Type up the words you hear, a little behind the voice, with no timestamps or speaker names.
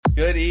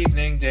Good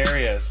evening,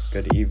 Darius.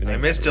 Good evening. I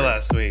missed you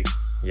last week.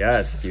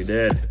 Yes, you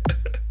did.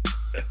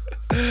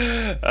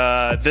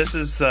 This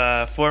is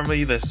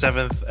formerly the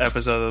 7th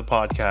episode of the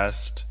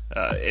podcast.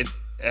 I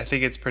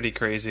think it's pretty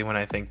crazy when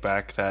I think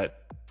back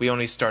that we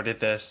only started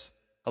this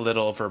a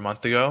little over a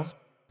month ago.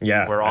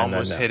 Yeah. We're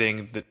almost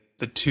hitting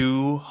the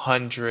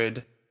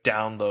 200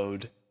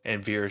 download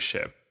and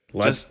viewership.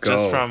 Let's go.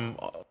 Just from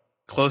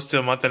close to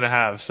a month and a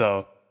half.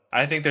 So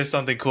I think there's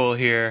something cool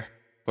here.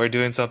 We're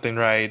doing something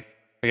right.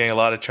 We're getting a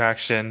lot of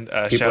traction.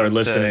 Shout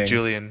out to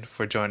Julian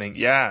for joining.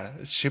 Yeah,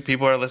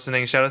 people are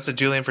listening. Shout out to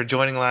Julian for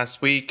joining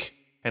last week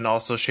and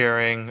also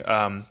sharing. We're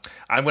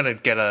going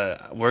to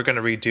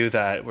redo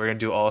that. We're going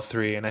to do all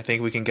three. And I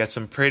think we can get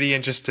some pretty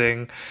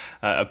interesting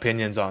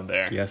opinions on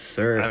there. Yes,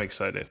 sir. I'm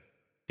excited.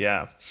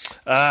 Yeah.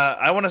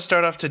 I want to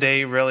start off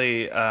today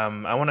really.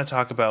 I want to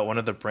talk about one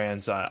of the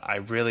brands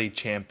I really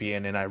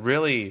champion and I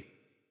really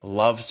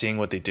love seeing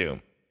what they do.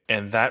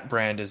 And that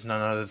brand is none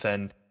other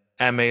than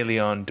Aimé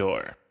Leon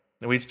Dore.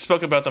 We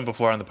spoke about them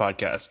before on the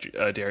podcast,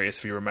 Darius,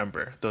 if you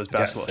remember, those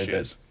basketball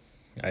shoes.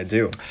 I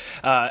do.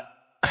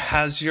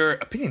 Has your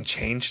opinion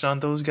changed on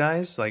those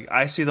guys? Like,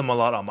 I see them a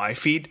lot on my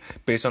feed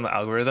based on the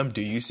algorithm.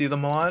 Do you see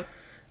them a lot?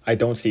 I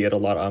don't see it a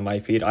lot on my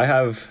feed. I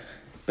have,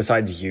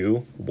 besides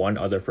you, one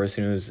other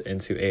person who's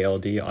into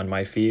ALD on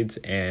my feeds,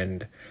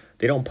 and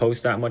they don't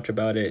post that much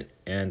about it.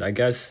 And I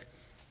guess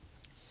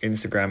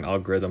Instagram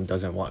algorithm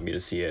doesn't want me to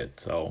see it.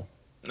 So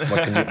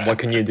what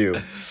can you do?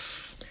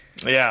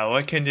 Yeah,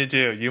 what can you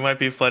do? You might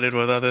be flooded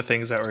with other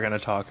things that we're going to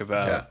talk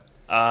about.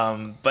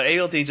 Yeah. But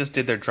ALD just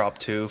did their drop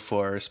 2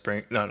 for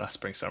summer,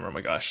 oh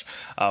my gosh.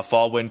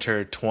 Fall,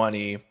 winter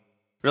 20.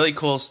 Really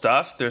cool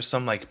stuff. There's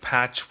some like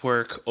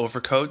patchwork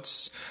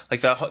overcoats. Like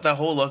that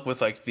whole look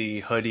with like the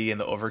hoodie and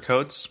the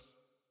overcoats.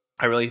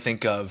 I really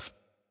think of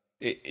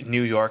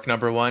New York,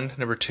 number 1.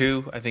 Number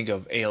 2, I think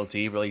of ALD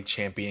really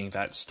championing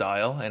that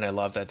style. And I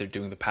love that they're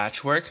doing the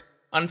patchwork.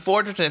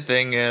 Unfortunate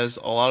thing is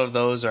a lot of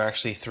those are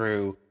actually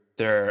through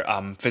their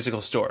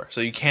physical store,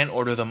 so you can't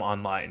order them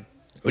online,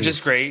 which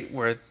is great.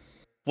 I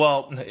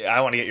want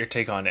to get your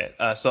take on it.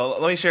 So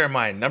let me share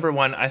mine. Number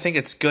 1, I think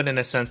it's good in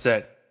a sense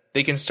that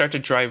they can start to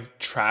drive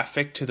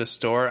traffic to the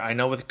store. I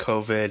know with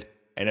COVID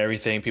and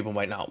everything, people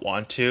might not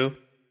want to,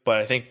 but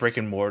I think brick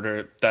and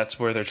mortar, that's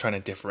where they're trying to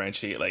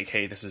differentiate. Like,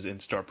 hey, this is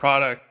in-store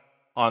product.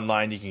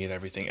 Online, you can get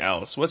everything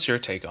else. What's your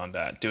take on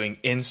that? Doing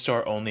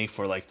in-store only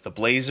for like the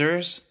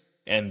blazers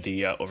and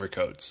the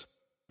overcoats?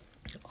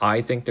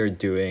 I think they're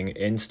doing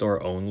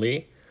in-store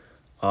only.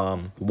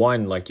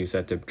 One, like you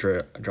said,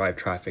 to drive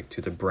traffic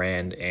to the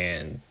brand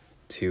and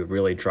to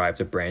really drive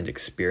the brand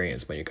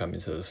experience when you come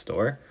into the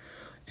store.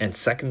 And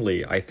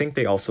secondly, I think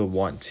they also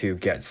want to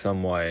get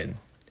someone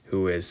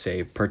who is,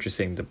 say,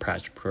 purchasing the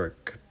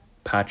patchwork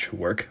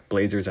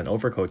blazers and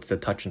overcoats to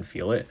touch and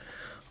feel it.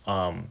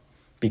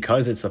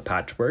 Because it's a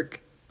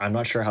patchwork, I'm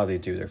not sure how they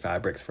do their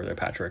fabrics for their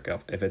patchwork,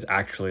 if it's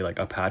actually like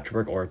a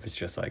patchwork or if it's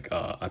just like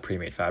a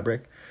pre-made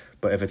fabric.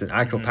 But if it's an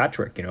actual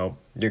patchwork, you're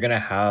going to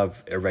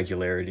have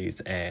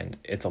irregularities, and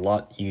it's a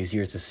lot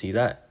easier to see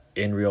that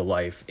in real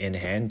life in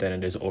hand than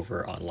it is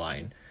over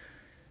online.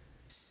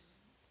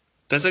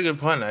 That's a good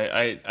point.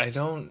 I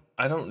don't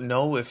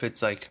know if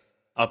it's like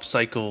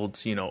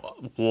upcycled,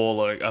 wool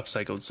or like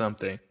upcycled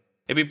something.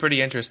 It'd be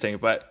pretty interesting,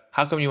 but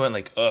how come you went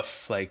like,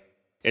 like,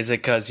 is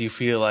it because you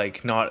feel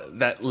like not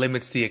that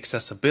limits the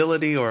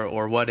accessibility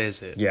or what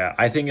is it? Yeah,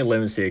 I think it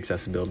limits the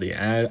accessibility.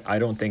 And I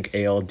don't think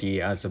ALD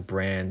as a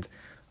brand,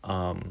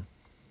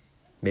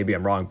 maybe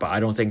I'm wrong, but I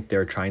don't think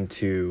they're trying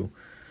to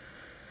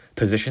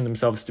position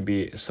themselves to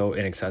be so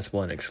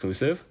inaccessible and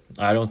exclusive.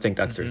 I don't think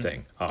that's their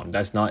thing.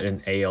 That's not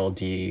an ALD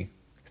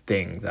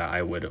thing that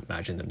I would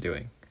imagine them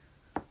doing.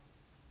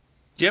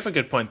 You have a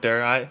good point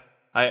there.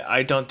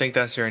 I don't think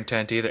that's their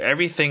intent either.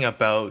 Everything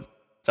about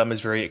them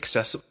is very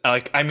accessible.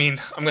 Like, I mean,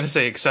 I'm going to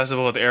say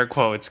accessible with air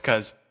quotes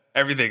because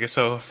everything is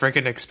so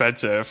freaking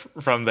expensive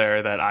from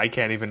there that I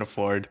can't even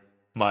afford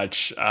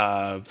much.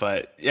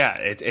 But yeah,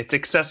 it's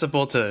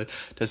accessible to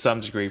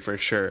some degree for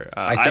sure.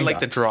 I like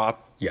the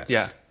drop. Yes.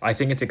 Yeah. I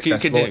think it's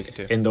accessible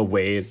in the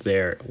way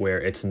there where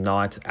it's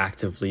not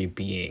actively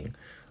being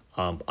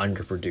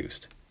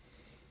underproduced.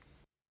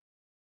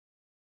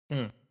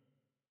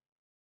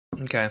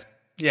 Okay.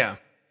 Yeah.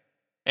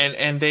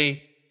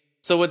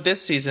 So with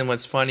this season,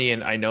 what's funny,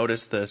 and I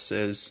noticed this,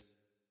 is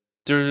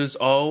there's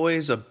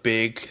always a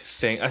big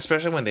thing,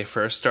 especially when they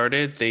first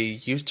started. They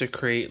used to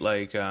create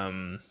like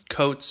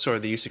coats, or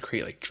they used to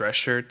create like dress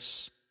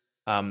shirts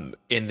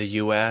in the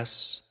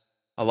US.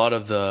 A lot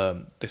of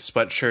the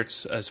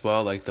sweatshirts as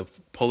well, like the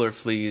polar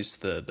fleece,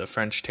 the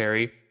French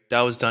terry,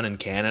 that was done in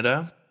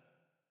Canada.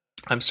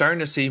 I'm starting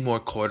to see more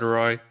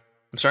corduroy.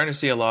 I'm starting to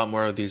see a lot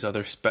more of these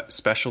other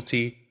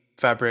specialty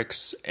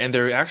fabrics, and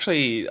they're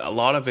actually, a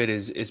lot of it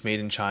is made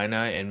in China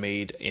and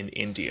made in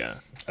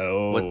India.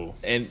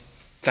 And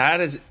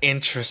that is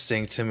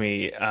interesting to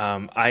me.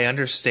 I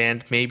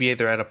understand maybe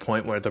they're at a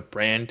point where the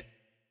brand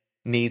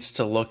needs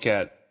to look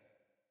at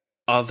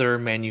other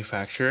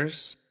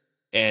manufacturers,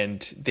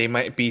 and they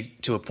might be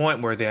to a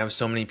point where they have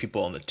so many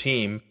people on the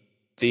team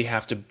they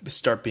have to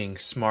start being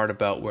smart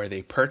about where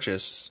they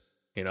purchase.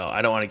 You know,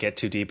 I don't want to get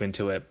too deep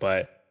into it,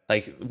 but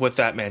like with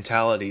that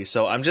mentality.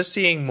 So I'm just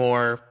seeing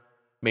more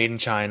made in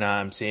China.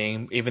 I'm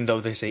seeing, even though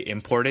they say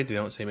imported, they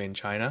don't say made in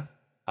China.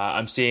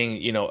 I'm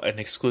seeing, you know, an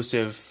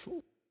exclusive,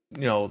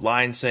 you know,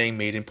 line saying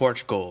made in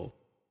Portugal,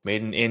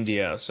 made in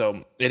India.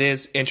 So it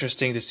is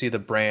interesting to see the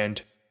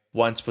brand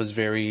once was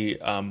very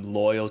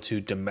loyal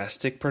to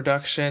domestic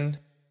production,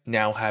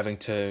 now having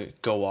to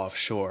go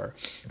offshore.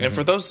 Mm-hmm. And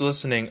for those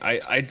listening,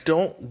 I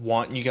don't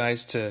want you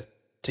guys to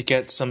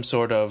get some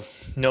sort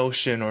of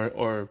notion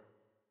or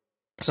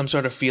some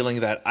sort of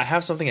feeling that I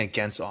have something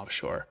against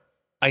offshore.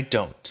 I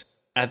don't.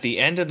 At the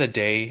end of the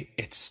day,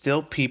 it's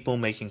still people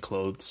making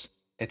clothes.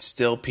 It's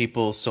still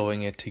people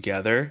sewing it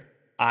together.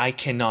 I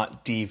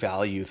cannot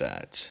devalue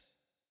that.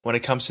 When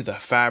it comes to the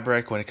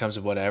fabric, when it comes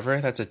to whatever,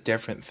 that's a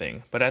different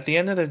thing. But at the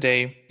end of the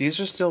day, these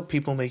are still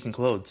people making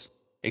clothes.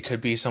 It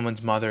could be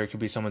someone's mother, it could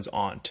be someone's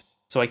aunt.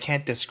 So I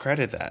can't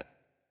discredit that.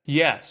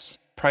 Yes,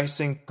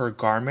 pricing per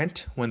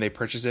garment when they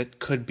purchase it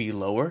could be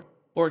lower,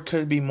 or it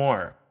could be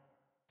more.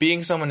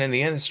 Being someone in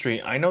the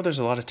industry, I know there's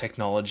a lot of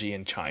technology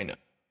in China.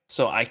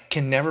 So I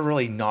can never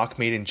really knock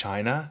made in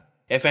China.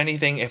 If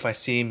anything, if I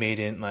see made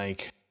in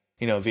like,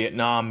 you know,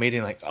 Vietnam, made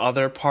in like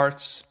other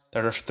parts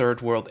that are third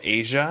world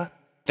Asia,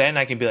 then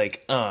I can be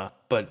like,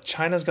 but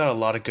China's got a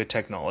lot of good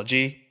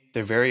technology.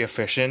 They're very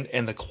efficient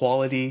and the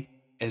quality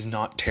is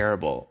not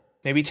terrible.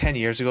 Maybe 10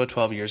 years ago,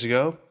 12 years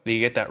ago, you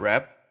get that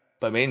rep,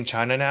 but made in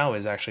China now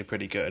is actually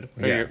pretty good.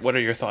 What are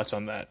your thoughts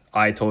on that?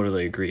 I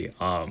totally agree.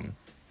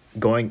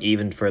 Going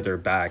even further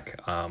back,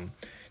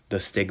 the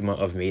stigma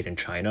of made in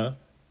China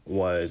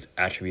was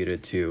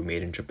attributed to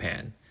made in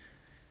Japan.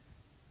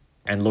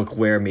 And look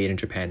where made in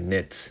Japan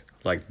knits,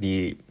 like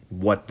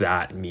what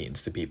that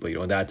means to people, you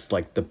know, that's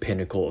like the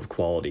pinnacle of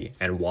quality.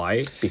 And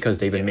why? Because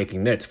they've been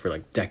making knits for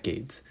like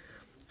decades.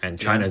 And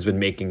China has been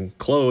making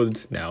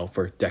clothes now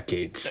for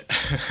decades.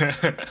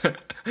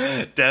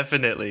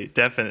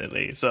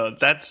 Definitely. So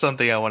that's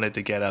something I wanted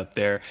to get out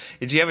there.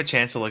 Did you have a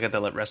chance to look at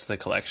the rest of the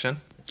collection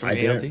from I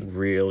ALD? didn't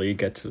really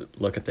get to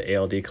look at the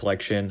ALD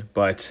collection,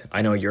 but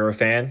I know you're a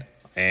fan.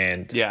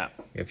 And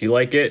if you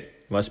like it,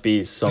 must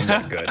be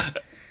somewhat good.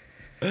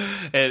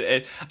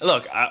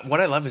 Look,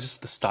 what I love is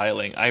just the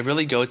styling. I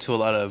really go to a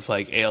lot of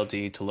like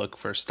ALD to look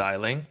for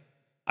styling.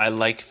 I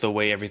like the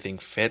way everything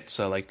fits.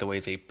 I like the way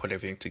they put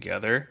everything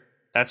together.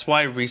 That's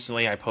why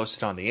recently I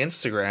posted on the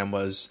Instagram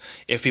was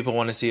if people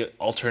want to see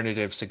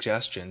alternative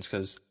suggestions,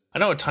 because I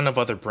know a ton of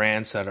other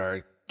brands that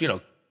are, you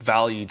know,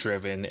 value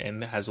driven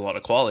and has a lot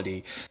of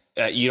quality.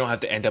 You don't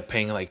have to end up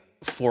paying like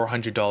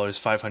 $400,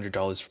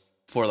 $500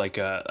 for like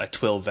a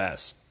twill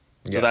vest.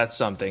 So that's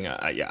something.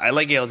 I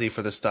like ALD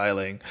for the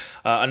styling.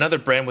 Another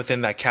brand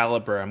within that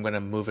caliber, I'm going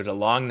to move it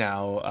along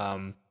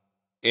now,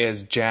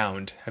 is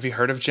Jound. Have you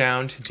heard of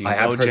Jound? Do you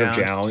know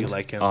Jound? Do you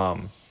like him?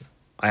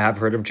 I have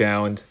heard of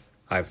Jound.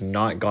 I've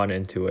not gone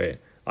into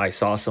it. I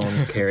saw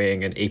someone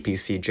carrying an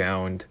APC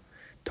Jound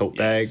tote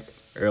bag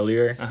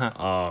earlier.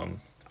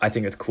 I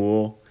think it's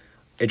cool.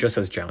 It just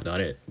says Jound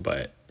on it,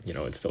 but you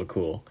know, it's still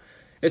cool.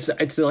 It's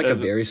like a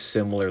very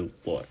similar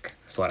look,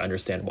 so I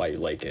understand why you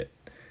like it.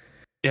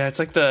 Yeah, it's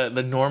like the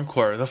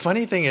normcore. The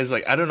funny thing is,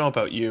 like, I don't know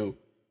about you.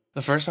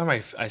 The first time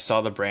I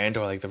saw the brand,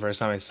 or like the first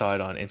time I saw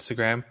it on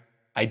Instagram,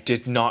 I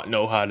did not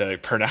know how to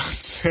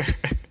pronounce it.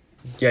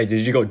 Yeah,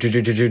 did you go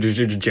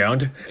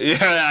Jound?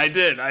 Yeah, I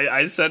did.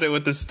 I said it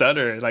with the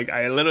stutter. Like,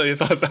 I literally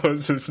thought that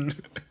was his name.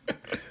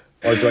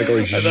 Or do I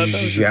go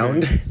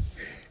Jound?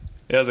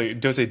 Yeah, I was like,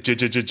 don't say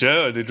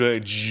Jound, they do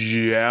like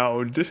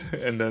Jound.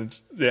 And then,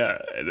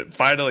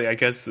 finally, I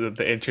guess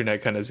the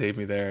internet kind of saved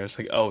me there. It's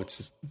like, oh,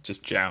 it's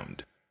just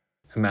Jound.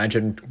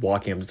 Imagine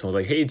walking up to someone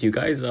like, hey, do you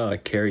guys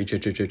carry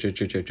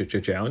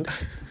Jound?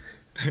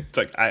 It's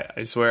like,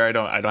 I swear I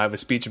don't have a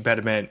speech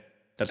impediment.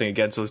 Nothing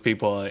against those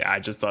people. I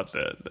just thought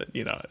that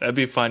you know, that'd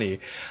be funny.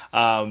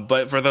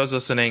 But for those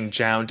listening,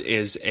 Jound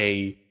is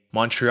a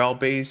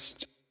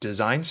Montreal-based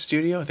design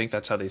studio. I think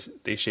that's how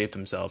they shape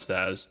themselves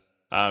as.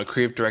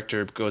 Creative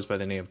director goes by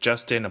the name of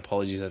Justin.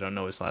 Apologies, I don't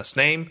know his last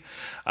name.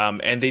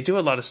 And they do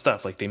a lot of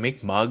stuff. Like they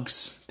make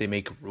mugs, they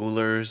make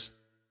rulers,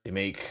 they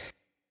make,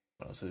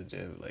 what else do they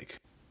do? Like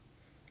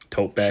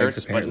tote bags,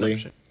 shirts,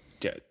 apparently.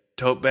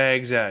 Tote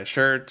bags,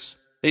 shirts.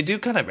 They do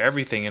kind of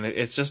everything, and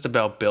it's just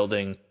about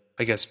building,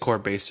 I guess, core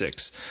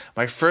basics.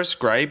 My first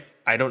gripe,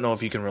 I don't know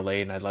if you can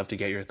relate, and I'd love to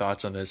get your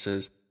thoughts on this,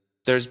 is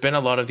there's been a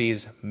lot of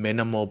these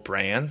minimal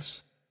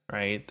brands,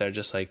 right? They're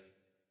just like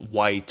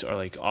white or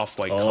like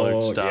off-white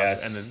colored stuff.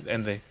 Yes.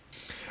 And they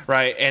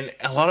right. And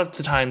a lot of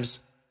the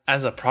times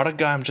as a product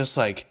guy, I'm just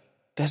like,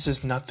 this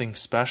is nothing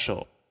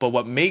special. But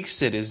what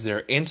makes it is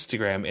their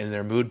Instagram and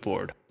their mood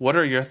board. What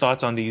are your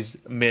thoughts on these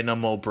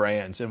minimal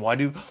brands, and why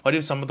do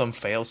some of them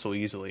fail so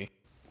easily?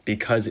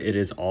 Because it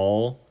is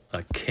all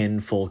a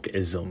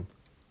kinfolkism.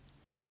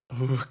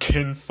 Ooh,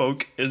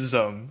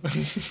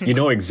 kinfolkism. You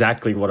know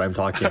exactly what I'm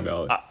talking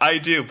about. I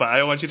do, but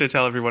I want you to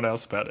tell everyone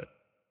else about it.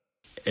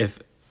 If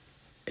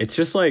it's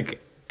just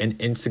like an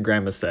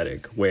Instagram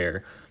aesthetic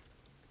where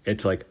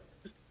it's like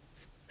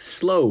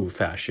slow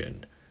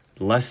fashion,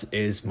 less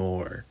is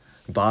more.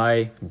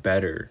 Buy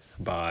better,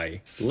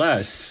 buy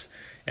less.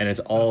 And it's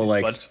all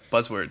like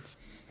buzzwords.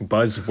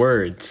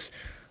 Buzzwords.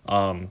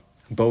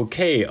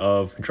 Bouquet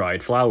of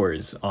dried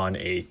flowers on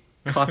a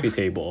coffee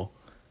table.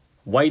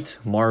 White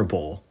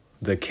marble,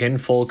 the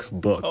Kinfolk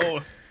book.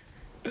 Oh,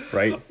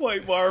 right?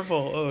 White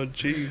marble. Oh,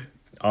 geez.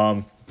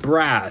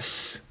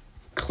 Brass,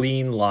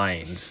 clean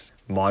lines,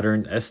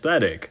 modern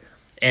aesthetic.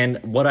 And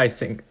what I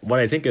think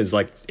is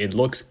like, it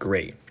looks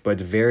great, but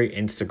it's very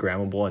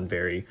Instagrammable and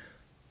very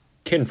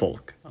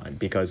Kinfolk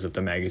because of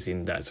the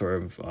magazine that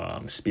sort of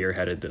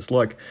spearheaded this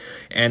look.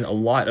 And a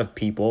lot of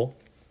people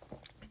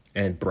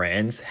and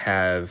brands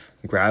have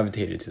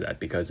gravitated to that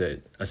because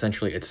it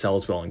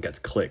sells well and gets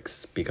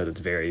clicks because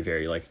it's very,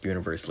 very like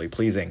universally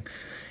pleasing.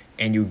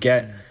 And you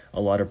get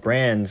a lot of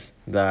brands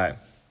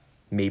that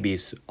maybe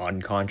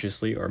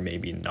unconsciously or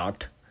maybe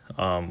not,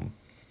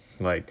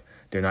 like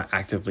they're not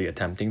actively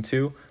attempting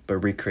to, but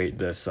recreate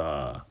this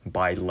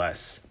buy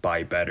less,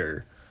 buy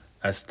better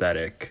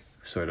aesthetic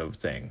sort of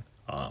thing,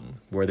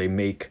 where they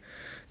make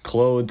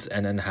clothes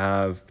and then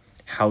have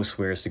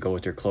housewares to go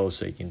with your clothes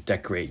so you can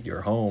decorate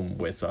your home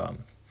with,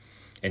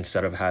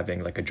 instead of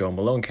having like a Joe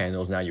Malone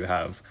candles, now you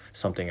have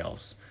something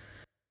else.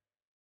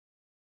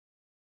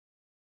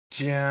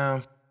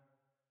 Yeah.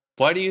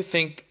 Why do you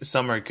think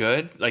some are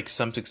good, like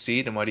some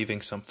succeed, and why do you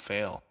think some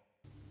fail?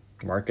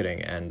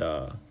 Marketing, and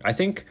I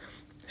think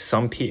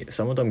some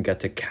of them get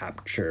to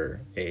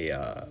capture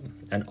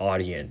an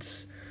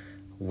audience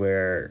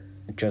where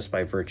just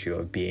by virtue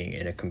of being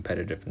in a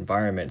competitive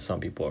environment, some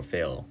people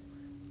fail.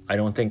 I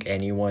don't think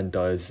anyone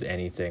does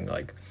anything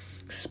like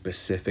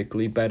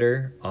specifically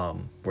better,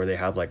 where they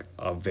have like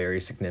a very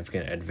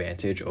significant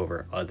advantage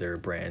over other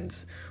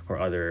brands or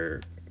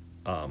other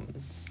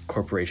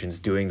corporations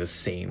doing the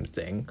same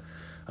thing,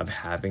 of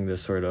having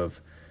this sort of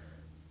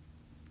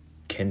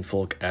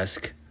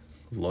Kinfolk-esque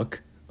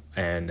look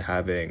and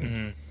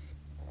having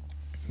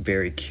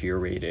very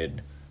curated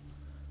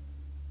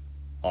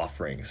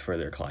offerings for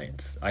their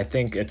clients. I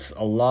think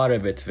a lot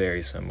of it's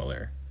very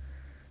similar.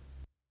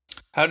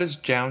 How does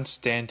Jound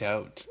stand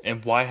out,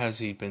 and why has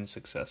he been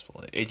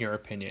successful, in your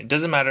opinion? It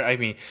doesn't matter. I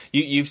mean,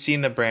 you've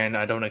seen the brand.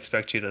 I don't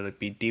expect you to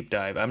be deep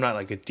dive. I'm not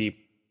like a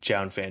deep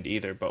Jound fan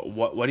either, but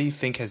what do you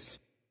think has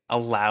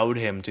allowed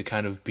him to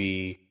kind of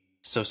be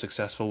so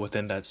successful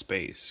within that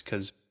space?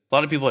 Because a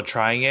lot of people are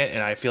trying it,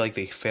 and I feel like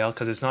they fail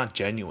because it's not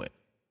genuine.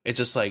 It's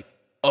just like,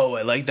 oh,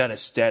 I like that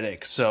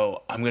aesthetic,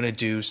 so I'm gonna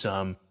do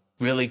some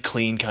really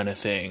clean kind of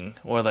thing,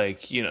 or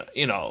like you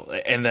know,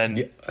 and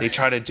then they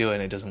try to do it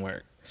and it doesn't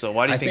work. So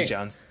why do you think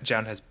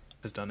Jound has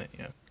done it?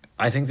 Yeah,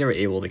 I think they were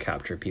able to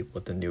capture people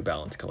with the New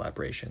Balance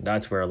collaboration.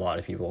 That's where a lot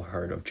of people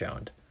heard of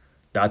Jound.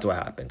 That's what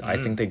happened.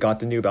 I think they got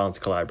the New Balance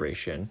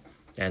collaboration,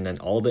 and then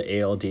all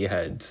the ALD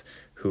heads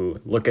who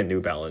look at New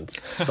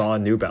Balance saw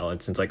New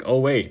Balance and it's like, oh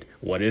wait,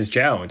 what is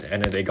Jound?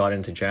 And then they got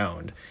into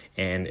Jound,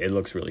 and it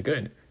looks really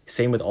good.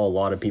 Same with a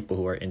lot of people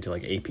who are into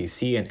like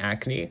APC and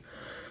acne.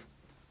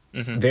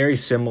 Very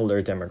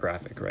similar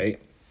demographic, right?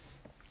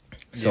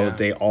 So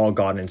they all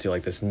got into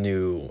like this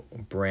new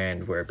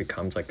brand where it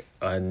becomes like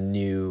a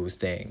new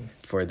thing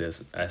for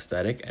this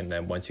aesthetic. And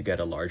then once you get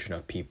a large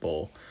enough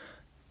people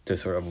to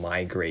sort of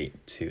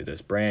migrate to this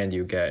brand,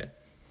 you get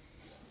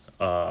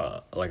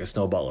like a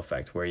snowball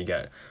effect where you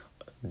get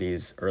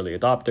these early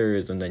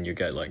adopters and then you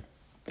get like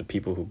the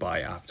people who buy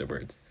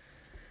afterwards.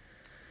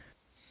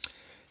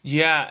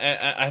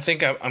 Yeah, I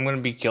think I'm going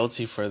to be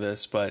guilty for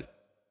this, but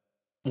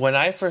when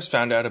I first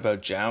found out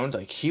about Jound,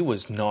 like he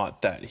was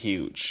not that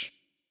huge.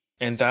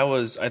 And that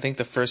was, I think,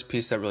 the first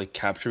piece that really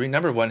captured me.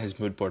 Number one, his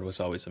mood board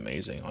was always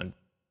amazing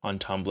on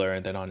Tumblr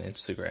and then on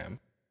Instagram.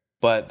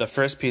 But the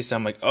first piece,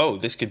 I'm like, oh,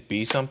 this could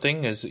be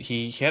something. Is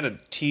he had a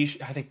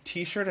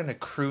t-shirt and a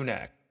crew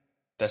neck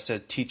that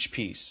said "Teach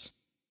Peace,"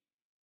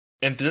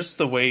 and just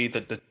the way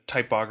that the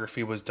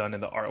typography was done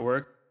in the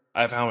artwork,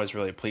 I found was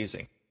really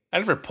pleasing. I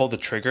never pulled the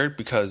trigger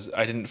because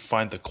I didn't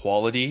find the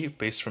quality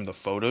based from the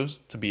photos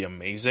to be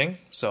amazing.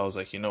 So I was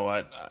like, you know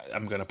what,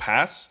 I'm gonna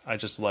pass. I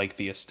just like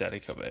the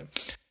aesthetic of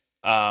it.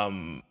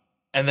 And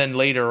then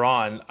later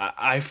on,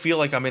 I feel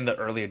like I'm in the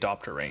early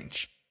adopter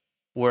range,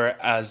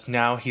 whereas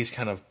now he's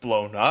kind of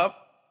blown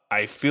up.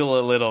 I feel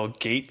a little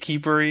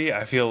gatekeepery.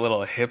 I feel a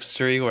little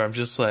hipstery, where I'm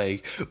just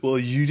like, well,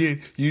 you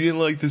didn't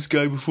like this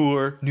guy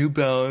before, New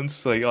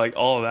Balance, like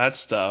all of that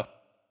stuff.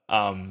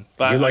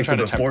 But you liked it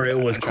before it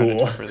was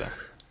cool.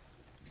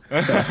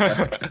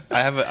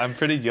 I'm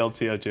pretty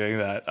guilty of doing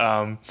that.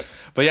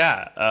 But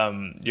yeah,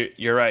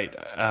 you're right.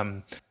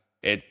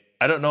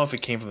 I don't know if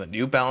it came from the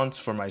New Balance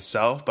for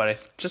myself, but I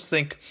just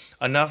think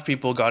enough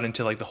people got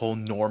into like the whole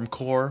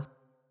normcore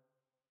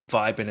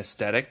vibe and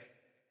aesthetic.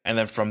 And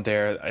then from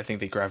there, I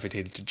think they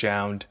gravitated to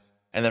Jound.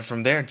 And then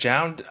from there,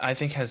 Jound, I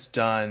think, has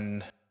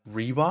done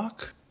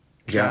Reebok.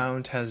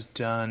 Jound has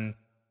done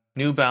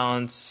New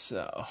Balance.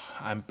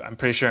 I'm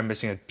pretty sure I'm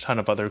missing a ton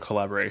of other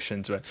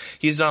collaborations, but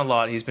he's done a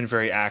lot. He's been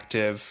very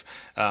active.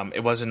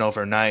 It wasn't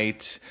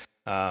overnight.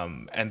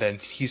 And then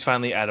he's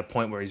finally at a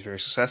point where he's very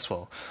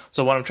successful.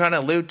 So what I'm trying to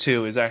allude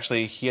to is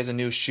actually he has a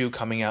new shoe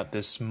coming out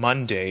this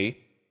Monday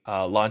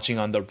launching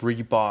on the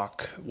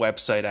Reebok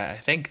website at I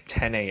think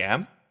 10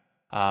 a.m.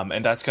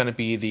 And that's going to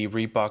be the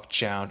Reebok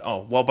Jound.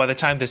 Oh, well, by the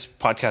time this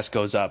podcast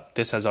goes up,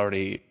 this has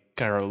already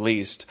kind of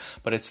released,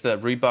 but it's the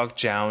Reebok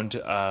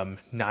Jound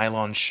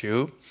nylon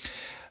shoe.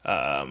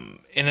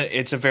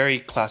 It's a very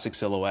classic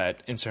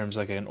silhouette in terms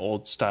of like an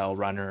old style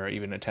runner or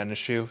even a tennis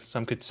shoe,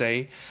 some could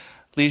say.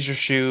 Leisure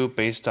shoe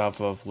based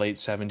off of late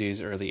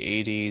 70s, early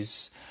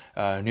 80s.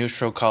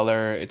 Neutral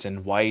color. It's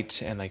in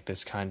white and like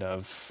this kind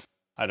of,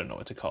 I don't know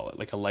what to call it,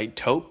 like a light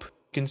taupe,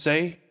 you can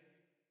say.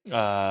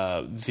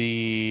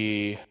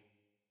 The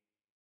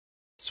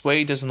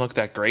suede doesn't look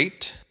that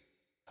great,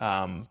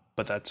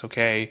 but that's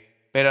okay.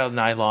 Made out of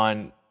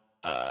nylon.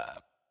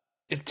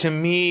 To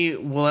me,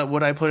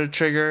 would I put a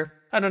trigger?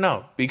 I don't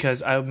know,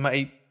 because I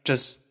might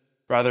just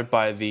rather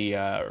buy the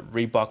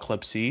Reebok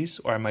Club C's,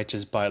 or I might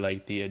just buy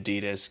like the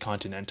Adidas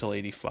Continental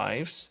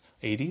 85s.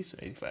 80s?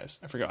 85s?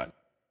 I forgot.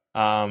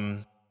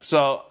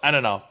 So I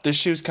don't know. This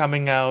shoe's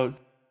coming out.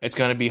 It's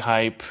going to be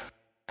hype.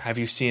 Have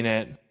you seen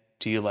it?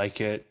 Do you like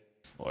it?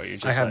 Or you're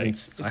just I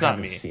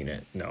haven't seen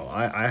it. No,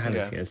 I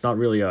haven't seen it. It's not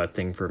really a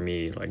thing for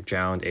me. Like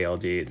Jound,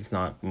 ALD, it's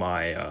not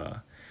my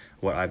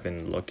what I've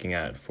been looking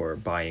at for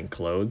buying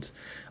clothes.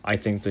 I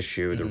think the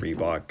shoe, the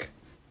Reebok,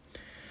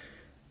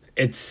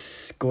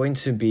 it's going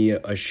to be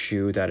a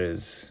shoe that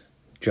is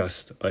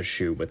just a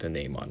shoe with a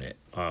name on it.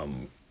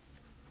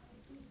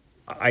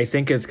 I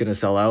think it's going to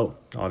sell out,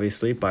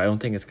 obviously, but I don't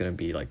think it's going to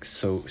be like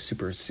so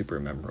super, super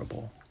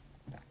memorable.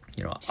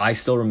 You know, I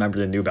still remember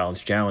the New Balance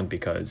Jound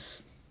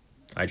because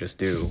I just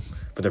do,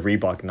 but the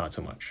Reebok, not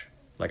so much.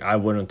 Like, I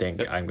wouldn't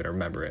think I'm going to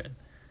remember it.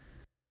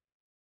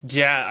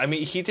 Yeah, I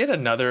mean, he did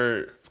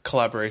another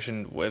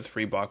collaboration with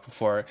Reebok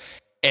before,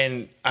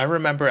 and I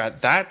remember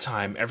at that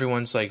time,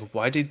 everyone's like,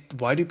 why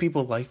do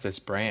people like this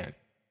brand?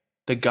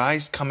 The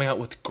guy's coming out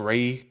with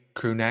gray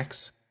crew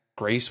necks,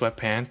 gray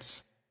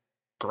sweatpants,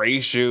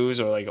 gray shoes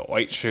or like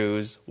white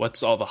shoes.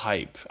 What's all the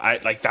hype?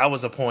 That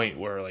was a point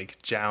where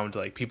like Jound,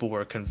 like people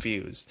were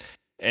confused.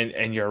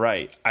 And you're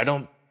right.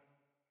 When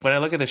I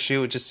look at the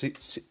shoe,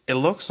 it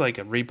looks like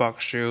a Reebok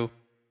shoe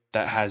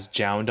that has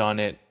Jound on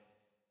it.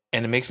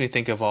 And it makes me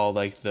think of all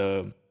like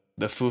the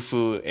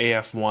Fufu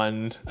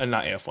AF1,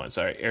 not AF1,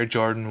 sorry, Air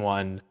Jordan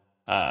 1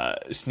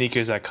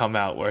 sneakers that come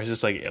out where it's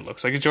just like, it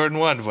looks like a Jordan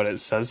 1, but it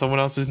says someone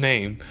else's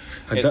name.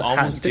 It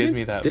almost gives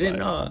me that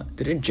vibe.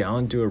 Didn't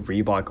Jound do a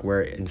Reebok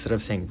where instead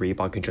of saying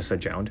Reebok, it just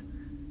said Jound?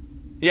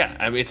 Yeah,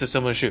 I mean, it's a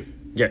similar shoe.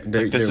 Yeah,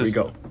 there we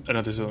go.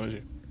 Another similar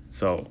shoe.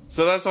 So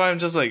that's why I'm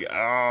just like, oh,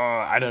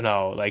 I don't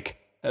know. Like,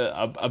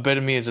 a bit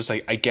of me is just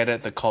like, I get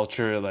it, the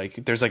culture. Like,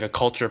 there's like a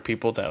culture of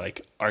people that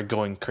like are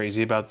going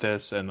crazy about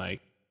this and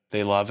like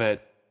they love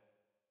it.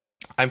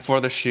 I'm for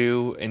the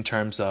shoe in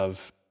terms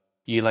of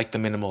you like the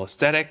minimal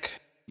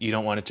aesthetic. You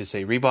don't want it to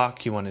say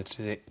Reebok. You want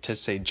it to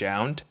say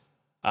Jound.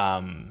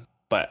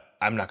 But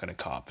I'm not going to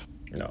cop.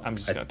 No, I'm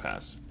just going to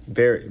pass.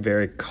 Very,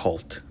 very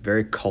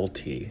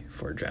culty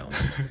for Jound.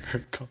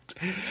 Very cult.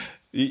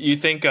 You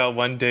think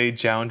one day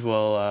Jound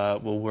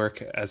will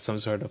work as some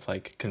sort of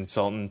like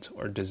consultant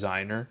or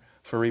designer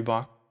for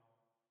Reebok?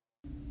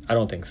 I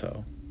don't think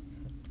so.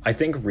 I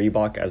think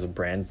Reebok as a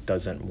brand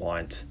doesn't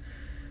want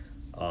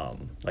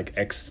like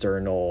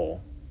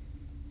external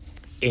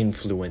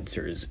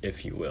influencers,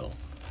 if you will,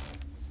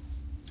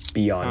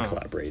 beyond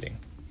collaborating.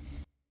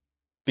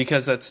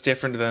 Because that's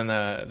different than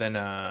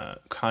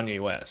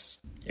Kanye West.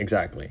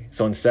 Exactly.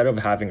 So instead of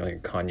having like a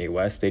Kanye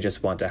West, they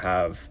just want to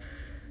have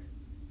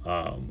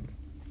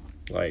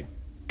like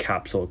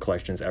capsule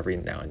collections every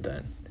now and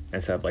then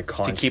instead of like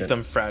constant, to keep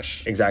them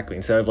fresh. Exactly.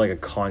 Instead of like a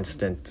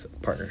constant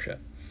partnership.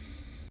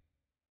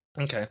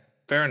 Okay.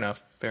 Fair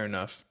enough.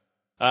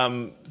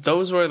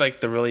 Those were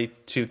like the really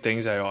two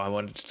things I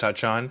wanted to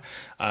touch on.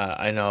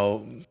 I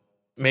know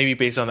maybe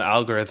based on the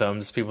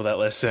algorithms, people that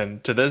listen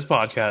to this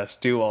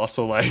podcast do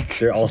also like.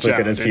 They're also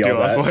going to see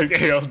all that. Also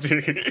like ALD.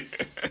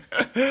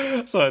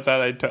 So I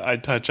thought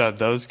I'd touch on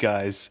those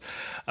guys.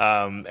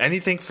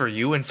 Anything for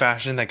you in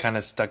fashion that kind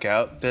of stuck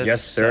out?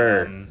 Yes,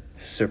 sir.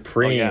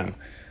 Supreme,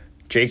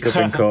 Jacob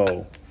 &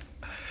 Co.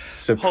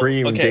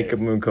 Supreme,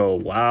 Jacob & Co.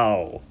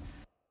 Wow.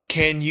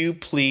 Can you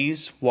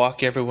please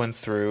walk everyone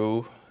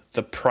through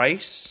the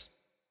price?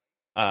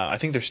 I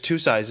think there's 2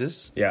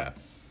 sizes. Yeah.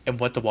 And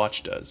what the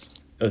watch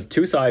does. It was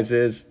 2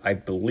 sizes. I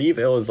believe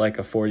it was like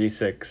a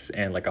 46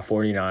 and like a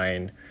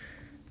 49.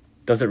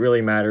 Does it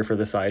really matter for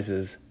the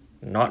sizes?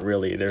 Not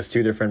really. There's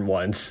 2 different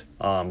ones.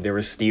 There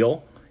was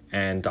steel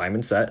and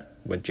diamond set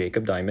with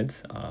Jacob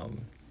diamonds.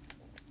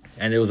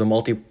 And it was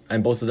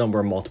and both of them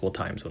were multiple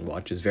time zone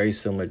watches, very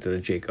similar to the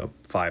Jacob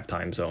 5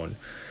 time zone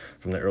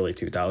from the early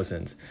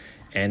 2000s.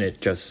 And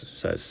it just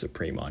says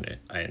Supreme on it,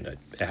 and it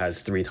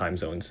has 3 time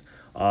zones.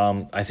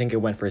 I think it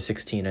went for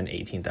 16 and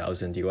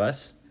 18,000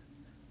 US,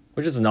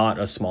 which is not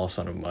a small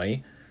sum of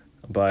money,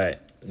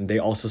 but they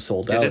also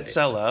sold out. Did it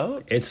sell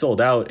out? It sold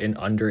out in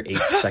under 8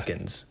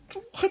 seconds.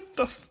 What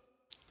the?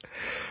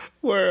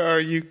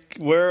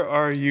 Where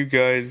are you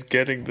guys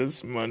getting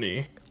this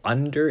money?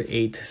 Under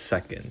 8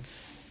 seconds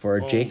for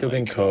Jacob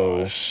 &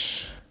 Co.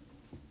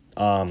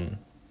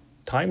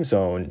 Time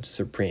Zone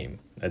Supreme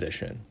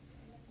Edition.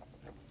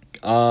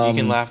 You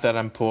can laugh that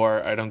I'm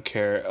poor. I don't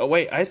care. Oh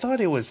wait, I thought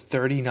it was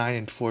 39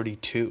 and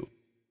 42.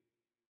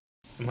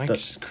 Am I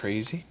just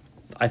crazy?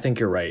 I think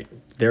you're right.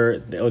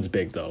 It was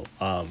big though.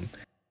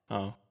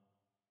 Oh.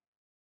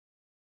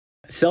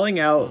 Selling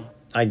out,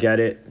 I get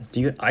it.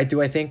 I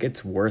think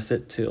it's worth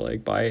it to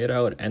like buy it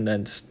out and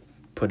then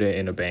put it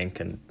in a bank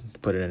and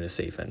put it in a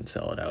safe and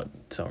sell it out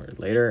somewhere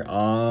later.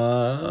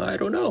 I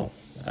don't know.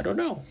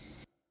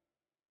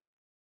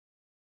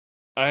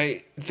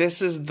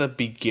 This is the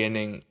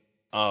beginning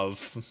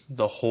of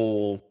the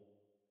whole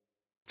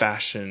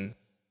fashion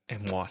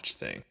and watch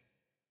thing.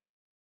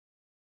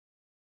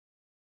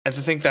 I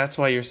think that's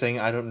why you're saying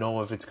I don't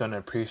know if it's going to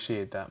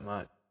appreciate that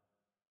much.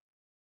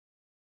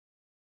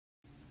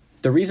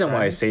 The reason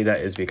why I say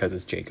that is because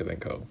it's Jacob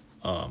 & Co.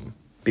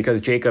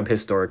 Because Jacob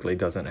historically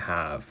doesn't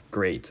have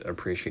great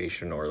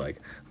appreciation or like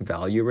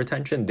value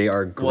retention. They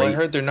are great. Well, I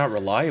heard they're not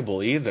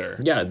reliable either.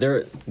 Yeah,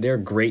 they're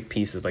great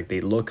pieces. Like they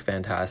look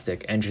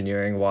fantastic.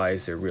 Engineering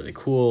wise, they're really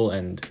cool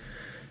and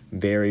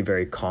very,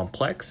 very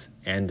complex.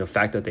 And the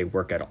fact that they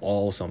work at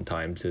all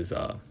sometimes is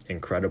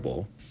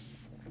incredible.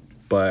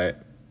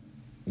 But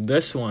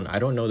this one, I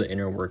don't know the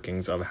inner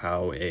workings of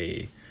how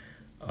a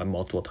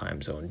multiple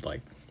time zone, like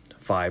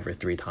 5 or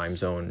 3 time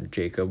zone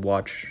Jacob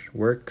watch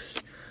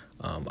works.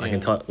 I can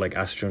tell like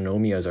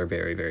Astronomias are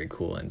very, very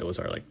cool, and those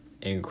are like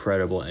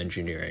incredible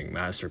engineering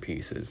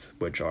masterpieces,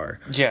 which are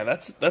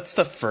that's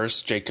the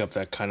first Jacob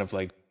that kind of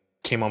like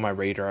came on my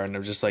radar, and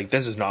I'm just like,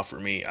 this is not for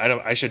me.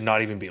 I should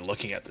not even be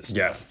looking at this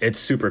stuff. Yeah, it's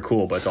super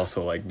cool, but it's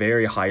also like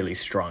very highly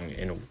strung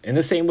in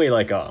the same way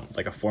like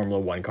a Formula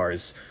 1 car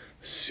is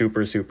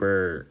super,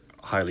 super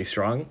highly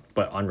strung,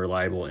 but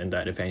unreliable in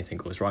that if anything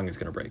goes wrong, it's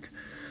gonna break.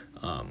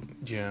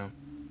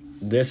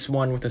 This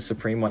one with the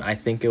Supreme one, I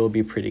think it will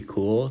be pretty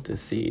cool to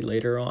see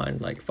later on,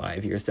 like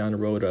 5 years down the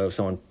road, if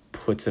someone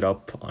puts it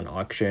up on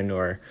auction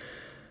or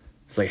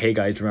it's like, hey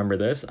guys, remember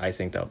this? I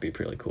think that would be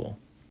pretty cool.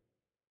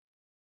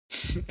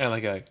 And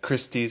like a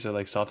Christie's or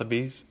like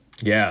Sotheby's?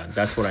 Yeah,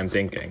 that's what I'm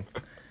thinking.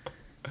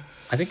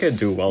 I think I'd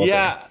do well.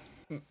 Yeah,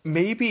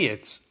 maybe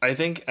I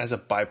think as a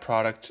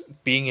byproduct,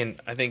 being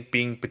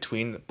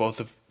between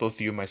both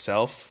you and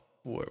myself,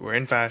 we're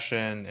in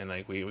fashion and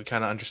like we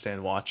kind of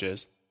understand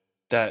watches.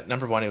 That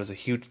number one, it was a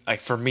huge,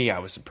 like for me, I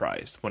was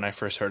surprised when I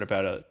first heard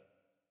about it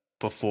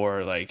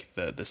before like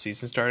the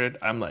season started.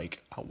 I'm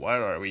like, what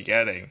are we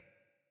getting?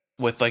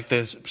 With like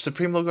the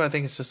Supreme logo, I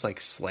think it's just like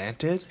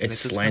slanted.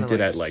 It's slanted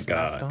kind of like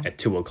at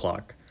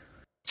 2:00.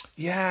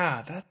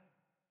 Yeah,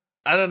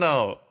 I don't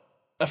know.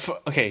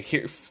 Okay,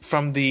 here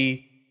from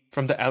the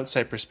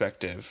outside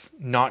perspective,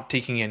 not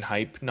taking in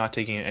hype, not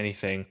taking in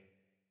anything,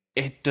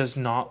 it does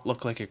not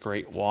look like a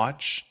great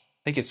watch.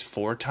 I think it's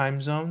 4 time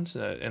zones,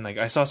 and like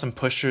I saw some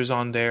pushers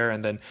on there,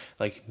 and then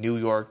like New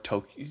York,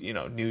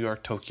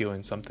 Tokyo,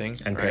 and something,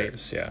 and right?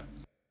 Paris, yeah.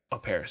 Oh,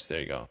 Paris, there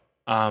you go.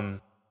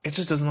 It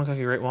just doesn't look like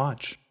a great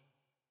watch.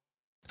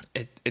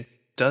 It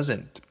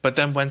doesn't. But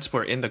then once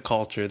we're in the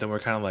culture, then we're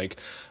kind of like,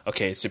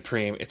 okay, it's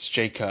Supreme, it's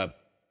Jacob.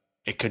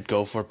 It could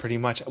go for pretty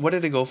much. What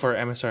did it go for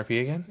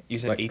MSRP again? You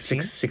said like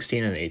 18?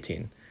 16 and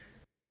 18.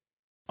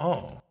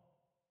 Oh,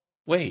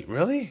 wait,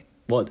 really?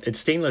 Well, it's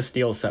stainless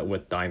steel set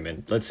with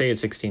diamond. Let's say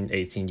it's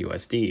 16-18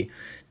 USD.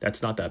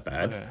 That's not that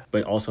bad, okay.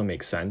 But it also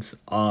makes sense.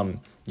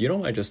 You know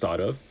what I just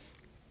thought of?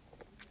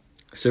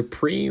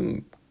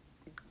 Supreme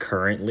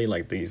currently,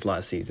 like these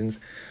last seasons,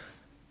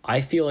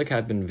 I feel like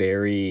have been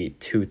very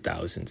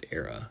 2000s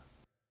era.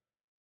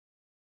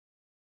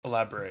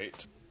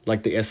 Elaborate.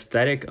 Like the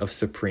aesthetic of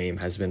Supreme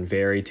has been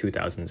very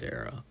 2000s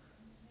era.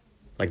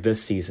 Like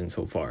this season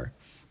so far.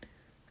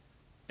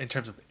 In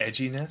terms of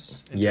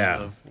edginess?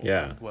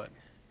 What?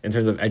 In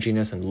terms of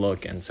edginess and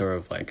look and sort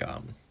of like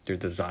their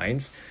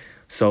designs.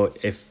 So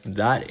if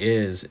that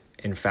is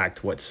in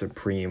fact what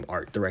Supreme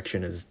art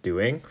direction is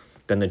doing,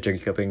 then the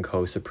Jacob &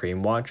 Co.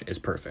 Supreme watch is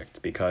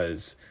perfect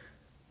because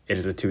it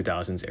is a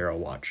 2000s era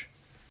watch.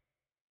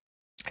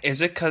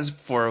 Is it because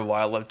for a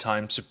while of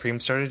time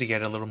Supreme started to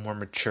get a little more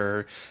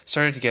mature,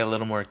 started to get a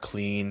little more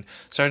clean,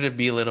 started to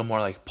be a little more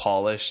like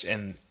polished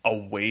and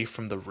away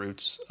from the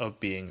roots of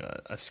being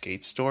a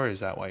skate store? Is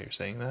that why you're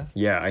saying that?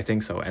 Yeah, I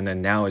think so. And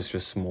then now it's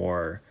just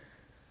more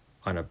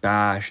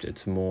unabashed.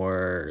 It's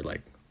more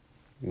like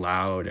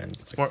loud and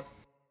it's more.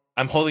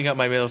 I'm holding up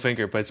my middle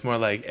finger, but it's more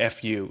like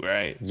F you,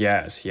 right?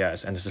 Yes.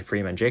 And the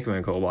Supreme and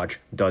Jacob & Co. watch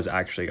does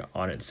actually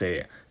on it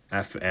say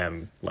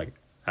FM, like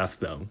F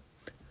them,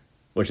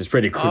 which is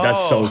pretty cool. Oh.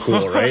 That's so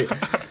cool, right?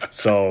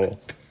 So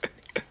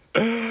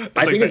it's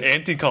I think the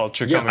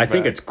anti-culture coming back. I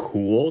think it's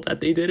cool that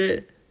they did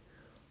it.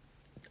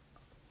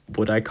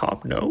 Would I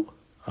cop? No.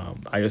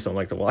 I just don't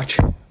like the watch.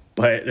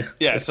 But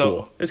yeah, it's so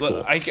cool. It's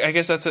cool. I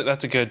guess that's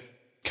a good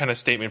kind of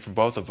statement from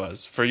both of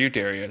us. For you,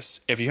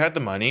 Darius, if you had the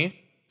money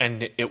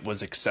and it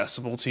was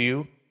accessible to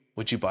you,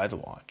 would you buy the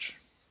watch?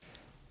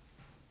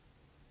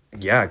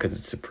 Yeah, because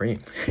it's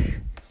Supreme.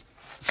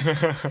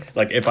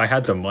 Like, if I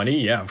had the money,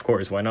 yeah, of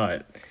course, why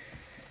not?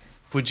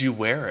 Would you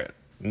wear it?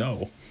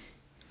 No.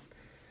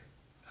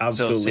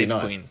 Absolutely so, safe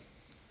not. Queen.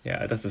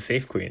 Yeah, that's the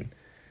safe queen.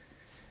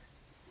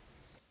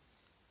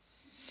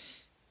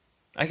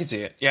 I can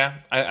see it. Yeah,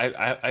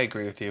 I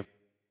agree with you.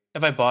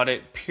 If I bought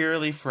it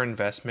purely for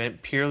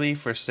investment, purely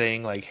for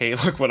saying like, "Hey,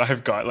 look what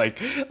I've got," like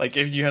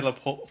if you had a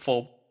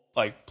full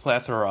like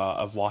plethora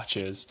of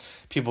watches,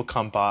 people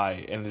come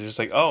by and they're just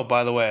like, "Oh,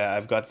 by the way,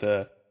 I've got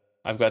the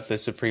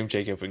Supreme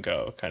Jacob and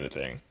Go kind of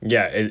thing."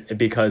 Yeah,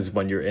 because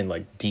when you're in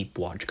like deep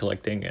watch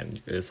collecting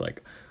and it's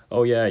like,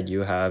 oh yeah,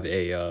 you have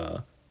a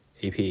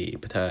AP,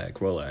 Patek,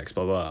 Rolex,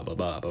 blah blah blah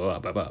blah blah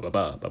blah blah blah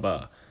blah blah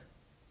blah.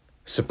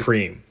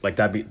 Supreme, like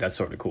that's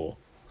sort of cool.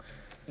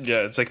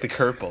 Yeah, it's like the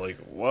Kerpel. Like,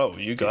 whoa,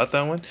 you got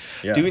that one?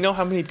 Yeah. Do we know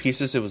how many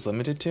pieces it was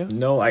limited to?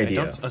 No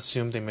idea. I don't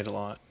assume they made a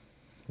lot.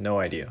 No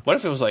idea. What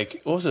if it was like,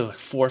 what was it, like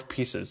 4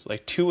 pieces,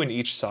 like 2 in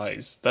each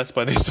size? That's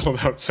why they sold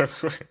out so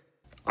quick.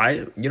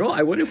 I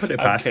wouldn't put it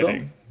I'm past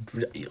kidding.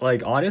 them.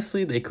 Like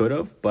honestly, they could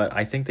have, but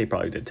I think they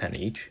probably did 10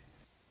 each.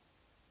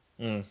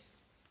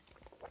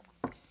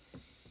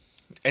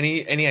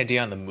 Any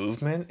idea on the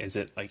movement? Is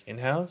it like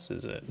in-house?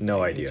 Is it No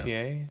like idea.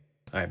 ATA?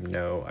 I have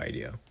no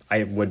idea.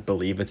 I would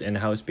believe it's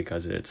in-house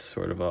because it's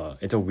sort of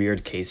it's a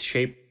weird case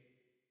shape.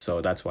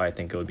 So that's why I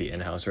think it would be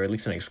in-house or at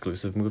least an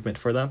exclusive movement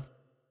for them.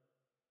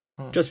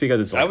 Just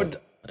because it's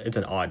like it's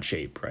an odd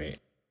shape, right?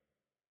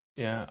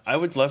 Yeah, I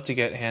would love to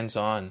get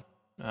hands-on.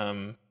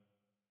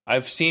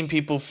 I've seen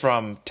people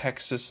from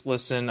Texas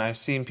listen. I've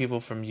seen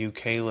people from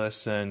UK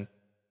listen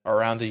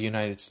around the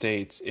United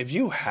States. If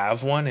you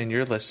have one and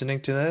you're listening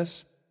to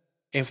this,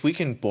 if we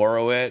can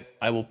borrow it,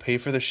 I will pay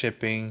for the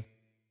shipping.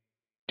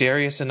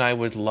 Darius and I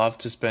would love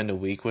to spend a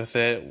week with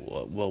it.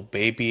 We'll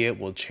baby it.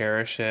 We'll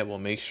cherish it. We'll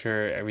make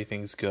sure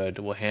everything's good.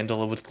 We'll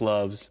handle it with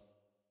gloves.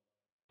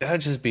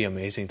 That'd just be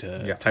amazing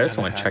to. Yeah, I just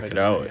want to check it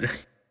out.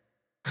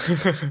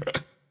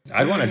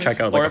 I'd want to check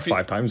out like a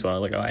 5 times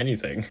one, like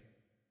anything.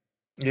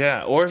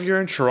 Yeah, or if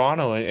you're in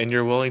Toronto and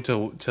you're willing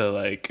to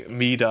like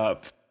meet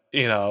up,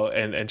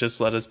 and just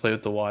let us play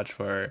with the watch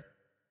for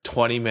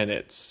 20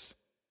 minutes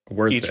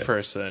Worth each it.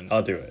 person.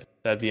 I'll do it.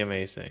 That'd be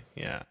amazing.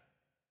 Yeah.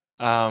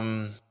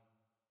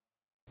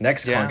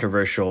 Next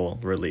controversial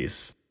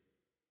release.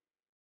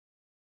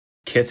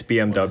 Kith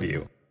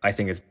BMW. I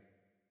think it's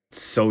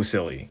so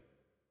silly.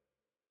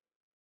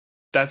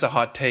 That's a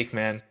hot take,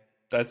 man.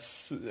 That's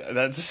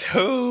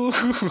so.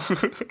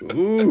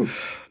 Ooh.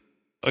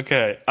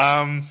 Okay.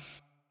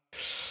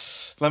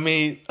 Let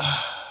me.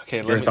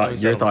 Okay. Your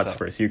thoughts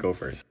first. You go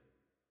first.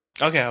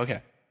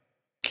 Okay.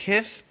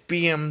 Kith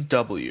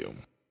BMW.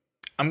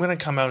 I'm gonna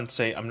come out and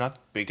say I'm not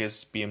the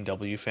biggest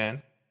BMW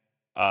fan.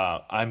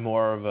 I'm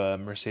more of a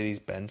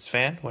Mercedes-Benz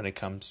fan when it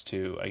comes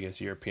to, I guess,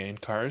 European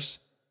cars.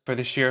 For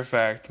the sheer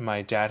fact,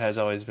 my dad has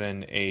always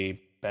been a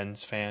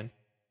Benz fan,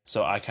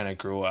 so I kind of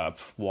grew up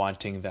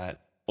wanting that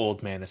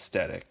old man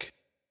aesthetic.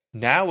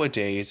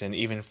 Nowadays, and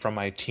even from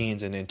my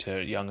teens and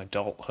into young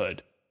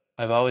adulthood,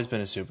 I've always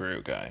been a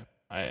Subaru guy.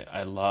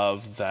 I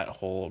love that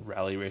whole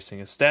rally racing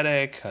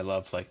aesthetic. I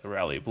love like the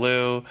Rally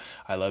Blue.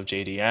 I love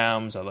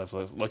JDMs. I love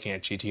looking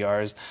at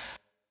GTRs.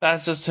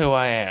 That's just who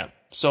I am.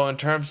 So in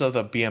terms of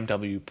the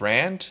BMW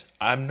brand,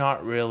 I'm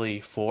not really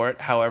for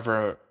it.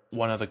 However,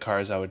 one of the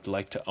cars I would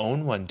like to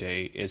own one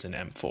day is an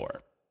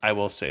M4. I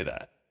will say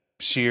that.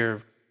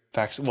 Sheer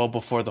facts, well,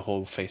 before the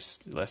whole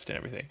facelift and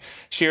everything.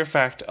 Sheer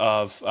fact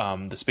of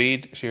the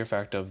speed, sheer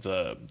fact of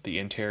the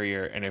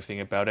interior and everything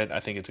about it.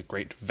 I think it's a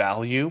great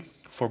value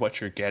for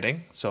what you're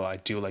getting. So I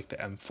do like the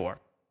M4.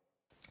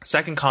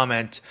 Second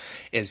comment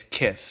is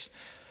Kith.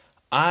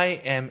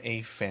 I am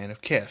a fan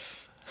of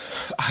Kith.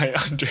 I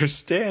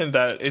understand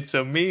that it's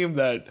a meme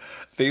that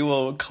they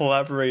will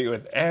collaborate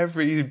with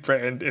every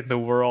brand in the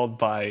world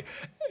by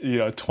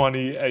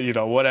 20,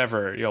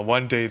 whatever,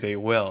 one day they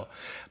will.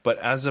 But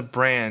as a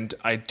brand,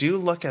 I do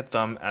look at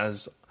them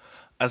as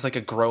like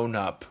a grown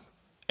up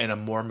and a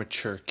more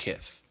mature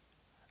Kith.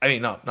 I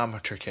mean, not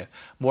mature Kith,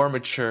 more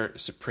mature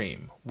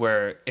Supreme,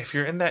 where if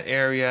you're in that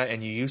area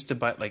and you used to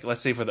buy, like, let's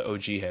say for the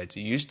OG heads,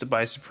 you used to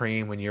buy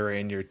Supreme when you were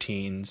in your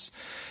teens,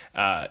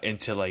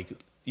 into like,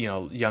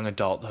 young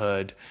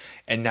adulthood,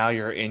 and now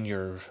you're in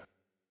your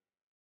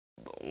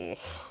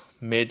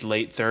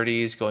mid-late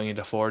 30s going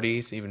into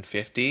 40s, even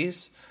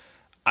 50s.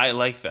 I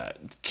like that.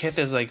 Kith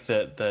is like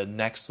the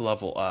next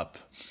level up.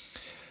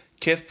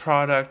 Kith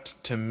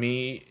product to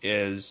me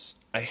is,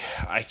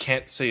 I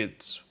can't say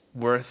it's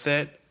worth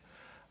it,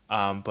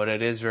 but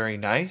it is very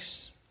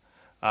nice.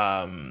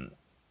 I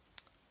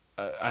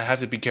have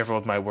to be careful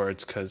with my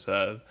words because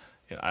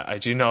I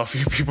do know a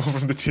few people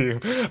from the team.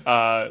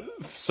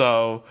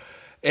 So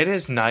it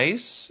is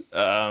nice.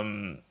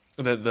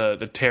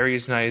 The Terry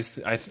is nice.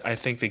 I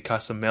think they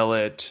custom mill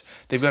it.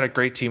 They've got a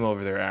great team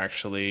over there,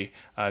 actually.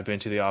 I've been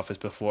to the office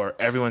before.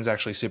 Everyone's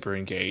actually super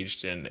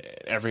engaged, and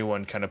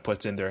everyone kind of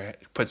puts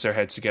their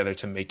heads together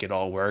to make it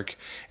all work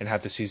and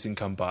have the season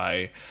come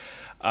by.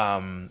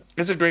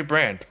 It's a great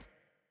brand.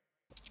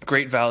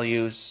 Great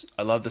values.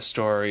 I love the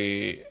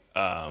story.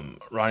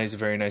 Ronnie's a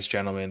very nice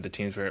gentleman. The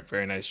team's very,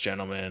 very nice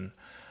gentleman.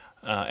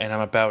 And I'm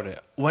about it.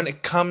 When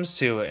it comes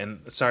to, and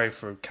sorry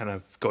for kind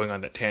of going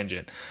on that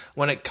tangent,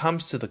 when it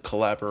comes to the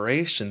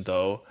collaboration,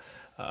 though,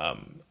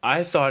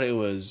 I thought it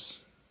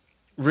was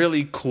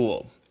really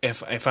cool.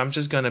 if I'm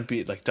just gonna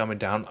be like dumb it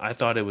down, I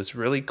thought it was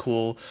really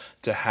cool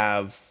to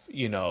have,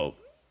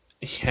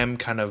 him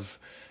kind of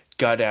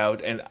gut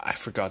out, and I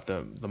forgot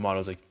the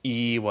models like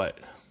E63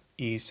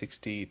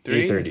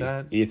 E30. is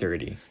that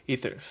E30.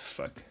 E30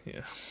 fuck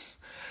yeah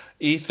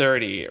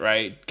E30,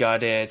 right?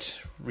 Gut it,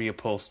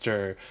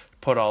 reupholster,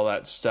 put all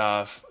that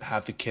stuff,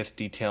 have the kith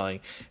detailing.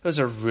 It was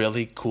a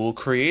really cool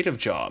creative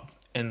job.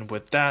 And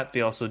with that,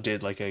 they also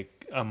did like a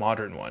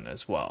modern one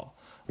as well.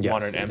 Yes,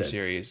 Modern M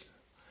series.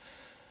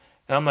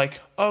 And I'm like,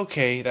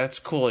 okay, that's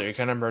cool. You're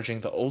kind of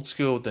merging the old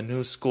school with the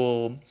new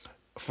school.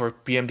 For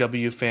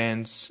BMW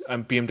fans,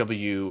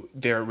 BMW,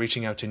 they're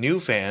reaching out to new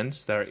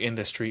fans that are in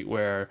the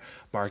streetwear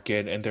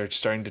market, and they're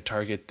starting to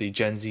target the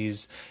Gen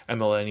Zs and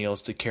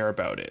millennials to care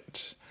about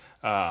it.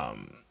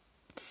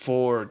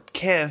 For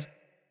Kith,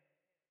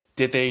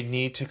 did they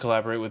need to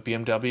collaborate with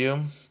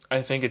BMW?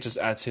 I think it just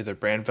adds to their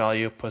brand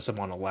value, puts them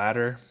on a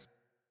ladder.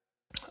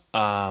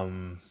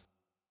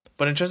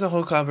 But in terms of the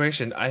whole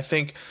collaboration, I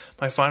think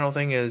my final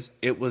thing is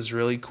it was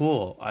really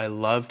cool. I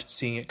loved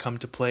seeing it come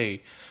to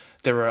play.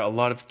 There were a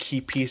lot of key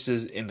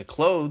pieces in the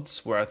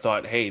clothes where I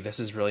thought, hey,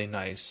 this is really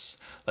nice.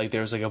 Like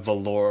there was like a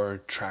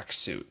velour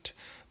tracksuit.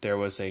 There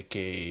was like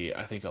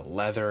I think a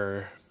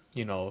leather,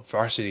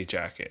 varsity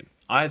jacket.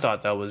 I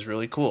thought that was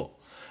really cool.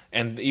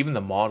 And even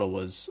the model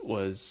was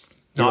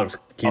not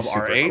of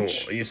our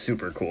age. Cool. He's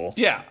super cool.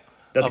 Yeah.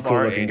 That's a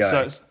cool looking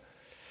guy. So,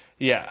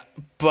 yeah.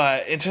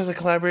 But in terms of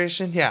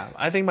collaboration, yeah,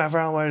 I think my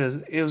final word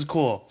is it was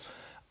cool.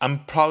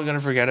 I'm probably going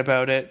to forget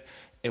about it.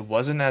 It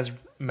wasn't as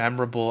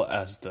memorable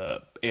as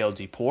the ALD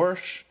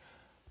Porsche,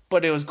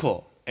 but it was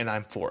cool, and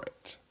I'm for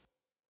it.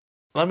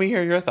 Let me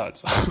hear your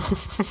thoughts.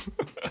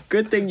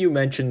 Good thing you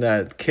mentioned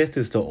that Kith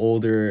is the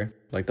older,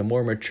 like the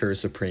more mature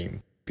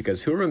Supreme,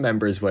 because who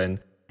remembers when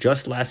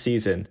just last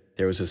season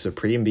there was a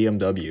Supreme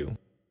BMW?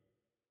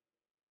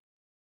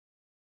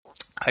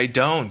 I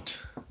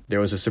don't. There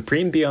was a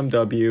Supreme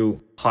BMW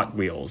Hot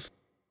Wheels,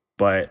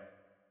 but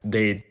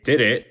they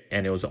did it,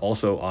 and it was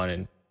also on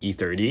an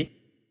E30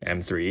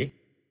 M3.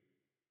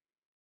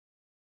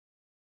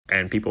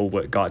 And people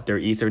got their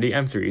E30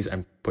 M3s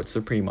and put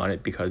Supreme on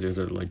it because there's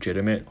a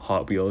legitimate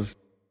Hot Wheels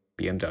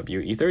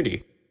BMW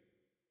E30.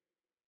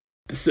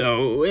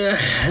 So,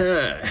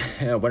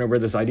 I wonder where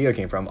this idea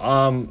came from.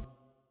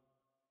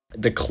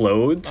 The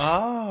clothes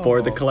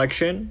for the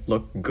collection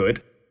look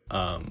good.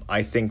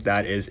 I think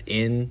that is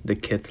in the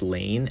Kith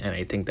lane, and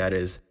I think that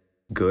is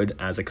good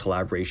as a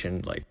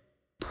collaboration like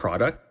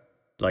product.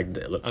 Like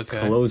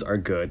clothes are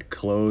good.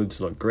 Clothes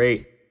look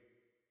great.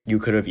 You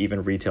could have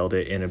even retailed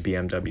it in a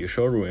BMW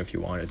showroom if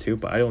you wanted to,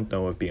 but I don't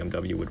know if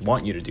BMW would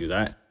want you to do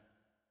that.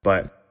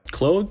 But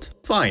clothes,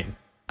 fine.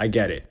 I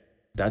get it.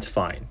 That's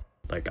fine.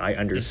 Like, I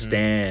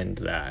understand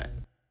that.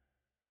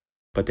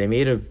 But they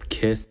made a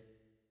Kith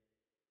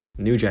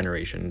new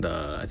generation.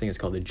 I think it's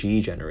called the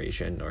G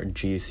generation or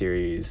G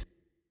series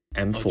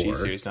M4. Oh, G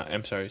series, not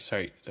M. Sorry.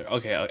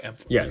 Okay,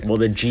 M4. Yeah, well,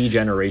 the G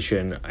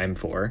generation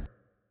M4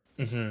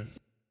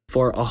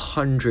 for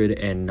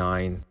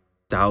 $109,000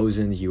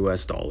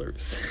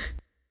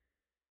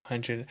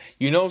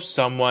 $100.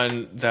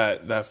 Someone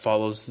that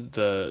follows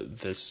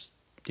this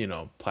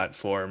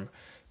platform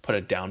put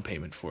a down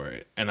payment for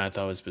it, and I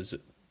thought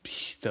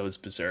that was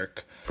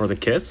berserk. For the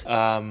Kith?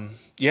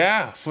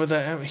 Yeah,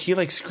 he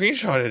like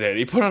screenshotted it.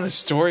 He put on a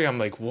story. I'm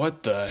like,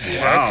 what the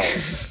heck? Wow.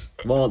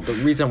 Well, the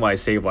reason why I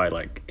say why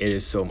like it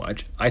is so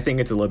much, I think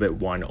it's a little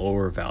bit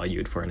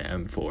overvalued for an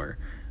M4,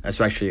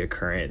 especially a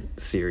current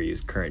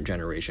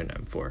generation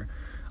M4.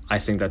 I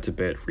think that's a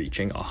bit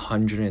reaching.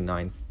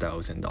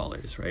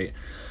 $109,000, right?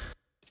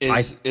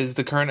 Is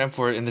the current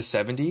M4 in the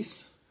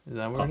 70s? Is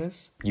that what it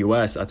is?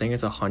 US, I think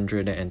it's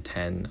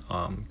 110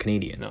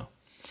 Canadian. No.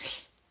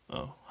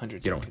 Oh,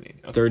 110 Canadian.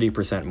 Okay.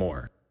 30%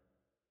 more.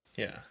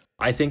 Yeah.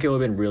 I think it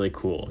would have been really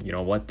cool.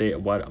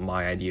 What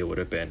my idea would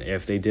have been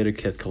if they did a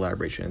Kith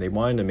collaboration and they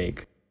wanted to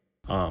make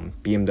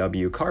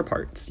BMW car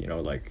parts,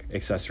 like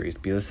accessories,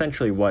 because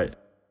essentially what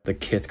the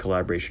Kith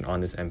collaboration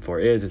on this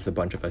M4 is, it's a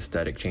bunch of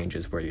aesthetic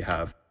changes where you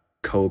have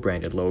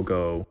co-branded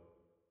logo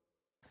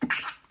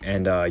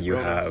and you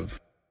have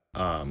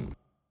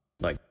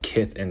like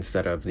Kith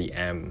instead of the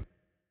M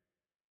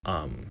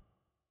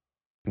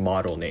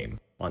model name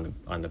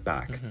on the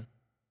back.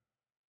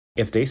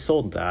 If they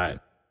sold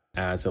that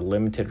as a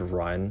limited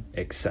run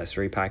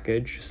accessory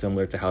package,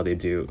 similar to how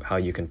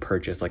you can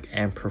purchase like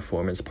M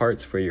performance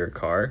parts for your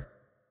car,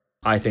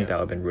 I think that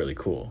would have been really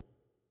cool.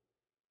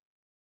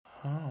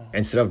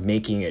 Instead of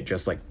making it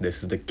just like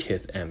this is the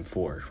Kith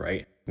M4,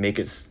 right? Make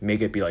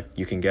it be like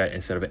you can get,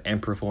 instead of an M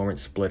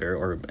performance splitter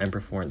or M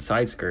performance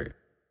side skirt,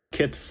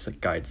 Kith's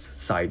guides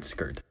side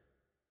skirt,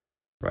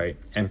 right?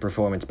 M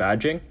performance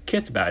badging,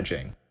 Kith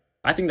badging.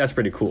 I think that's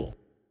pretty cool.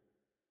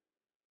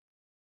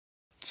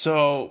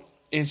 So,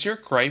 is your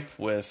gripe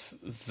with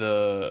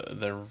the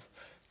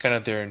kind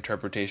of their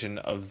interpretation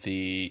of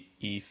the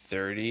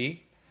E30,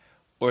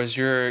 or is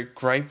your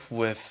gripe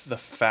with the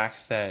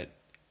fact that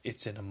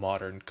it's in a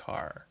modern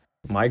car?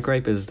 My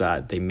gripe is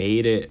that they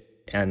made it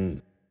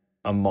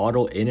a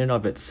model in and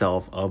of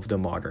itself of the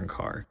modern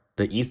car.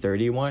 the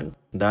E30 one,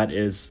 that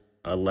is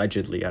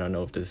allegedly, I don't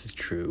know if this is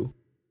true.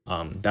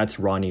 That's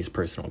Ronnie's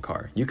personal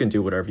car. You can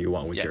do whatever you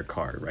want with your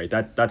car, right?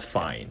 That's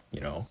fine,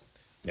 you know.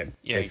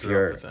 If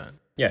you're with that.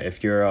 yeah,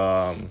 if you're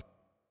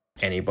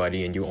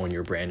anybody and you own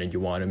your brand and you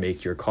want to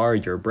make your car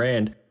your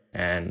brand,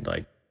 and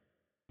like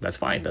that's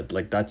fine.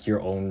 That's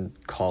your own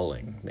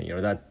calling. You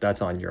know,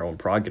 that's on your own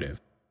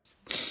prerogative.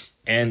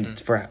 And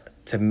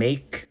to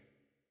make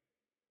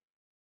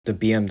the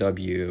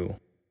BMW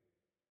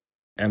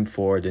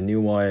M4, the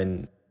new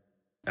one,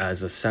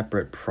 as a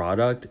separate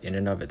product in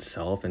and of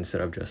itself,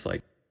 instead of just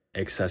like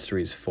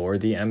accessories for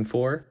the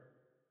M4,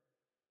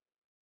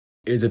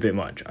 is a bit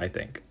much, I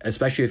think,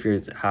 especially if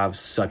you have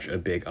such a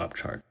big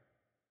upcharge.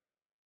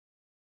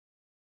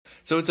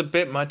 So it's a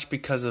bit much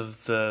because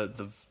of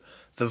the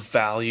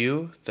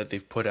value that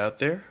they've put out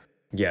there.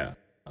 Yeah,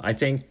 I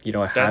think, you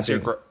know, That's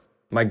having your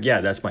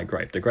that's my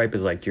gripe. The gripe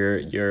is like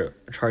you're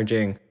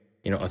charging,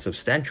 you know, a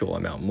substantial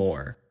amount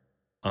more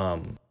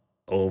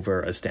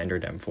over a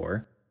standard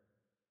M4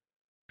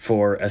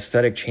 for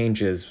aesthetic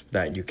changes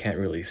that you can't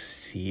really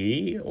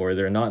see, or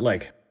they're not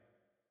like,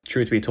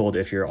 truth be told,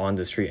 if you're on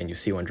the street and you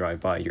see one drive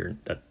by, you're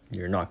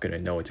not going to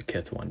know it's a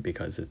Kith one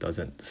because it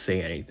doesn't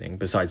say anything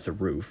besides the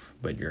roof,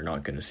 but you're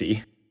not going to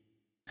see.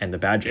 And the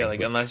badging. Yeah,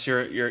 like unless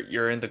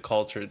you're in the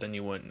culture, then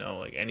you wouldn't know.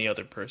 Like any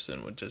other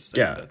person would just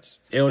think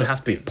it would have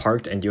to be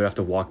parked and you would have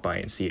to walk by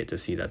and see it to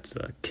see that's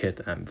the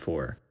Kith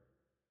M4.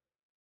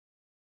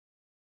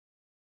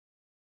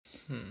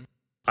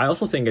 I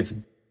also think it's,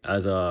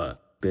 as a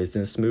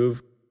business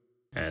move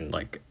and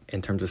like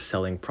in terms of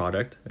selling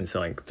product and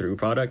selling through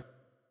product,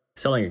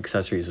 selling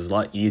accessories is a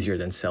lot easier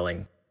than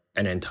selling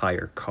an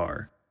entire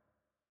car.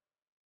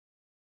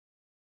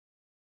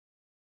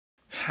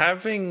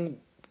 Having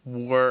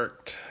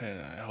worked,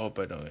 and I hope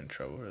I don't get in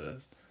trouble for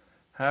this,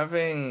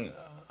 having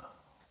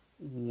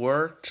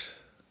worked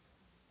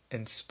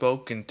and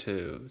spoken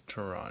to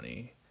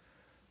Ronnie,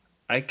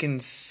 I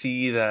can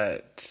see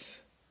that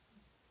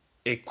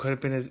it could have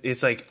been,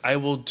 it's like, I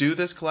will do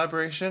this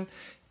collaboration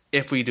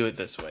if we do it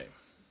this way.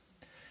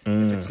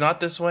 If it's not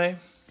this way,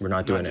 we're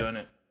not doing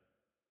it.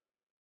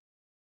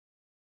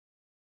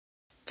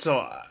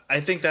 So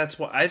I think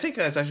that's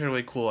actually a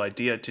really cool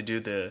idea, to do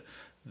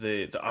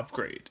the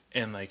upgrade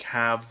and like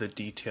have the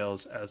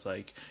details as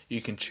like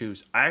you can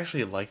choose. I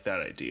actually like that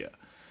idea,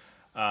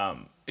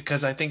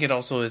 because I think it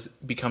also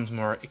becomes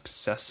more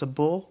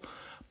accessible.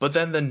 But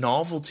then the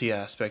novelty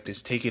aspect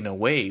is taken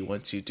away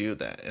once you do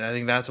that. And I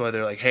think that's why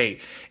they're like, hey,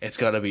 it's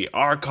got to be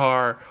our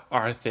car,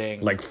 our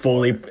thing. Like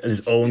fully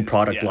his own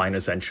product line,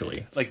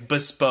 essentially. Like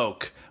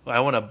bespoke. I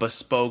want a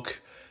bespoke,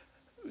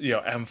 you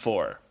know,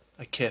 M4.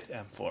 A Kith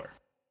M4.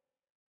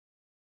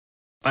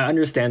 I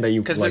understand that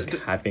you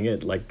like having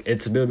it. Like,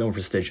 it's a bit more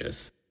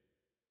prestigious.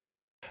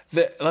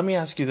 Let me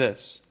ask you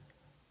this.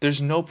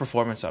 There's no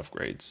performance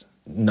upgrades.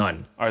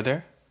 None. Are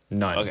there?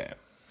 None. Okay.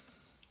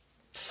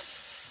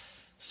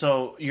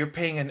 So you're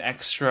paying an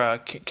extra,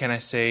 can I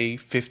say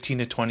 15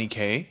 to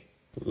 20K?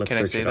 Can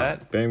I say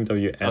that?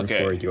 BMW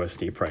M4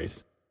 USD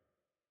price.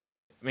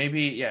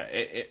 Maybe, yeah.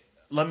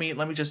 Let me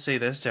just say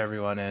this to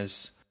everyone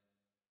is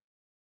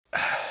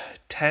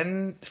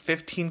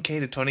 15K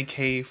to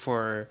 20K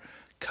for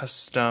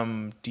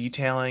custom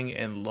detailing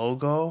and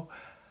logo.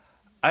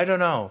 I don't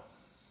know.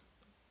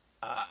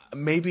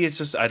 Maybe it's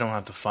just I don't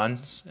have the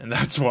funds, and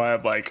that's why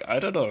I'm like, I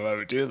don't know if I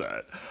would do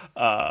that.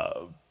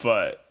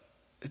 But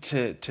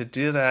to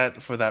do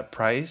that for that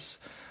price,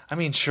 I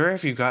mean, sure,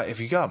 if you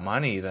got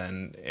money,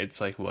 then it's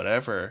like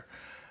whatever.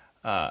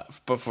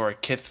 But for a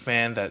Kith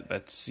fan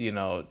that's, you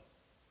know,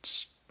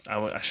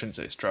 I shouldn't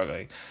say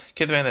struggling,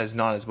 Kith fan that is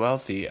not as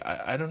wealthy,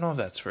 I don't know if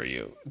that's for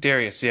you.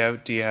 Darius, do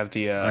you have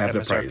the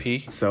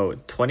MSRP? So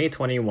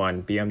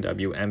 2021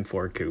 BMW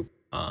M4 Coupe.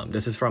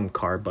 This is from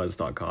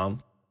carbuzz.com.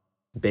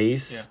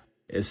 Base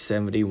is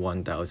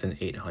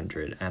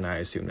 71,800, and I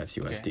assume that's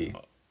USD.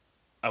 Okay.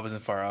 I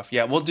wasn't far off.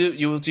 Yeah, you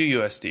will do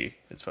USD.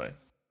 It's fine.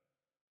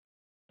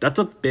 That's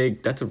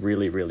a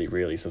really, really,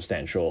 really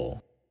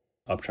substantial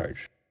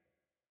upcharge.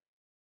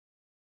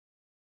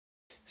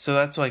 So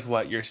that's like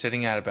what you're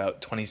sitting at,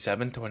 about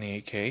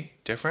 28K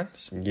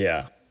difference?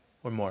 Yeah.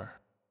 Or more?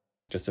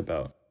 Just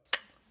about.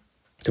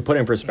 To put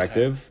in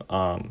perspective,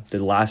 the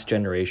last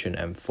generation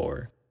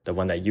M4, the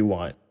one that you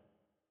want,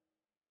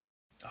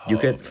 you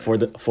could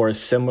for a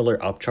similar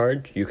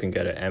upcharge, you can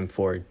get an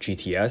M4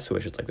 GTS,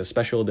 which is like the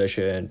special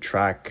edition,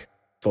 track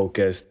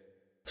focused,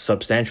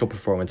 substantial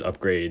performance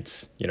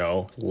upgrades, you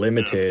know,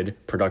 limited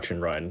production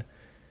run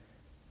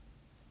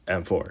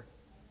M4.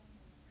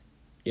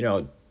 You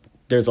know,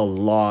 there's a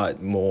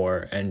lot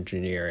more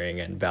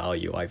engineering and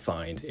value I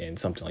find in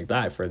something like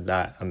that for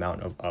that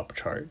amount of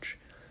upcharge.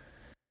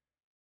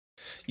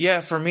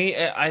 Yeah, for me,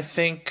 I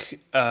think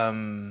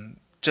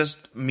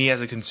just me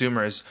as a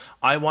consumer is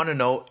I want to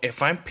know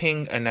if I'm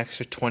paying an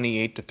extra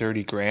 28 to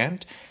 30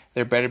 grand,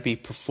 there better be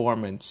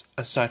performance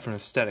aside from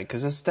aesthetic,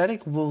 because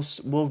aesthetic will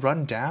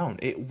run down.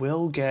 It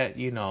will get,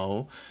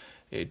 will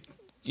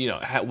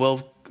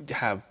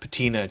have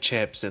patina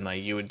chips, and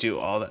like you would do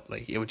all that,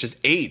 like it would just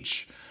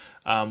age.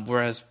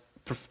 Whereas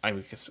I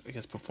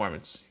guess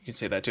performance, you can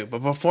say that too.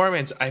 But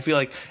performance, I feel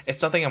like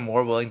it's something I'm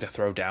more willing to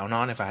throw down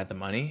on if I had the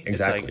money.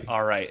 Exactly. It's like,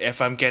 all right,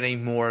 if I'm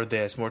getting more of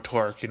this, more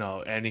torque,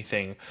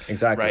 anything.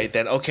 Exactly. Right.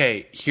 Then,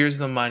 okay, here's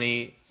the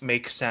money.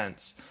 Makes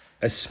sense.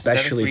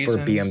 Especially for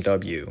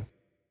BMW.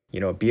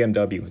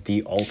 BMW,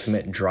 the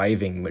ultimate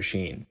driving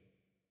machine.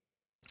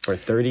 For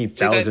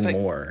 30,000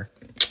 more.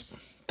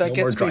 That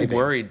gets me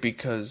worried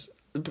because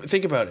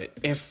think about it.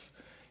 If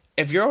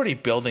you're already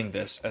building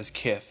this as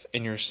Kith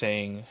and you're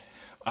saying,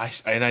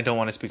 I don't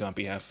want to speak on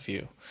behalf of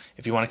you.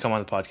 If you want to come on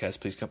the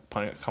podcast, please come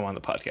on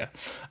the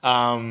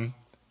podcast.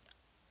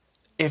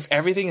 If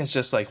everything is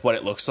just like what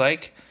it looks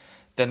like,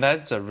 then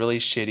that's a really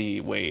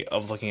shitty way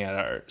of looking at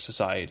our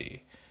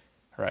society,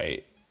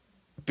 right?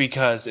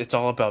 Because it's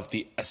all about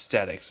the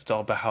aesthetics. It's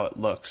all about how it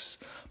looks.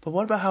 But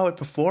what about how it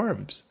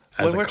performs?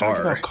 When we're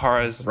talking about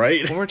cars,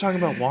 right? When we're talking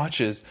about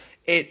watches,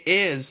 it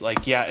is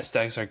like, yeah,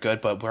 aesthetics are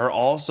good, but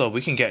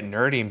we can get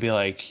nerdy and be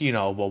like,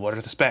 well, what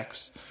are the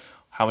specs?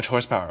 How much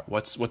horsepower?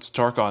 What's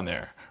torque on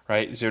there,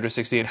 right? 0 to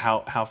 60 and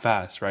how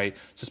fast, right?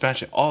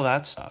 Suspension, all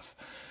that stuff.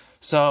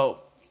 So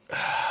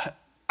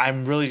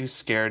I'm really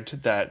scared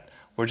that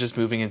we're just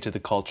moving into the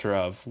culture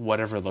of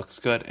whatever looks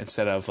good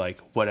instead of like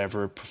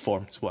whatever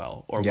performs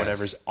well or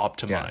whatever's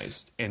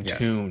optimized and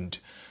tuned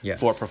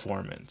for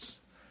performance.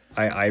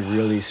 I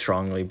really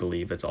strongly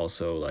believe it's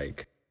also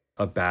like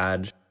a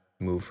bad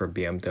move for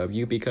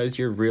BMW because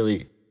you're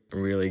really,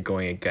 really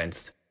going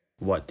against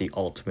what the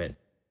ultimate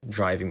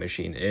driving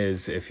machine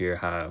is if you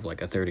have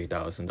like a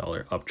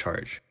 $30,000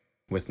 upcharge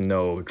with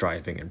no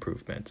driving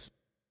improvements.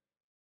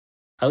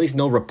 At least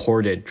no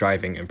reported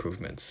driving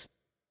improvements.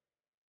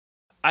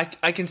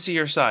 I can see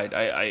your side.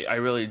 I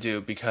really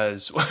do,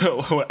 because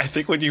I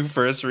think when you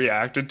first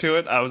reacted to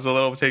it, I was a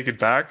little taken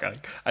back. I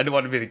didn't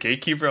want to be the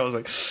gatekeeper. I was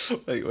like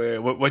wait,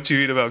 what you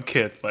mean about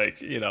Kith?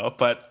 Like,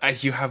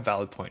 but you have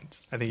valid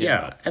points. I think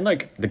and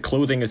like the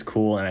clothing is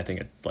cool, and I think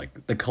it's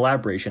like the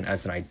collaboration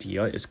as an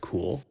idea is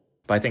cool.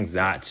 But I think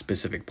that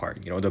specific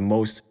part,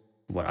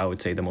 what I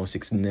would say the most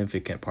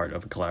significant part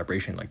of a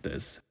collaboration like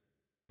this,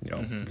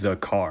 the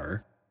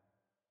car,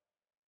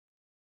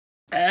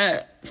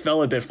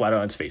 fell a bit flat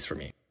on its face for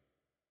me.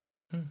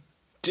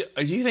 Do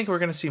you think we're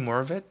going to see more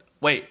of it?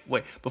 Wait.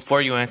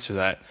 Before you answer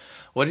that,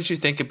 what did you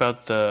think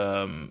about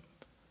the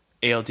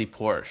ALD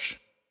Porsche?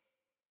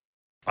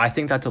 I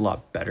think that's a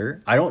lot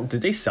better.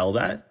 Did they sell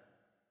that?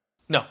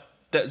 No,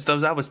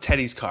 that was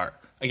Teddy's car.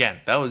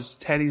 Again, that was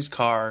Teddy's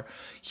car.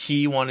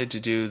 He wanted to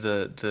do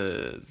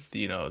the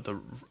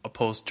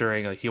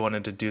upholstering. Like, he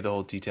wanted to do the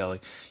whole detailing.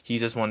 He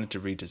just wanted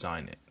to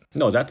redesign it.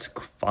 No, that's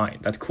fine.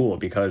 That's cool,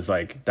 because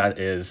like that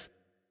is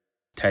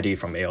Teddy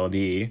from ALD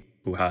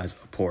who has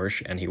a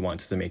Porsche, and he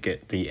wants to make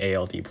it the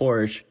ALD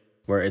Porsche,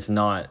 where it's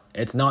not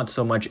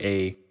so much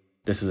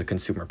this is a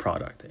consumer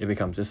product. It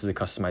becomes, this is a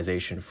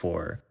customization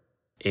for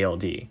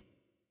ALD.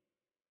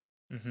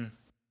 Mm-hmm.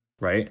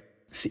 Right?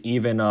 So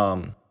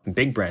even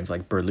big brands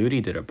like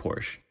Berluti did a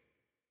Porsche.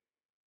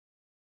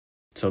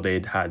 So they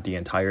had the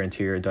entire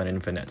interior done in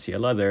Venezia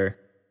leather,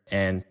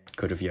 and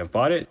could have you have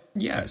bought it?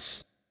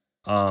 Yes.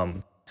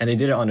 And they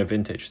did it on a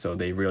vintage, so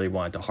they really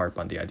wanted to harp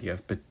on the idea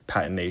of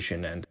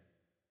patination and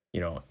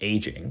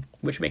aging,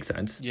 which makes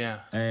sense. Yeah.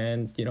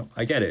 And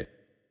I get it.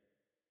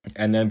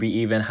 And then we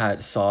even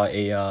saw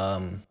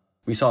a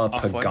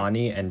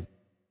Pagani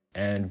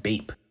and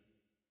Bape.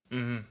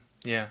 Mm-hmm.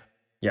 Yeah.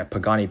 Yeah,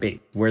 Pagani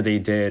Bape, where they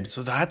did.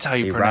 So that's how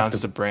you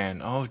pronounce the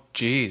brand. Oh,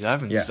 geez,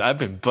 I've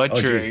been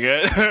butchering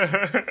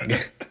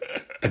it.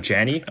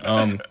 Pagani,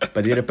 but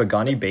they did a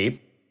Pagani Bape,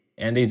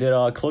 and they did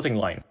a clothing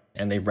line,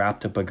 and they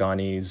wrapped a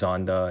Pagani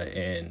Zonda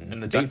in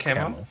the duck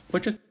camo,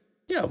 which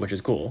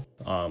is cool.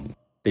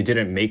 They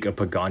didn't make a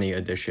Pagani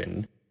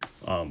edition,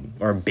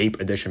 or a Bape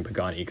edition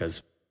Pagani,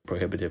 because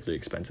prohibitively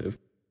expensive.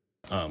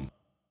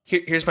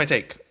 Here's my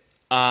take.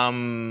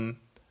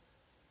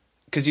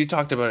 Because you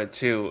talked about it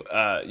too.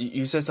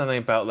 You said something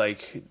about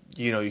like,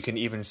 you can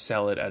even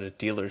sell it at a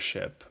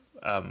dealership,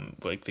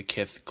 like the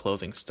Kith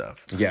clothing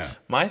stuff. Yeah.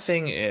 My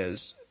thing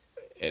is,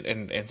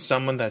 and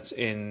someone that's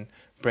in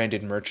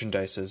branded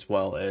merchandise as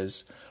well,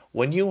 is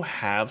when you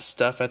have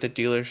stuff at the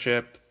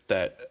dealership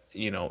that,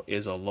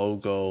 is a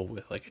logo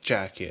with like a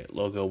jacket,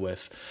 logo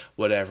with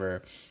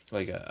whatever,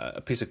 like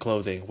a piece of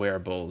clothing,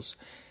 wearables,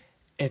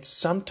 it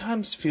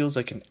sometimes feels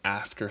like an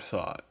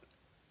afterthought.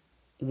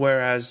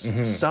 Whereas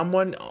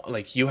someone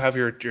like you have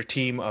your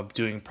team of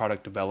doing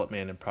product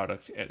development and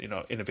product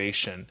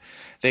innovation,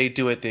 they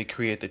do it, they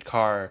create the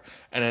car,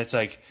 and it's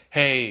like,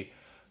 hey,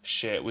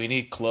 shit, we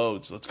need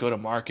clothes, let's go to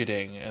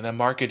marketing, and then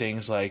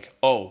marketing's like,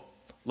 oh,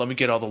 let me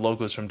get all the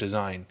logos from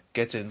design,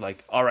 gets in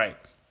like, all right,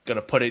 gonna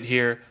put it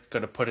here,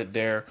 gonna put it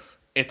there,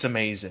 it's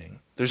amazing.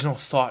 There's no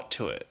thought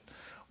to it.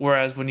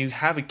 Whereas when you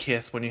have a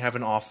Kith, when you have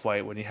an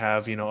Off-White, when you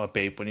have a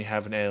Bape, when you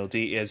have an ALD,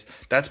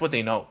 that's what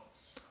they know.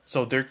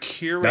 So they're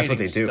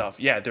curating stuff.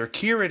 Yeah, they're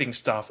curating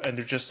stuff, and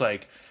they're just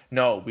like,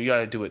 no, we got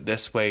to do it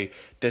this way.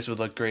 This would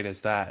look great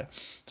as that.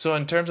 So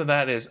in terms of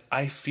that,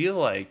 I feel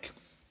like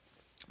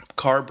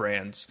car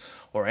brands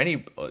or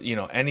any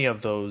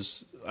of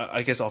those,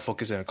 I guess I'll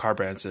focus in on car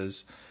brands,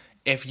 is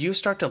if you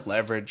start to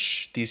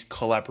leverage these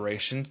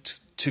collaborations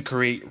to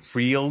create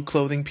real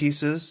clothing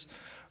pieces,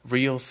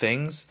 real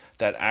things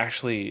that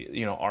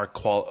actually, are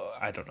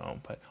I don't know,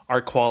 but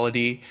are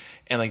quality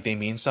and like they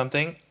mean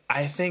something,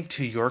 I think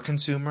to your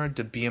consumer,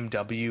 the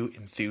BMW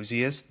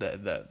enthusiast,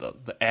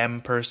 the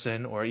M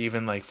person, or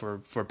even like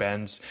for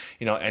Benz,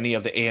 any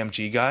of the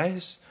AMG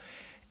guys,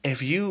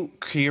 if you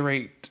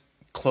curate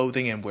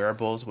clothing and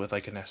wearables with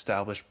like an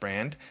established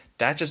brand,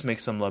 that just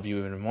makes them love you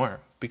even more.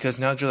 Because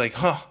now you're like,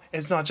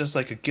 it's not just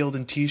like a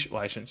Gildan t-shirt.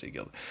 Well, I shouldn't say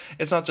Gildan.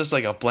 It's not just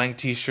like a blank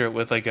t-shirt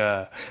with like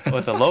a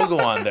logo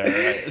on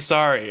there. Right?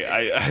 Sorry,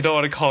 I don't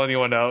want to call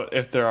anyone out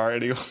if there are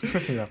any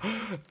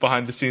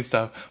behind the scenes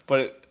stuff.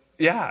 But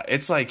yeah,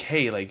 it's like,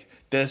 hey, like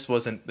this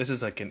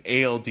is like an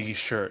ALD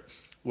shirt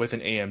with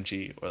an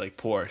AMG, or like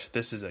Porsche.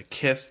 This is a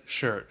Kith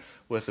shirt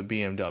with a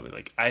BMW.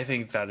 Like, I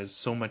think that is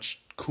so much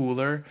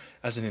cooler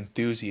as an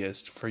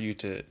enthusiast for you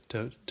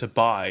to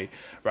buy,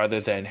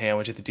 rather than, hey, I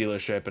went to the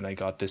dealership and I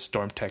got this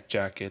StormTech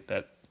jacket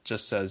that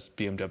just says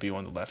BMW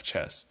on the left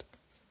chest.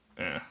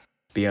 Yeah.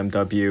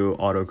 BMW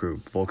Auto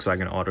Group,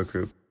 Volkswagen Auto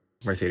Group,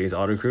 Mercedes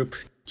Auto Group.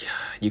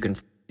 Yeah,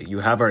 you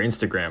have our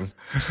Instagram.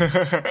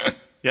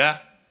 Yeah,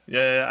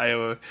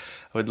 I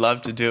would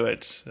love to do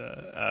it.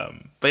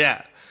 But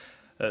yeah,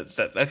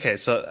 okay.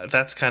 So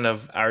that's kind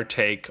of our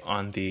take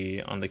on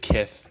the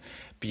Kith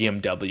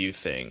BMW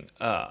thing.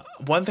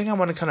 One thing I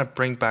want to kind of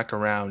bring back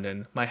around,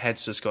 and my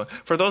head's just going,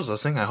 for those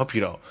listening, I hope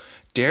you don't.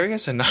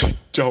 Darius and I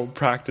don't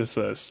practice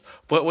this.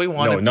 What we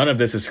want, none of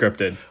this is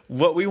scripted.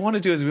 What we want to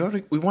do is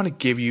we want to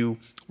give you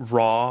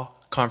raw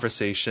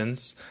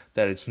conversations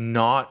that it's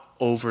not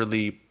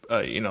overly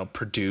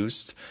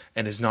produced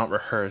and is not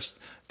rehearsed.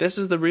 This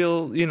is the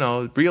real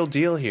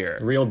deal here.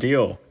 Real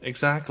deal.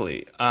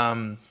 Exactly.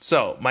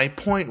 So my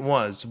point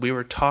was, we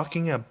were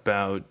talking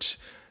about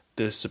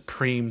the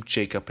Supreme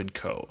Jacob &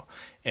 Co.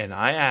 And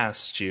I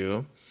asked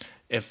you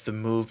if the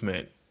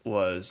movement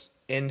was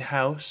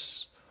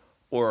in-house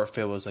or if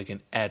it was like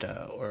an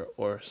ETA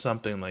or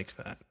something like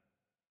that.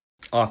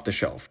 Off the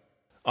shelf.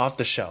 Off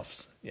the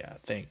shelves. Yeah,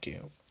 thank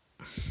you.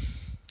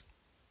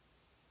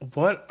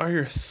 What are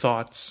your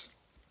thoughts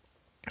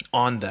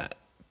on that?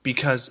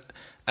 Because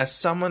as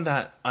someone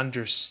that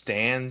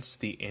understands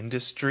the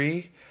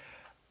industry,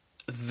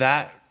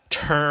 that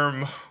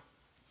term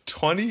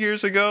 20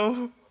 years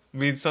ago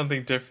means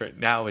something different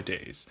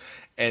nowadays.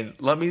 And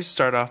let me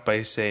start off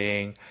by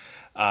saying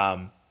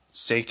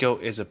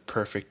Seiko is a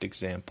perfect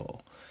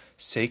example.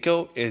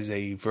 Seiko is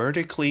a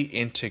vertically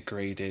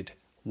integrated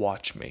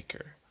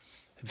watchmaker.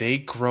 They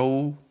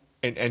grow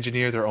and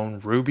engineer their own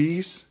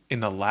rubies in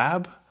the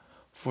lab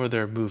for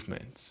their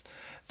movements.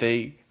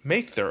 They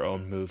make their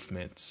own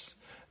movements.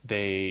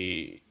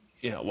 They,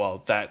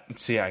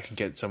 I can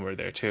get somewhere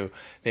there too.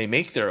 They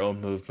make their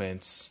own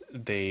movements.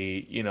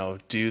 They,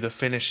 do the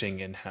finishing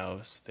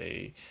in-house.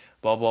 They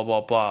blah, blah,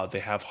 blah, blah.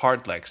 They have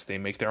Hardlex. They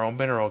make their own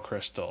mineral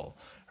crystal,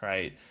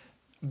 right?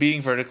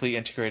 Being vertically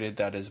integrated,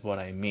 that is what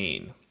I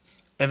mean.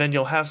 And then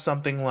you'll have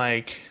something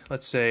like,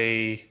 let's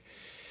say,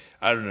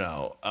 I don't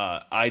know,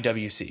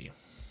 IWC.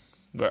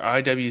 Where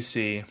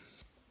IWC,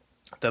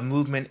 the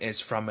movement is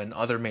from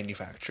another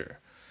manufacturer.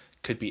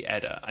 Could be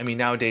ETA. I mean,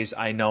 nowadays,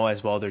 I know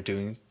as well they're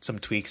doing some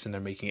tweaks and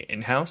they're making it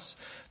in-house.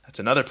 That's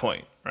another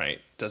point,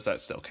 right? Does that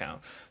still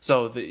count?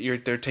 So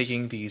they're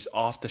taking these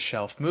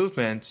off-the-shelf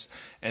movements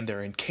and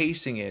they're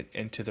encasing it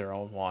into their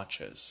own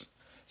watches.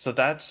 So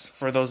that's,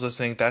 for those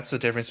listening, that's the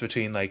difference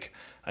between like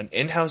an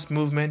in-house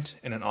movement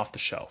and an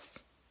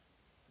off-the-shelf.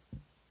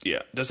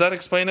 Yeah. Does that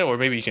explain it? Or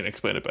maybe you can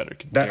explain it better.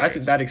 I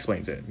think that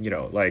explains it.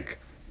 Like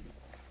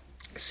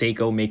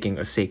Seiko making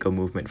a Seiko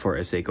movement for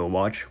a Seiko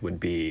watch would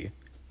be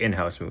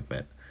in-house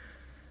movement.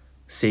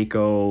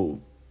 Seiko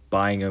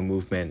buying a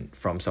movement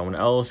from someone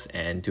else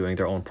and doing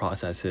their own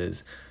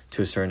processes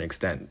to a certain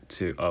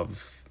extent and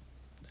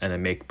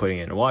then putting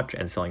it in a watch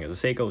and selling it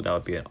as a Seiko, that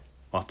would be an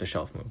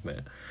off-the-shelf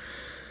movement.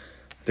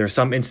 There are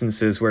some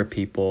instances where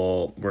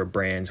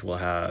brands will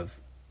have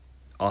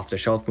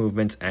off-the-shelf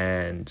movements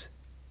and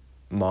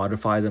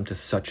modify them to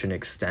such an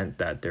extent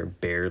that they're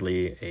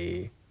barely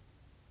a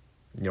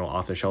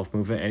off-the-shelf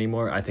movement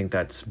anymore. I think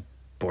that's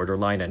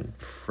borderline and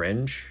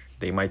fringe.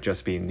 They might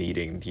just be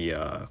needing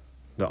the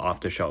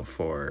off-the-shelf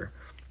for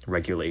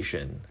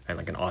regulation and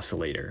like an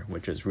oscillator,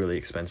 which is really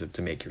expensive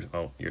to make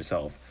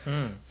yourself.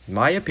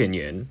 My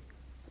opinion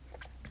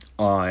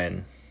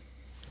on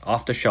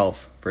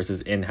off-the-shelf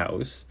versus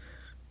in-house,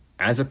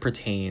 as it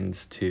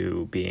pertains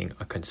to being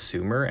a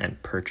consumer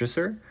and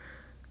purchaser,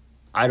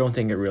 I don't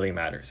think it really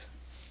matters.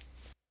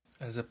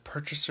 As a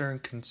purchaser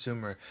and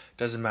consumer,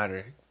 doesn't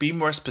matter. Be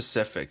more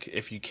specific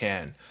if you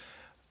can.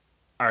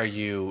 Are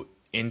you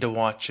into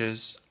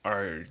watches,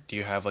 or do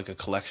you have like a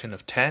collection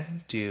of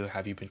 10?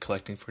 Have you been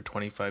collecting for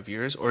 25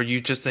 years, or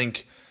you just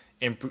think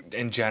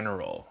in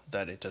general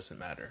that it doesn't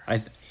matter?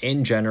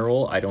 In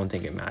general, I don't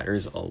think it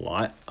matters a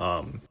lot.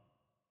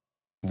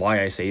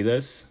 Why I say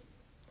this,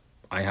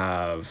 I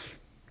have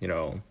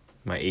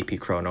my AP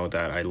Chrono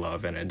that I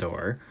love and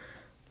adore.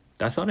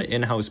 That's not an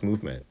in-house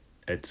movement.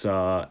 It's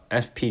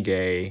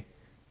FPGA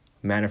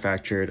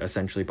manufactured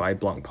essentially by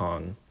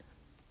Blancpain,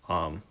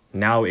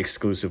 now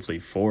exclusively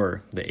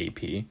for the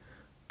AP,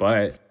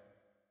 but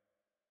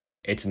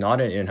it's not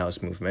an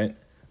in-house movement.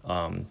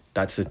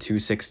 That's the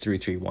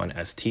 26331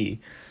 ST,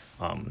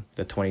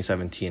 the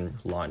 2017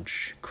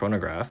 launch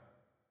chronograph.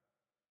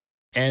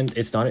 And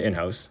it's not an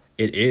in-house.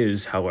 It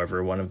is,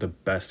 however, one of the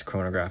best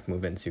chronograph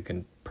movements you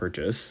can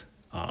purchase,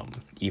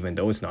 even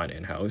though it's not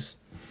in-house.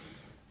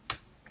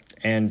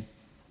 And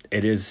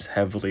it is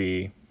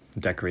heavily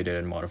decorated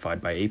and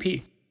modified by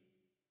AP.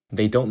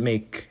 They don't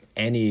make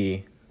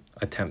any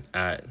attempt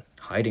at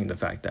hiding the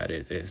fact that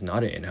it is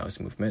not an in-house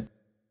movement.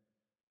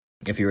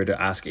 If you were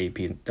to ask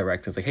AP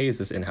directors, like, hey, is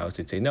this in-house?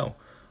 They'd say no.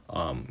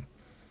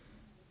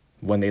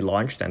 When they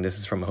launched, and this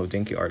is from a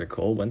Hodinkee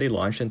article, when they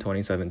launched in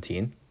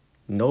 2017,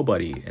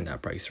 nobody in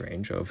that price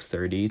range of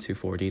 $30,000 to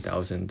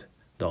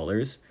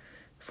 $40,000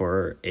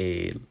 for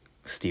a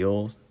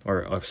steel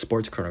or a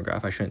sports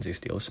chronograph, I shouldn't say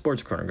steel,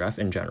 sports chronograph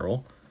in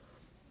general,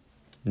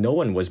 no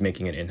one was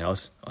making it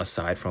in-house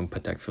aside from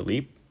Patek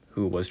Philippe,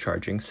 who was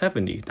charging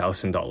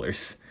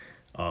 $70,000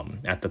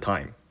 at the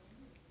time.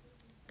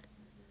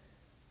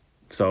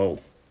 So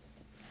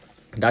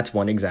that's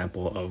one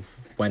example of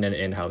when an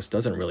in-house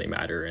doesn't really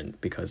matter, and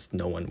because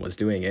no one was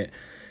doing it.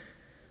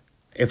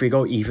 If we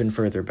go even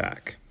further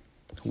back,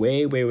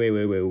 way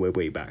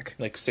back,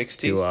 like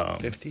 60s,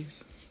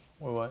 50s,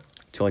 or what?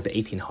 To like the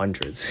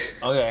 1800s.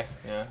 Okay,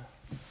 yeah.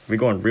 We're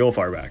going real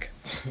far back.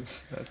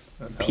 that's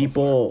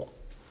People,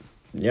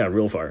 yeah,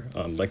 real far.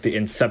 Like the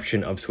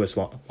inception of Swiss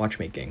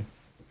watchmaking.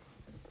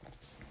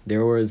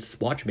 There was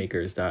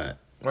watchmakers that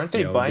weren't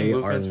they buying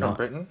movements from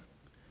Britain?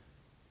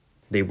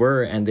 They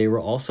were, and they were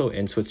also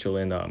in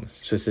Switzerland,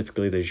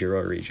 specifically the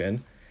Jura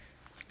region,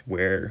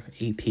 where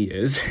AP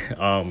is.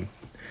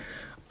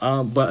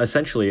 But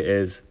essentially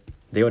is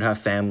they would have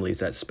families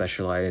that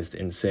specialized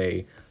in,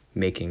 say,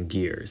 making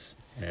gears,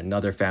 and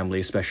another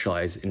family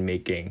specialized in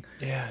making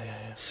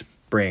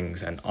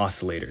springs and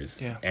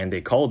oscillators. Yeah. And they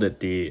called it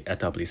the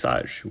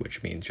établissage,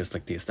 which means just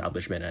like the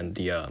establishment,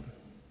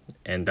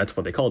 and that's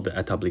what they called the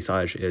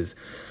établissage, is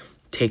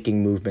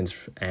taking movements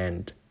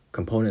and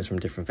components from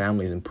different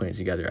families and putting it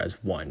together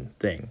as one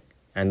thing.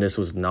 And this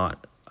was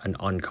not an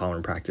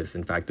uncommon practice.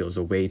 In fact, it was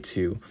a way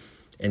to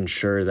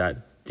ensure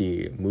that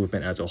the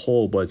movement as a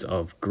whole was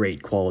of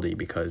great quality,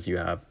 because you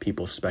have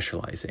people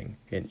specializing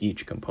in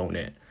each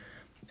component,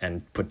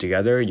 and put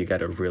together you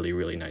get a really,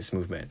 really nice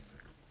movement.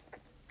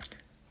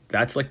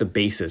 That's like the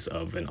basis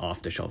of an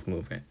off-the-shelf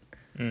movement.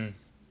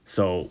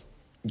 So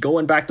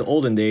going back to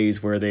olden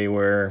days where they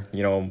were,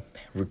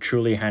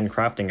 truly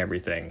handcrafting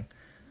everything,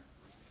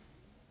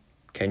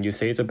 can you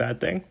say it's a bad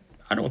thing?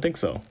 I don't think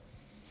so.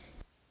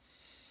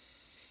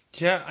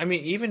 Yeah, I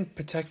mean, even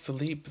Patek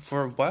Philippe,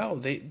 for a while,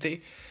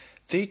 they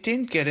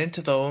didn't get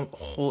into the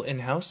whole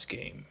in-house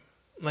game.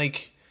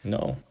 Like,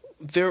 no.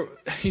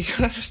 You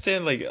can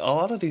understand, like, a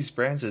lot of these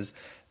brands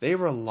they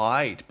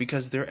relied,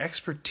 because their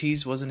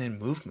expertise wasn't in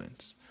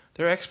movements.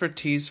 Their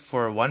expertise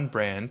for one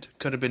brand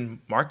could have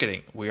been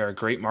marketing. We are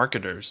great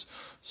marketers,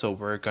 so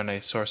we're going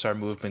to source our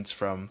movements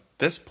from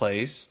this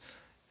place,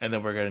 and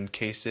then we're going to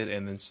encase it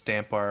and then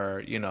stamp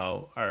our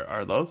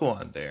logo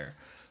on there.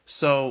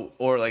 So,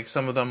 or like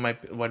some of them might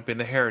have been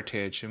the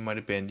heritage. It might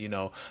have been,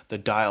 the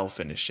dial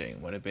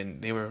finishing. Would have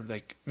been, they were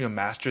like,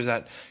 masters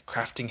at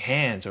crafting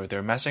hands, or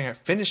they're mastering at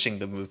finishing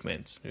the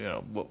movements.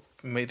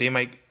 They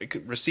might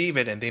receive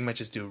it and they might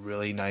just do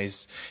really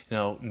nice,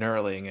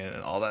 knurling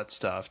and all that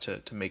stuff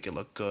to make it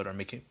look good, or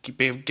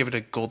give it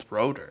a gold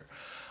rotor.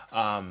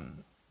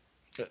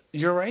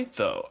 You're right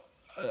though.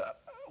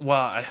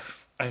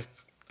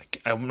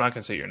 I'm not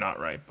gonna say you're not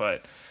right,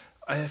 but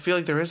I feel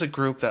like there is a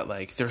group that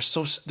like they're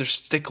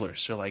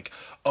sticklers. They're like,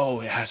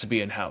 oh, it has to be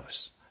in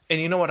house.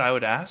 And you know what I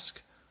would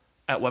ask?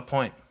 At what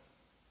point?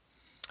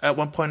 At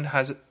what point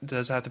does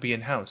it have to be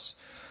in house?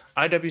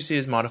 IWC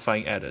is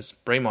modifying ETAs.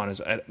 Bremont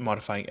is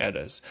modifying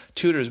ETAs.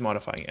 Tudor is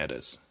modifying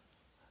ETAs.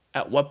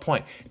 At what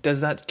point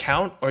does that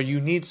count? Or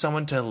you need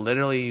someone to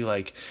literally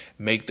like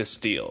make the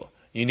steel.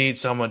 You need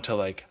someone to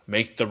like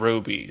make the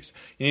rubies.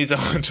 You need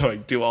someone to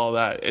like do all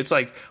that. It's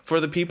like for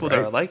the people that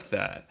are like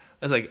that,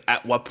 it's like,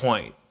 at what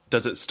point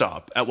does it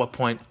stop? At what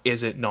point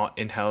is it not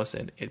in-house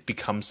and it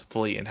becomes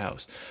fully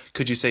in-house?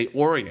 Could you say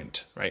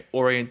Orient, right?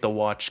 Orient, the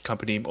watch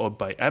company owned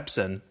by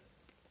Epson.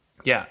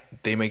 Yeah,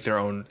 they make their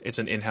own. It's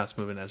an in-house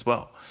movement as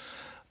well.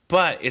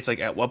 But it's like,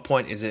 at what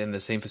point is it in the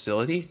same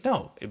facility?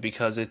 No,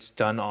 because it's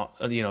done,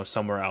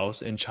 somewhere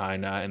else in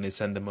China, and they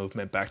send the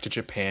movement back to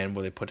Japan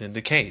where they put it in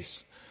the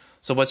case.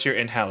 So what's your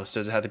in-house?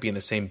 Does it have to be in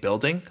the same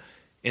building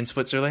in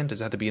Switzerland?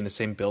 Does it have to be in the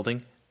same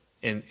building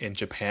in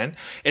Japan?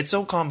 It's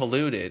so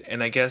convoluted,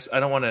 and I guess I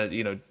don't want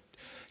to,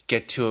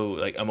 get too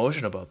like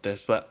emotional about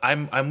this, but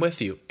I'm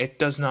with you. It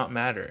does not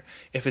matter.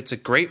 If it's a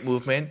great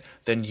movement,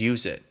 then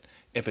use it.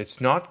 If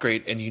it's not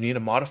great and you need to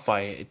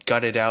modify it,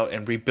 gut it out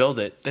and rebuild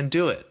it, then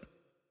do it.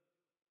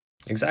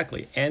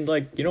 Exactly. And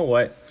like, you know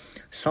what?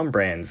 Some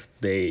brands,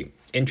 they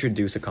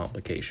introduce a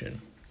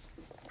complication.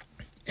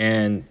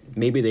 And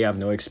maybe they have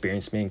no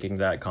experience making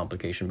that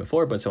complication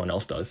before, but someone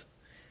else does.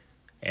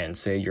 and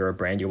say you're a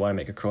brand, you want to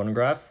make a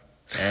chronograph,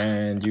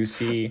 and you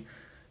see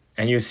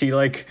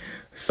like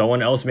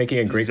someone else making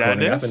a great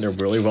chronograph and they're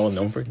really well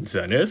known for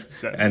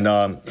Zenith.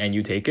 And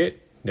you take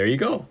it, there you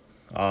go.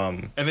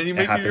 And then you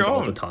make it your own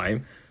all the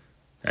time,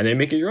 and then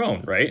make it your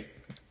own, right?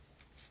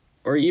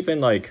 Or even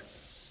like,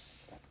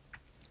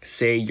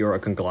 say you're a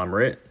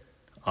conglomerate.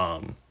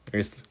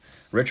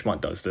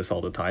 Richmond does this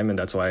all the time, and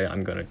that's why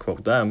I'm going to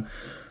quote them.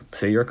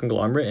 Say you're a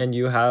conglomerate and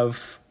you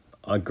have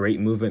a great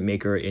movement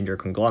maker in your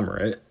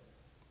conglomerate.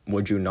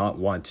 Would you not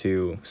want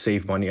to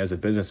save money as a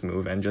business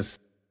move and just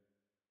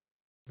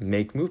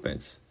make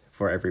movements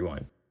for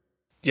everyone?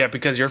 Yeah,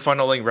 because you're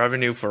funneling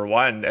revenue for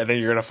one, and then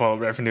you're gonna funnel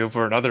revenue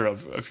for another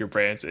of your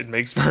brands. It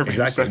makes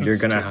perfect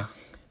sense.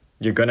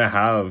 You're gonna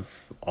have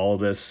all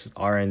this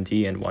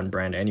R&D in one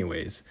brand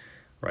anyways,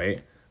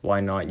 right? Why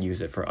not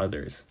use it for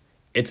others?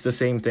 It's the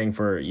same thing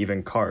for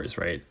even cars,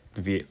 right?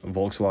 The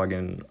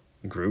Volkswagen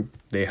Group,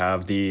 they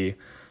have the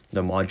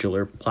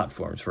modular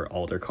platforms for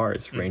all their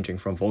cars, ranging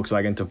from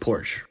Volkswagen to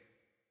Porsche.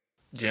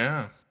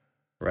 Yeah.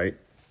 Right?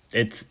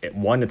 It's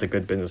a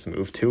good business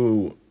move.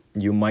 Two,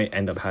 you might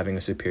end up having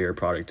a superior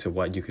product to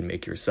what you can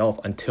make yourself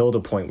until the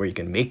point where you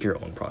can make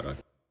your own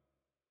product.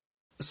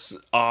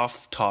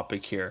 Off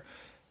topic here.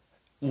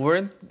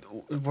 Weren't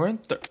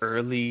the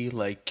early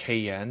like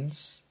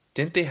Cayennes,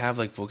 didn't they have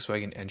like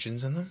Volkswagen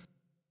engines in them?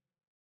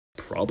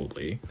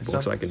 Probably.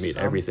 Volkswagen made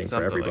everything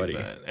for everybody.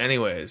 Like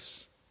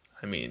anyways,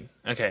 I mean,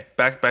 okay,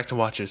 back to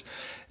watches.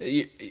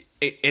 It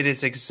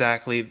is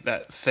exactly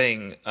that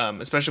thing,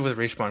 especially with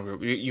Richemont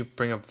Group. You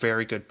bring up a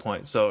very good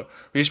point. So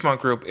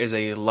Richemont Group is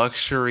a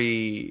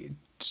luxury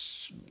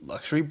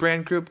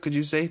brand group, could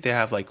you say? They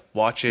have like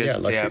watches,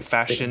 they have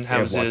fashion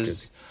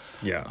houses.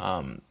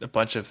 Yeah. A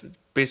bunch of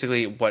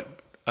basically what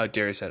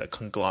Darius said, a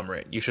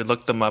conglomerate. You should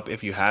look them up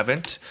if you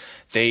haven't.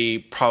 They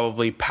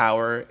probably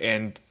power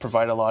and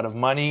provide a lot of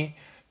money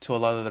to a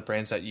lot of the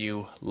brands that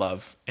you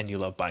love and you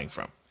love buying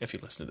from, if you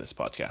listen to this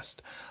podcast.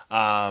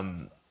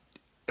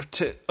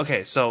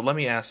 Okay, so let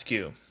me ask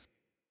you.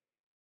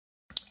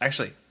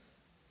 Actually,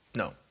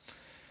 no.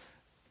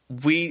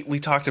 We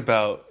talked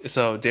about,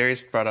 so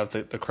Darius brought up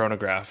the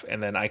chronograph,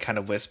 and then I kind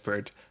of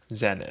whispered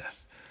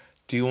Zenith.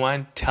 Do you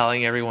mind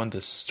telling everyone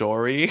the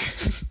story?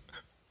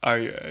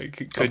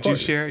 Could you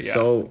share? Yeah.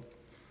 So,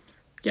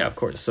 yeah, of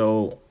course.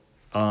 So,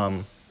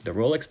 the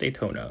Rolex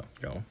Daytona,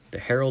 the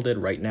heralded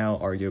right now,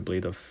 arguably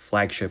the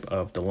flagship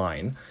of the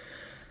line,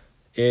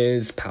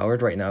 is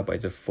powered right now by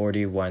the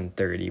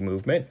 4130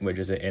 movement, which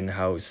is an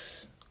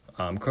in-house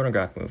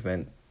chronograph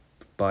movement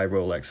by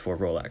Rolex for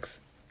Rolex.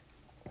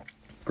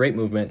 Great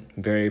movement,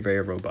 very,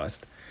 very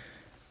robust.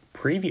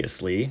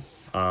 Previously,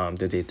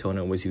 the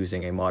Daytona was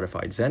using a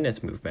modified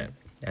Zenith movement,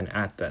 and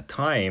at that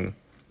time,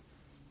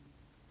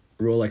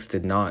 Rolex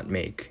did not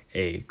make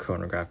a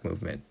chronograph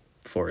movement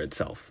for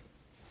itself.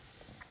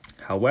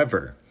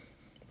 However,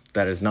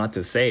 that is not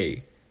to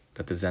say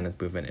that the Zenith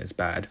movement is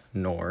bad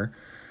nor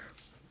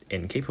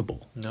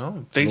incapable.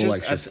 No,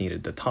 Rolex just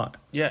needed the time.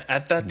 Yeah,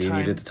 at that time. They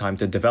needed the time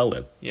to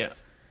develop. Yeah.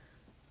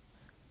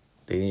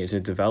 They needed to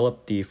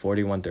develop the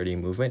 4130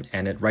 movement,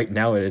 and right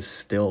now it is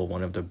still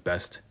one of the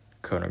best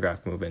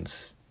chronograph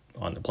movements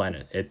on the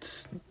planet.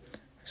 It's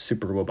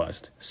super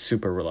robust,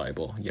 super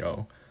reliable,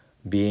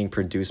 Being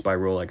produced by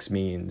Rolex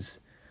means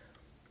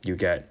you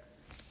get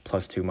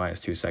 +2,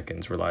 -2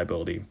 seconds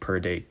reliability per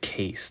day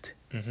cased,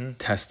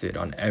 tested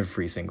on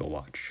every single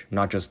watch.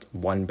 Not just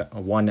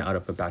one out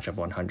of a batch of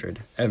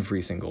 100.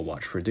 Every single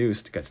watch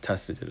produced gets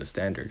tested to the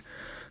standard.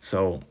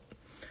 So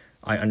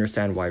I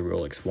understand why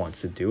Rolex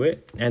wants to do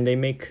it, and they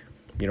make,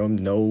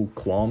 no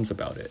qualms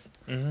about it.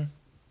 Mm-hmm.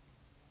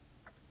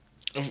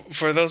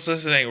 For those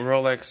listening,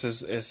 Rolex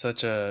is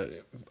such a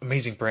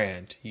amazing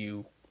brand.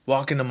 You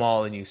walk in the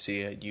mall and you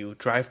see it. You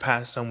drive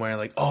past somewhere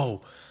like,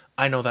 oh,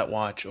 I know that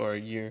watch. Or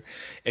if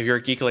you're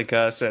a geek like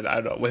us, and I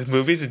don't know, with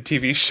movies and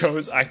TV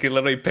shows, I can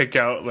literally pick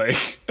out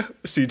like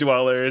Sea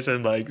Dwellers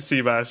and like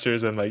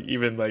Seamasters and like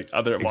even like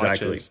other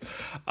watches.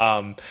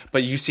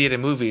 But you see it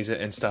in movies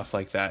and stuff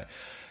like that.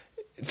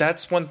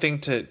 That's one thing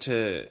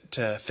to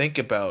think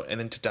about and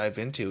then to dive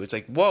into. It's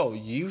like, whoa,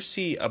 you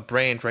see a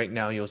brand right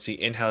now, you'll see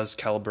in-house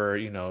caliber,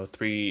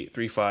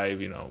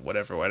 335,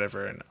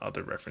 whatever, and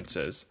other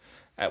references.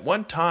 At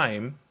one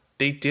time,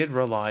 they did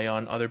rely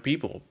on other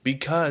people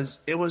because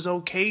it was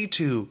okay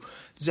to.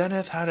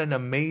 Zenith had an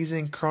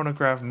amazing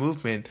chronograph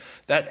movement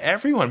that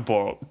everyone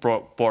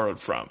borrowed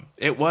from.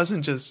 It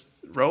wasn't just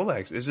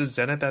Rolex. This is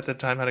Zenith at the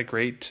time had a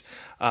great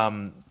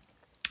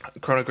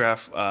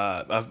chronograph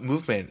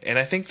movement, and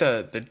I think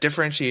the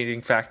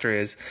differentiating factor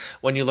is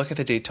when you look at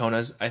the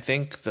Daytonas, I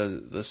think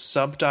the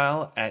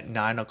sub-dial at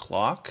 9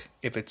 o'clock,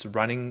 if it's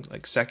running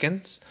like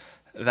seconds,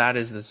 that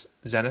is this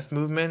Zenith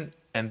movement,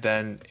 and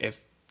then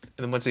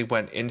once they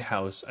went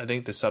in-house, I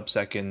think the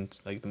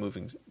sub-seconds, like the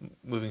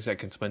moving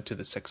seconds, went to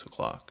the 6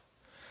 o'clock.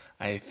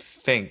 I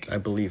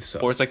believe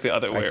so, or it's like the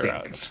other way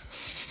around.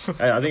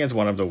 I think it's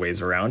one of the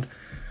ways around,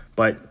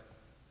 but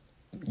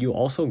you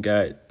also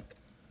get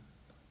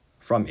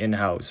from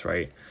in-house,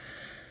 right?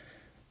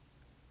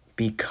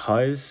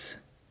 Because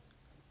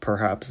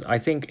perhaps I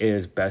think it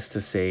is best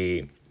to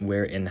say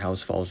where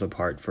in-house falls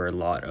apart for a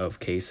lot of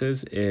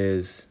cases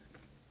is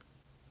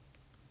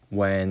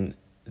when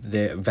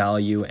the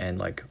value and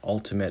like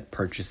ultimate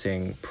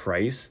purchasing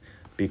price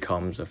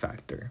becomes a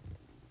factor.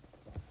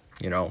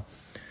 You know,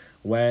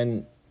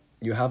 when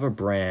you have a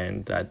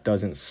brand that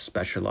doesn't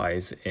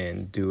specialize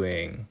in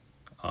doing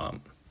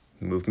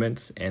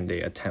movements and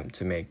they attempt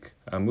to make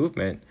a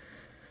movement,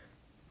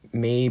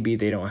 maybe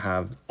they don't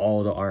have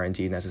all the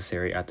R&D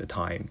necessary at the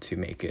time to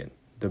make it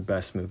the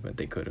best movement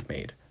they could have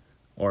made.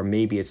 Or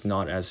maybe it's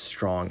not as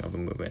strong of a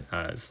movement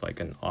as like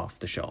an off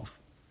the shelf,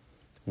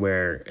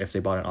 where if they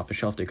bought it off the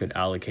shelf, they could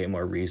allocate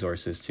more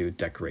resources to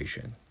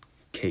decoration,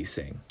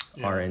 casing,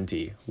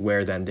 R&D,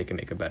 where then they can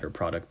make a better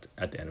product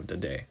at the end of the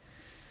day.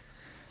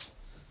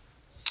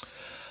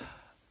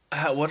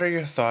 What are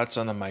your thoughts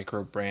on the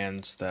micro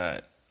brands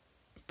that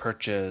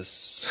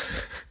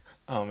purchase?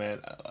 Oh man,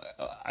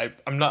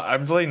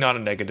 I'm really not a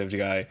negative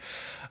guy,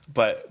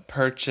 but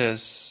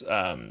purchase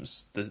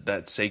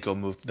that Seiko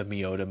move, the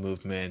Miyota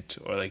movement,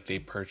 or like they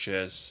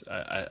purchase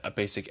a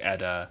basic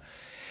ETA,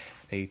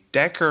 they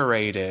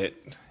decorate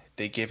it,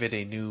 they give it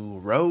a new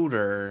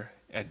rotor,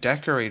 a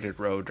decorated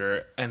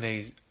rotor, and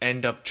they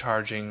end up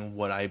charging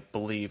what I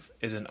believe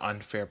is an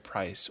unfair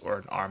price or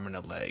an arm and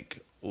a leg.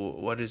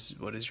 What is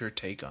your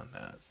take on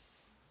that?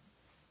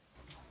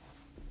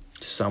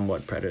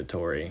 Somewhat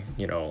predatory,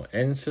 you know,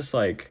 and it's just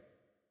like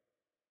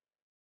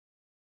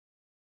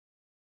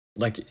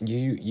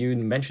you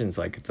mentioned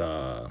like it's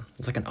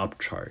like an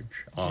upcharge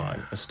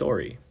on a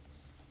story,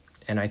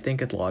 and I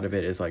think a lot of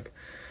it is like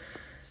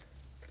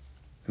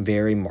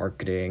very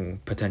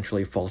marketing,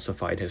 potentially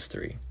falsified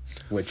history,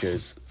 which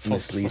is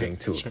misleading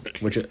to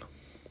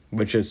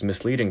which is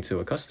misleading to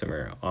a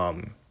customer.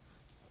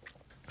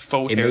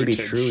 Faux it heritage.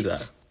 May be true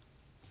that,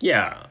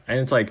 yeah,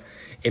 and it's like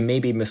it may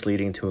be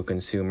misleading to a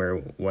consumer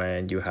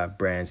when you have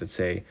brands that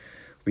say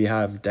we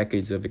have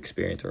decades of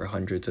experience or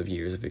hundreds of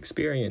years of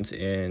experience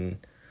in,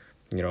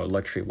 you know,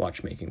 luxury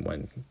watchmaking,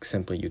 when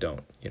simply you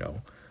don't, you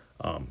know.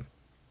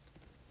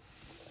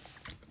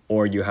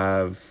 Or you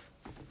have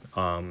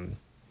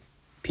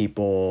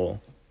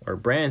people or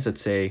brands that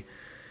say,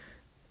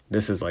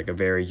 this is like a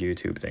very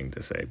YouTube thing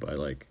to say, but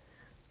like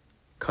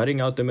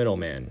cutting out the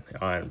middleman.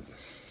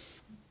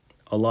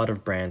 A lot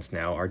of brands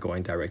now are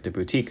going direct to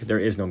boutique. There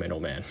is no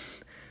middleman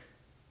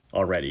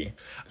already.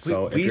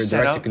 So if you're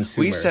direct to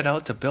consumer, we set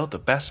out to build the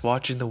best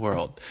watch in the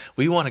world.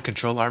 We want to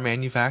control our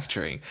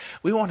manufacturing.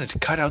 We wanted to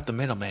cut out the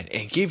middleman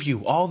and give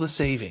you all the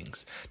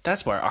savings.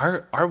 That's why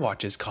our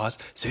watches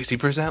cost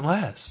 60%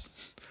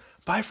 less.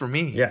 Buy from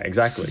me. Yeah,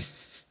 exactly.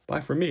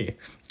 Buy from me.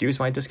 Use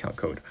my discount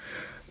code.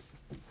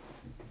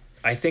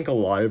 I think a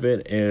lot of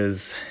it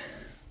is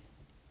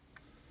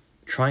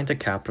trying to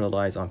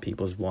capitalize on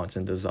people's wants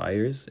and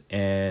desires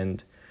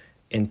and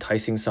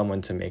enticing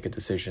someone to make a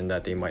decision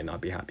that they might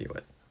not be happy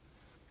with.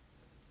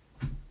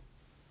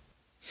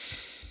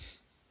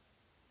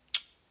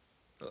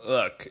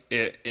 Look,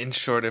 in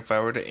short, if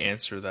I were to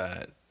answer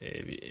that,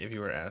 if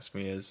you were to ask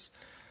me, is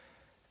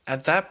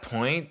at that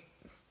point,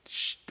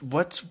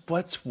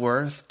 what's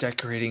worth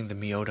decorating the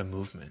Miyota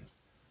movement?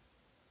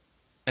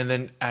 And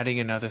then adding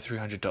another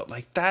 $300,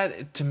 like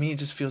that to me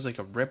just feels like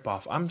a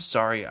ripoff. I'm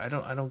sorry, I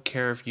don't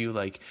care if you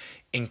like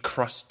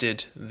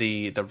encrusted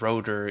the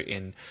rotor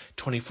in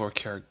 24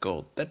 karat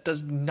gold. That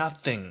does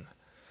nothing,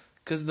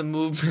 because the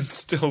movement's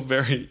still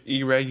very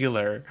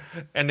irregular.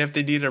 And if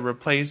they need to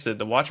replace it,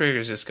 the watchmaker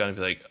is just gonna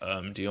be like,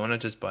 do you want to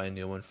just buy a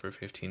new one for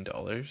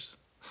 $15?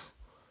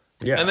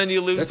 Yeah, and then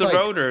you lose the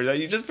rotor that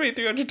you just paid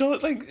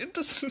 $300. Like it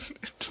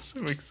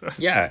doesn't make sense.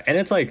 Yeah, and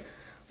it's like,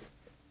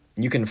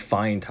 you can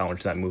find how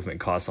much that movement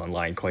costs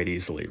online quite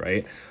easily,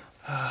 right?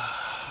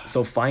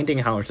 So finding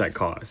how much that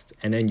costs,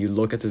 and then you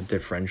look at the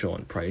differential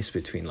in price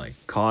between like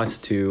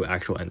cost to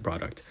actual end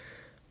product.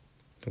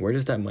 Where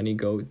does that money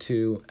go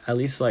to? At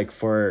least like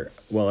for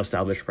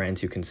well-established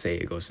brands, you can say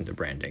it goes into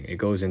branding. It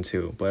goes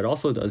into, but it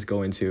also does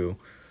go into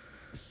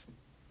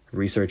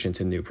research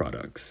into new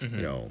products. Mm-hmm.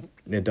 You know,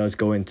 it does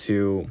go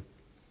into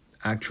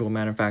actual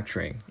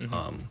manufacturing.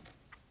 Mm-hmm.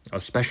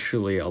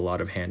 Especially a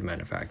lot of hand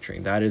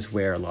manufacturing. That is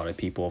where a lot of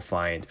people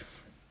find,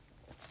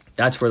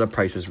 that's where the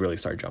prices really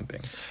start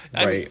jumping,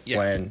 right?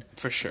 When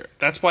for sure.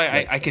 That's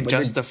why I can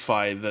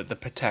justify the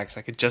Pateks.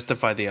 I could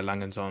justify the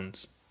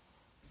Alanganzons.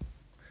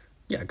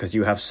 Yeah, because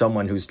you have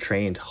someone who's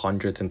trained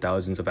hundreds and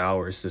thousands of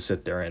hours to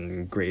sit there and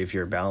engrave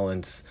your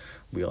balance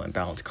wheel and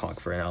balance cock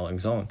for an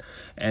Alanganzon.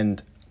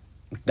 And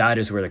that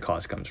is where the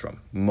cost comes from.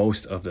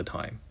 Most of the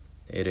time,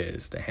 it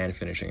is the hand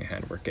finishing and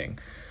hand working.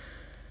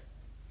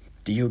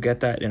 Do you get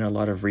that in a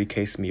lot of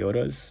recased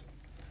Miyotas?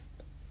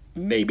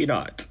 Maybe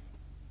not.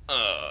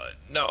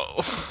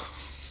 No.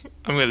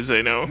 I'm going to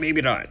say no.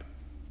 Maybe not.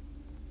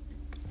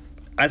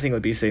 I think it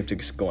would be safe to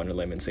just go on a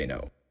limb and say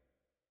no.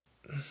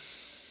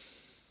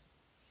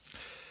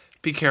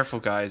 Be careful,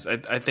 guys.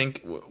 I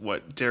think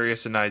what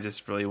Darius and I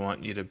just really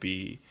want you to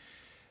be,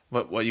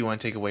 what you want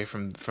to take away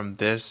from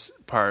this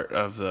part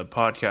of the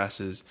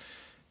podcast is,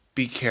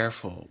 be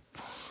careful.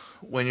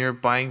 When you're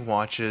buying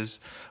watches,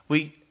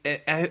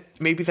 and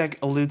maybe that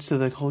alludes to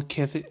the whole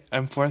Kith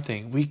M4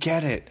 thing. We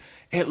get it.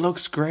 It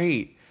looks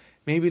great.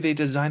 Maybe they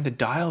designed the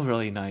dial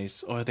really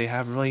nice, or they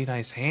have really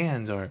nice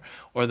hands, or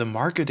the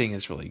marketing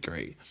is really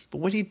great. But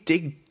when you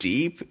dig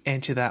deep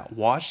into that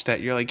watch, that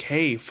you're like,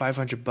 hey,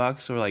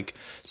 $500 or like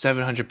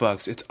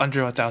 $700, it's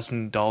under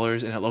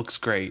 $1,000 and it looks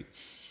great.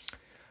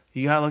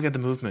 You gotta look at the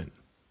movement.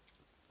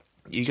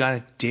 You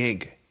gotta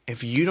dig.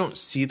 If you don't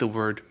see the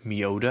word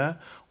Miyota,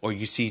 or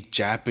you see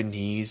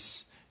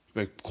Japanese,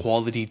 like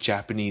quality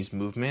Japanese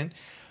movement,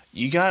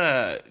 you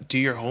gotta do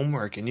your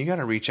homework and you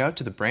gotta reach out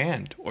to the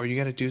brand, or you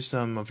gotta do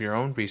some of your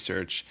own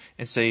research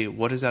and say,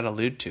 what does that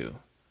allude to?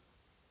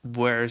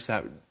 Where is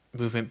that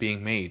movement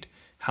being made?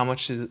 How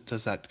much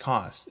does that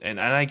cost? And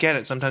I get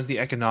it. Sometimes the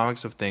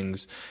economics of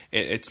things,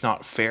 it's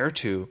not fair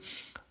to,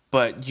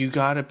 but you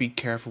gotta be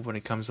careful when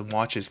it comes to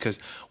watches, because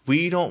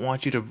we don't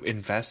want you to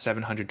invest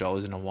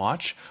 $700 in a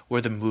watch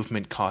where the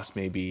movement costs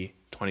maybe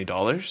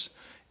 $20,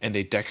 and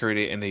they decorate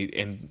it,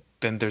 and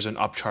then there's an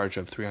upcharge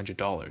of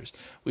 $300.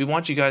 We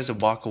want you guys to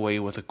walk away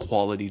with a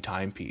quality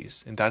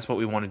timepiece, and that's what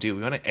we want to do.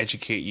 We want to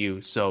educate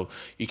you so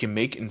you can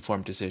make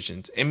informed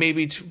decisions. And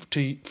maybe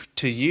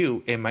to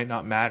you it might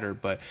not matter,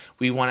 but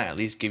we want to at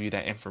least give you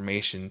that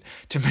information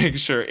to make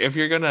sure if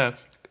you're gonna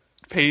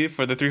pay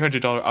for the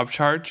 $300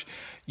 upcharge,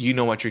 you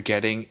know what you're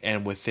getting,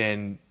 and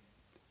within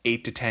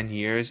 8 to 10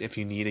 years, if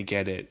you need to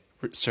get it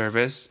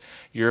serviced,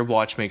 your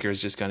watchmaker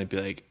is just going to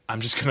be like, I'm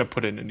just going to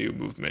put in a new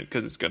movement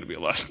because it's going to be a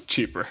lot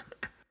cheaper.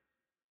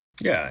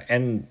 Yeah,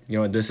 and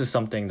this is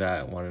something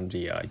that one of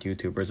the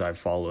YouTubers I've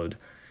followed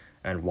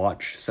and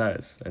watched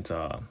says. It's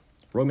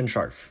Roman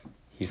Sharf.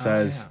 He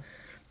says,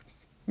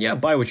 yeah,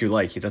 buy what you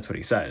like. That's what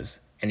he says.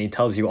 And he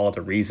tells you all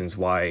the reasons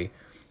why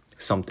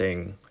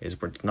something is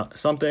worth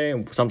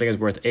something is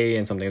worth A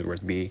and something is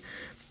worth B.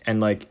 And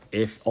like,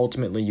 if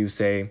ultimately you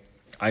say,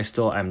 I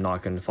still am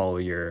not going to follow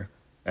your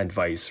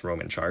advice,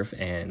 Roman Sharf,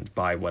 and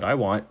buy what I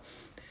want,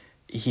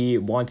 he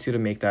wants you to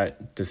make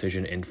that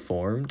decision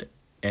informed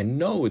and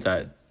know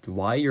that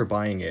why you're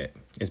buying it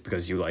is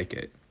because you like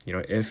it.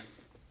 If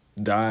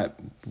that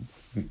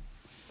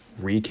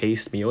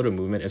recased Miyota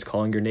movement is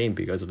calling your name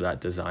because of that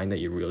design that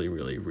you really,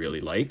 really, really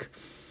like,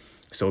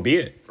 so be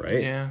it,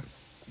 right? Yeah.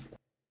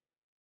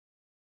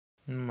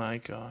 My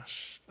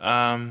gosh.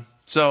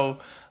 So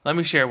let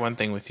me share one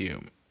thing with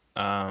you.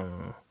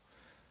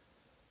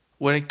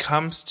 When it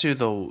comes to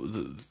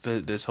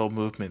this whole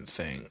movement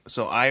thing,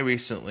 so I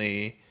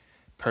recently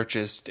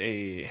purchased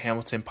a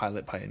Hamilton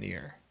Pilot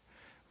Pioneer.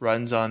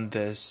 Runs on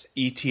this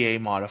ETA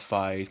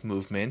modified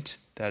movement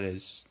that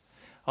is,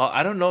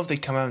 I don't know if they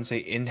come out and say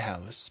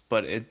in-house,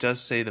 but it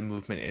does say the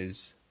movement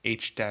is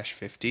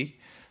H-50.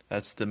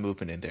 That's the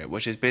movement in there,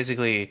 which is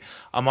basically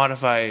a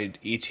modified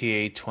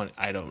ETA 20.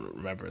 I don't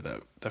remember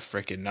the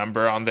freaking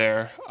number on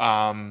there.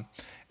 And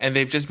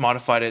they've just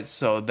modified it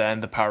so then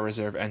the power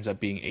reserve ends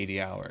up being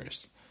 80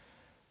 hours.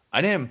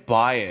 I didn't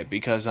buy it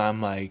because I'm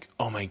like,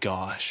 oh my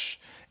gosh,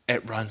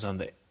 it runs on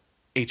the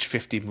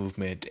H50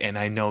 movement, and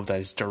I know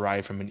that it's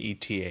derived from an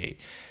ETA.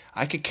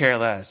 I could care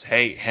less.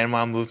 Hey, hand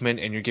wound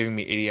movement, and you're giving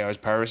me 80 hours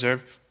power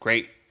reserve?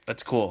 Great,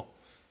 that's cool.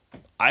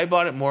 I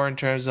bought it more in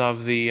terms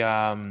of the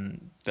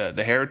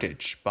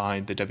heritage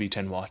behind the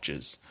W10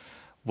 watches,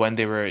 when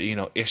they were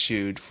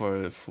issued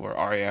for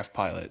RAF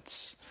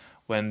pilots,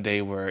 when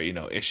they were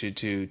issued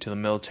to the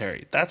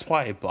military. That's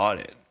why I bought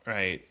it,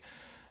 right?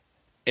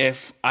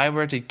 If I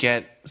were to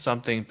get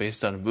something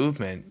based on a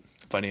movement,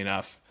 funny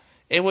enough,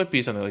 it would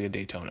be something like a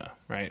Daytona,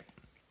 right?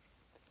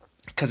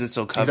 Because it's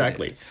so coveted.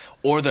 Exactly.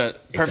 Or the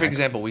perfect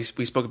example, we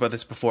spoke about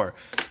this before,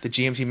 the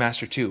GMT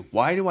Master 2.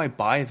 Why do I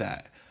buy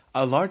that?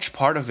 A large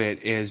part of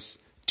it is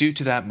due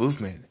to that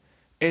movement.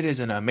 It is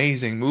an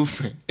amazing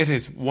movement. It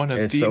is one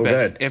of the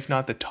best, if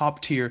not the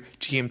top tier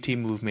GMT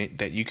movement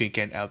that you could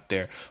get out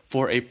there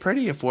for a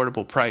pretty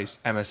affordable price.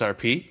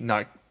 MSRP,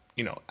 not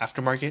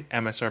aftermarket,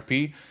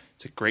 MSRP.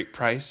 It's a great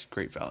price,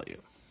 great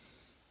value.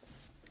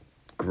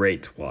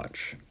 Great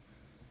watch.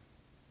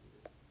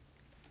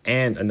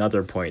 And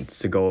another point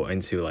to go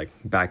into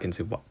back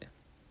into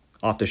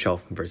off the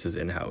shelf versus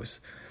in-house,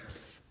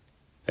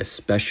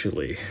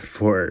 especially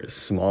for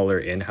smaller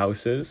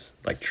in-houses,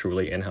 like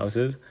truly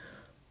in-houses.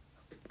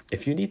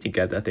 If you need to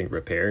get that thing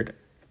repaired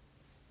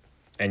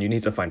and you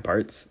need to find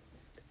parts,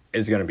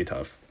 it's going to be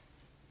tough.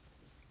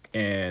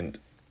 And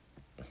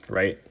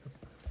right?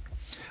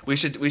 We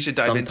should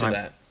dive into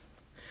that.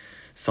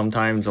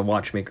 Sometimes a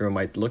watchmaker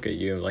might look at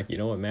you like, you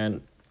know what,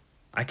 man,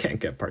 I can't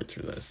get parts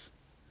for this.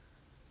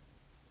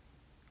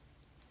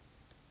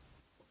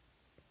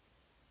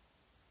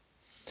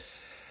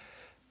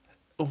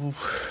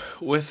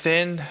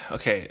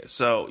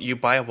 So you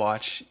buy a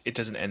watch, it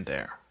doesn't end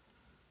there.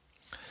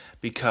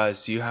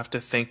 Because you have to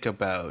think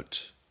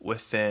about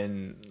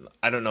within,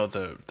 I don't know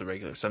the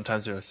regular,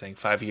 sometimes they're saying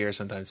 5 years,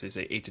 sometimes they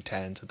say 8 to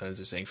 10, sometimes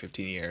they're saying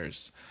 15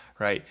 years,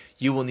 right?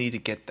 You will need to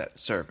get that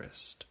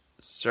serviced.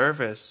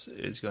 Service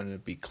is going to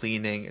be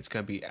cleaning, it's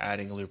going to be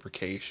adding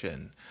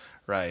lubrication,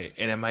 right?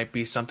 And it might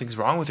be something's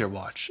wrong with your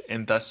watch,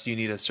 and thus you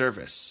need a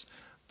service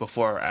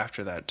before or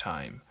after that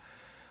time.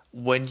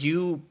 when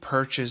you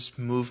purchase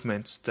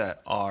movements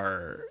that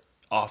are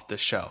off the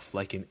shelf,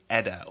 like in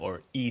ETA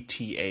or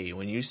ETA,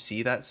 when you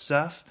see that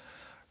stuff,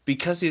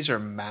 because these are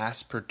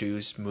mass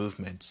produced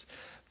movements,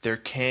 there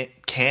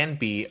can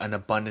be an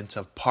abundance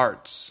of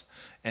parts.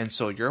 And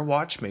so your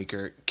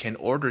watchmaker can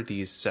order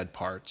these said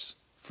parts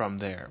from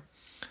there.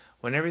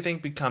 When everything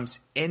becomes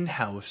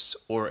in-house,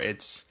 or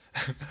it's,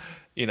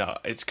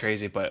 it's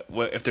crazy, but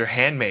if they're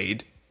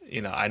handmade,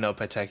 I know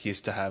Patek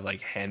used to have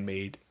like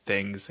handmade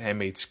things,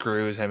 handmade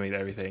screws, handmade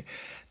everything.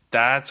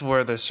 That's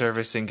where the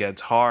servicing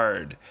gets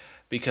hard,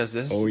 because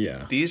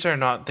these are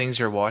not things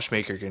your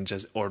watchmaker can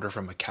just order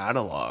from a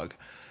catalog.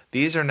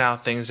 These are now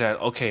things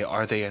that, okay,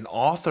 are they an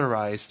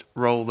authorized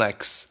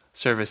Rolex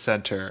service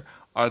center?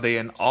 Are they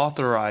an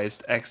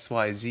authorized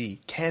XYZ?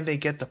 Can they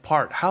get the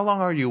part? How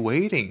long are you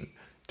waiting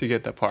to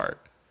get the part?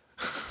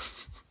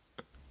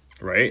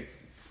 Right?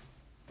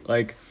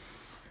 Like,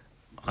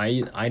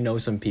 I know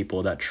some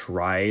people that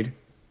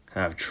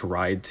have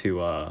tried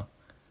to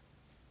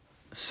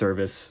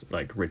service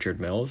like Richard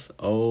Milles.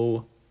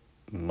 Oh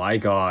my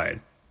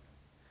God,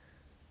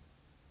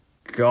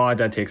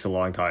 that takes a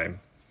long time,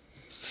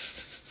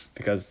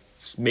 because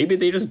maybe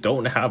they just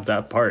don't have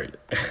that part.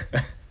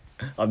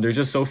 There's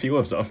just so few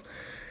of them,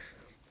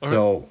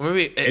 so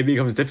maybe it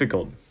becomes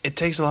difficult. It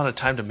takes a lot of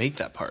time to make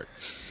that part.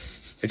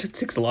 It just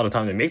takes a lot of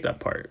time to make that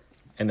part,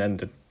 and then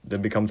there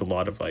becomes a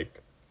lot of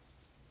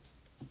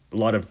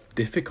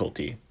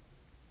difficulty.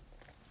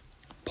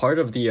 Part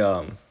of the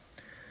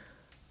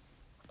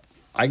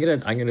I'm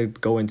gonna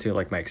go into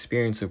like my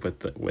experience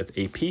with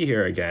AP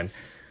here again,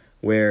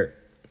 where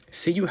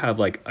say you have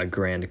like a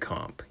grand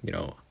comp,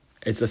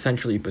 it's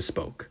essentially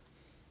bespoke.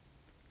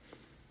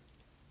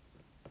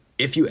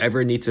 If you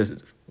ever need to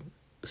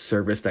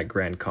service that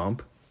grand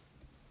comp,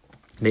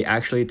 they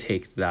actually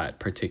take that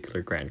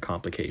particular grand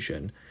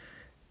complication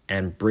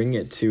and bring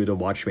it to the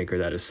watchmaker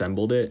that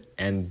assembled it,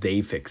 and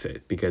they fix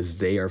it because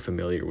they are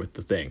familiar with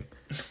the thing.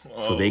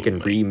 So they can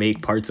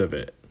remake parts of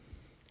it,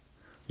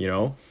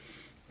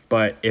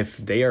 But if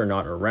they are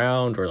not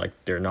around, or like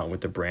they're not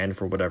with the brand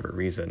for whatever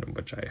reason,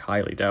 which I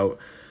highly doubt,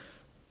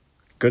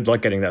 good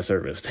luck getting that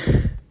serviced.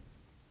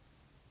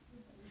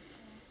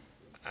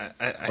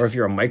 Or if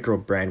you're a micro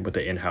brand with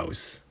the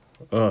in-house,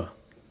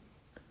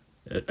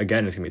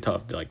 again, it's gonna be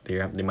tough. Like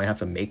they might have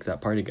to make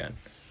that part again.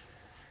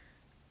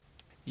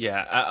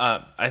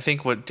 Yeah, I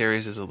think what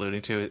Darius is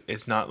alluding to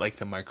is not like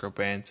the micro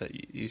brands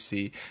that you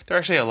see. There are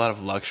actually a lot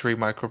of luxury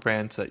micro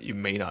brands that you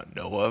may not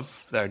know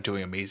of that are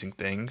doing amazing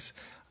things.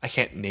 I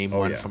can't name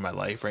one for my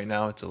life right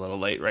now. It's a little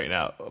late right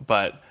now.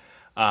 But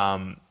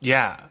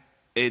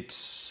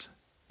it's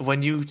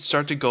when you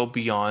start to go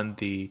beyond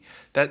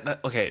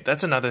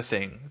that's another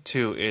thing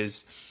too,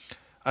 is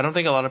I don't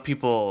think a lot of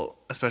people,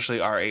 especially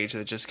our age,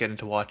 that just get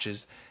into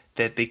watches,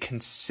 that they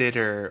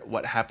consider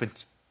what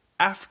happens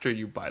after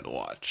you buy the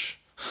watch.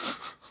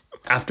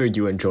 After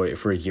you enjoy it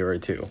for a year or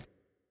two.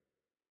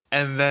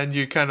 And then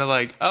you're kind of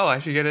like, oh, I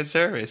should get it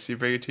serviced. You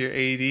bring it to your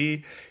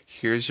AD.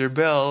 Here's your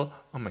bill.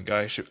 Oh my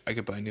gosh, I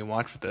could buy a new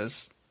watch with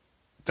this.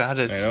 That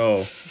is... I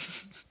know.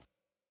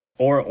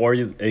 Or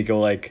they go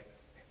like,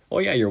 oh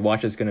yeah, your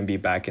watch is going to be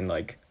back in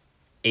like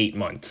 8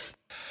 months.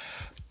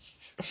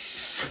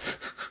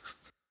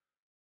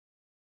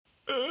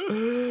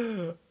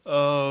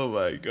 Oh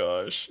my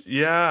gosh.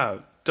 Yeah.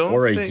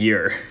 A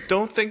year.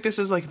 Don't think this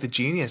is like the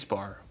Genius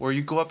Bar, where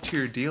you go up to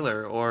your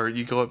dealer or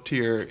you go up to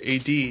your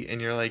AD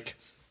and you're like,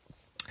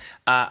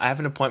 I have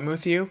an appointment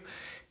with you.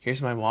 Here's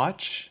my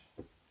watch.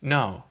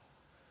 No.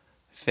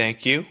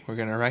 Thank you. We're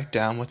going to write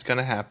down what's going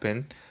to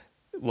happen.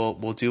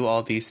 We'll do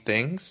all these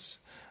things.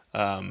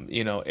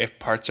 If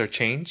parts are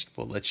changed,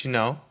 we'll let you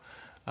know.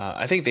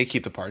 I think they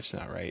keep the parts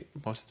now, right?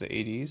 Most of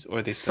the ADs,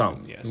 or they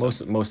some. Yeah,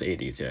 most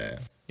ADs, yeah.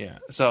 Yeah.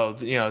 So,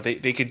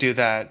 they could do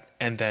that,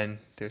 and then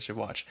there's your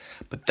watch.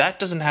 But that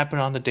doesn't happen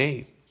on the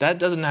day. That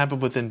doesn't happen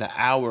within the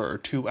hour or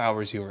 2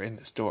 hours you are in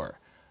the store.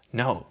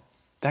 No.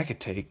 That could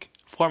take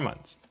 4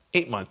 months,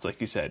 8 months, like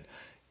you said,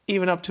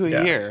 even up to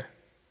a year.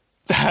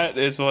 That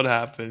is what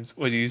happens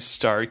when you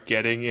start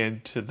getting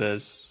into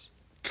this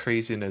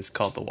craziness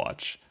called the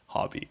watch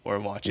hobby or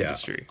watch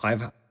industry.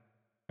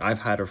 I've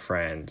had a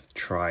friend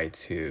try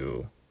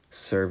to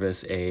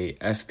service a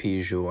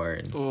FP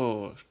Journe.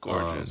 Oh,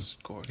 gorgeous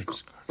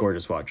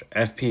watch.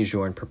 FP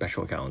Journe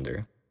perpetual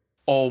calendar.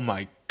 Oh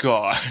my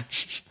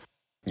gosh.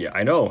 Yeah,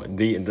 I know.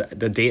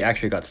 The date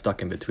actually got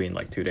stuck in between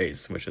like 2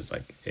 days, which is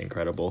like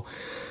incredible.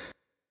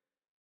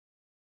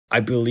 I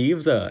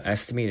believe the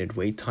estimated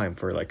wait time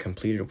for like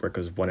completed work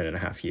was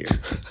 1.5 years.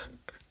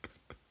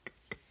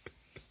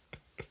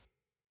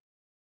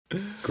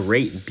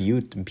 Great,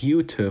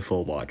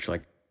 beautiful watch,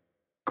 like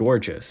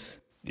gorgeous.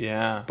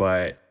 Yeah.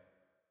 But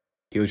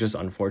it was just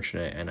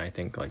unfortunate, and I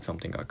think like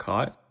something got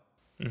caught.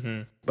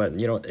 Mm-hmm. But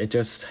it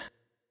just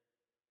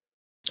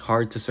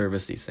hard to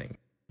service these things.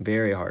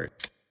 Very hard.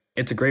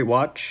 It's a great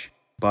watch,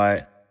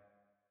 but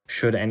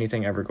should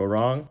anything ever go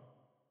wrong,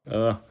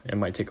 it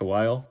might take a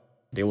while.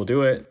 They will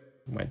do it.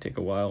 It might take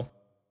a while.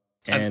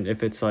 And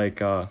if it's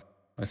like a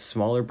a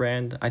smaller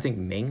brand. I think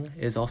Ming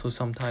is also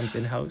sometimes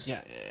in-house.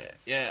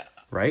 Yeah.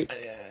 Right?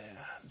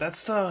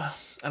 That's I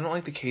don't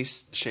like the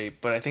case shape,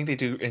 but I think they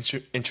do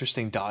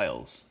interesting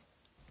dials.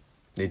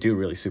 They do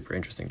really super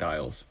interesting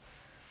dials.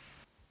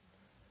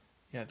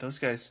 Yeah, those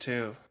guys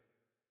too.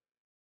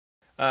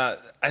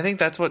 I think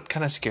that's what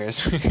kind of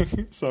scares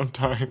me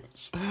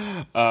sometimes.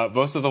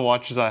 Most of the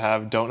watches I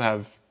have don't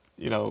have,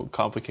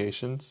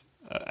 complications.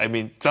 I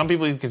mean, some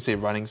people you can say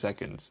running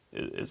seconds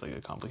is like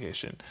a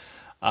complication.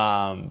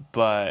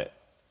 But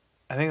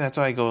I think that's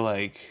why I go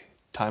like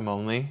time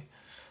only,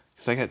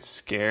 because I get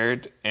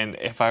scared. And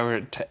if I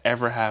were to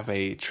ever have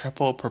a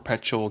triple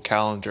perpetual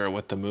calendar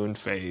with the moon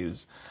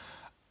phase,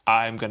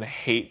 I'm going to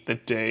hate the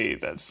day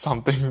that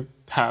something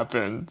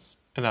happens.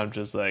 And I'm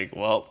just like,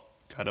 well,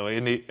 gotta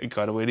wait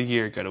a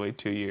year, gotta wait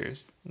 2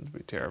 years. It'd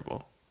be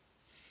terrible.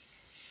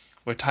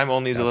 Where time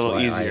only is a little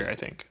easier, I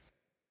think.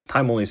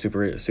 Time only is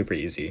super, super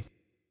easy.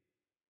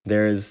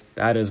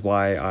 That is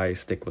why I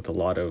stick with a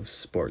lot of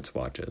sports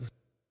watches.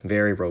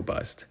 Very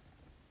robust.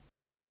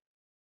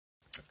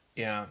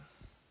 Yeah.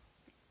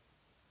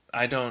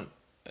 I don't.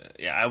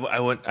 Yeah,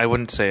 I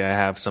wouldn't say I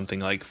have something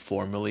like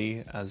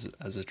formally as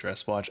a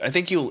dress watch. I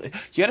think you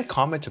had a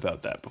comment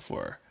about that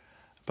before,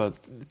 about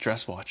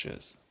dress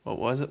watches. What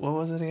was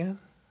it again?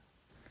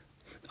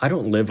 I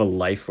don't live a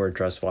life where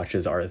dress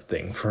watches are a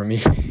thing for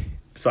me.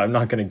 So I'm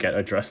not going to get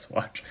a dress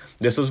watch.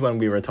 This was when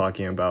we were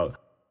talking about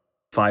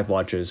 5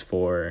 watches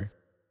for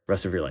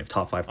rest of your life,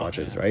 top 5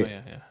 watches, right? Oh,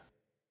 yeah.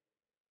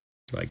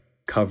 Like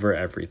cover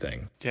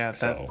everything. Yeah,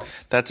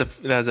 that's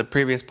a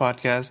previous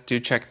podcast. Do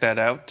check that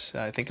out.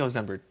 I think it was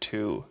number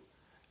 2.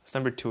 It's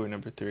number 2 or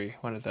number 3,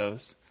 one of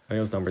those. I think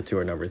it was number 2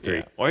 or number 3.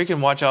 Yeah. Or you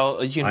can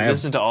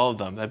listen to all of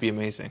them. That'd be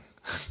amazing.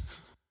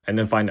 And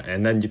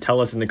then you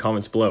tell us in the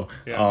comments below.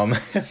 Yeah.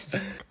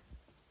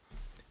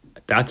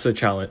 That's a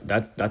challenge.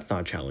 That's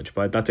not a challenge,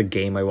 but that's a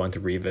game I want to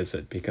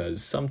revisit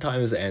because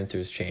sometimes the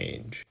answers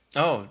change.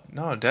 Oh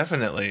no,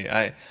 definitely.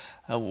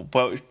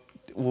 But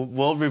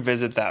we'll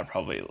revisit that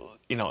probably.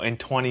 In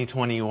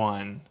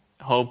 2021,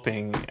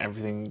 hoping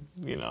everything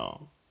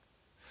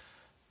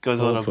goes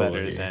a little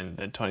better than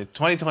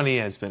 2020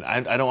 has been. I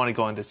don't want to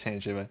go on this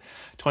tangent, but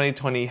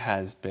 2020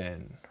 has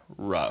been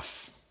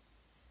rough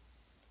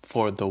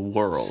for the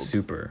world.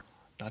 Super.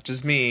 Not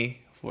just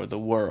me, for the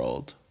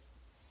world.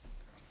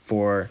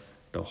 For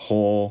the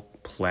whole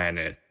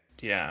planet.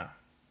 Yeah.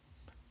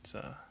 It's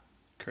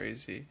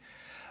crazy.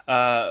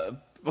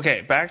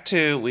 Okay, back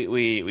to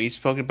we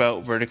spoke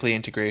about vertically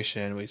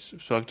integration. We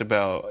spoke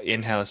about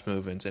in-house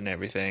movements and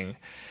everything.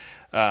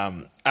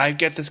 I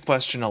get this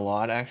question a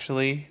lot,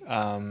 actually,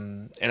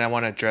 and I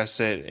want to address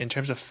it in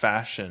terms of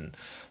fashion.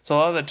 So a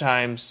lot of the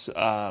times,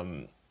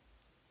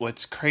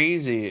 what's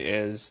crazy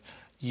is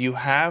you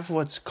have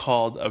what's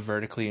called a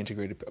vertically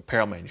integrated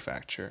apparel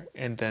manufacturer,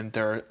 and then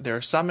there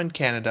are some in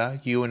Canada.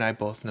 You and I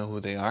both know who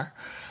they are,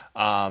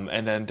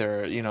 and then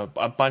there are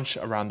a bunch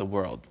around the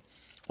world.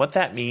 What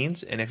that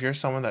means, and if you're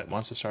someone that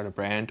wants to start a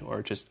brand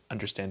or just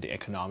understand the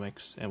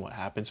economics and what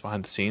happens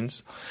behind the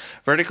scenes,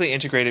 vertically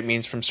integrated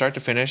means from start to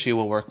finish, you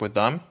will work with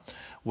them,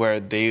 where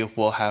they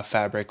will have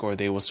fabric or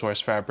they will source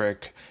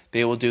fabric.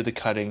 They will do the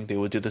cutting. They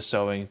will do the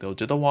sewing. They'll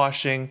do the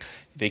washing.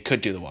 They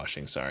could do the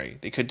washing,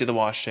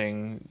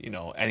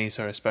 any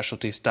sort of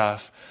specialty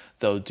stuff.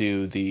 They'll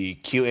do the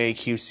QA,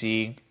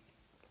 QC.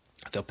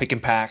 They'll pick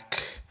and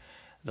pack.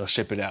 They'll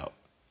ship it out.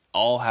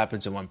 All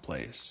happens in one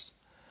place.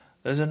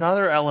 There's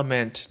another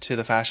element to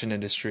the fashion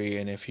industry,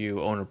 and if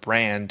you own a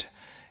brand,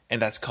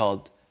 and that's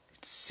called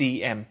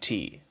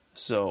CMT.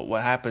 So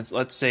what happens,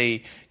 let's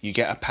say you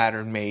get a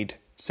pattern made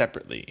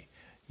separately.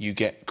 You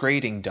get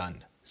grading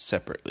done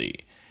separately.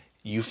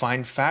 You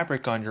find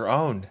fabric on your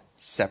own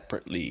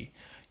separately.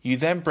 You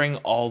then bring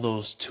all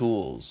those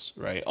tools,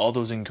 right, all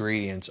those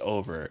ingredients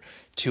over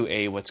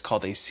to what's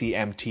called a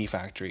CMT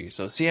factory.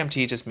 So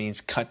CMT just means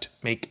cut,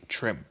 make,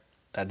 trim.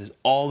 That is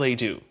all they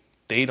do.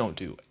 They don't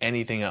do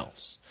anything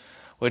else.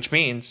 Which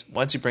means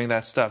once you bring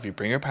that stuff, you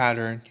bring your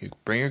pattern, you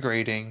bring your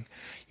grading,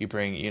 you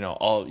bring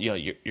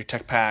your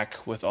tech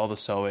pack with all the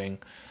sewing.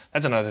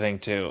 That's another thing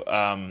too.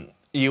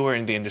 You were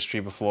in the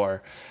industry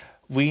before.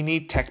 We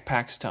need tech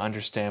packs to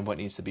understand what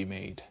needs to be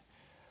made.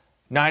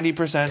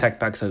 90% tech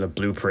packs are the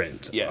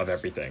blueprint of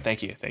everything.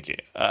 Thank you.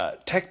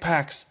 Tech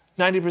packs.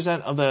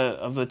 90%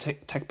 of the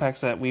tech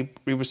packs that we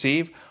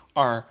receive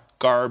are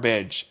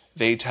garbage.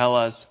 They tell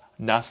us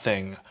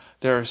nothing.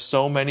 There are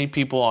so many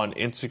people on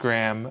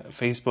Instagram,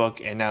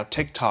 Facebook, and now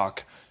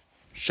TikTok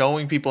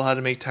showing people how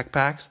to make tech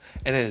packs,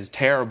 and it is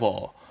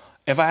terrible.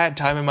 If I had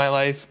time in my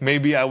life,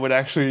 maybe I would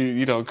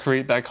actually,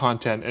 create that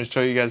content and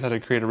show you guys how to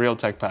create a real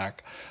tech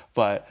pack.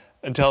 But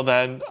until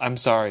then, I'm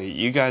sorry.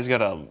 You guys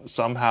gotta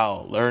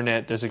somehow learn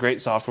it. There's a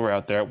great software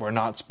out there. We're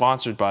not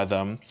sponsored by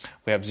them.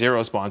 We have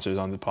 0 sponsors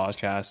on the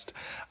podcast.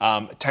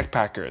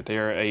 TechPacker.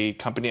 They're a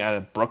company out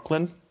of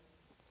Brooklyn.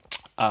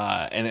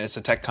 And it's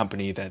a tech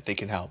company that they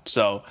can help.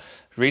 So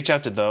reach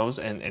out to those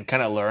and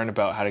kind of learn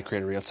about how to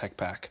create a real tech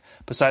pack.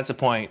 Besides the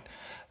point,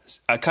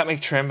 A cut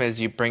make trim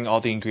is you bring all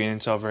the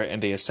ingredients over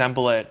and they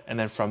assemble it, and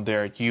then from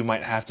there you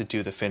might have to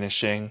do the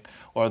finishing,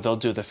 or they'll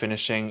do the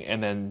finishing,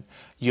 and then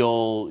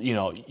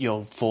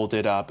you'll fold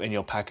it up and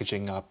you'll package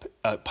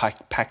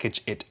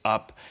it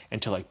up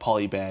into like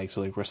poly bags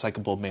or like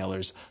recyclable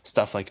mailers,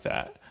 stuff like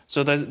that.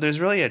 So there's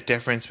really a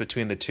difference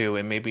between the two,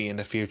 and maybe in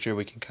the future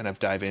we can kind of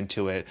dive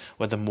into it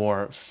with a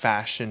more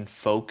fashion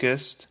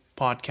focused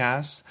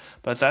podcast.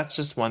 But that's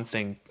just one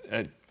thing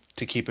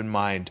to keep in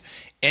mind.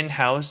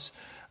 In-house,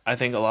 I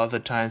think a lot of the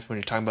times when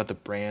you're talking about the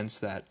brands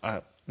that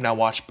now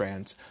watch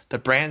brands, the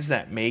brands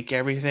that make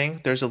everything,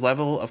 there's a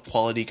level of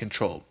quality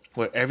control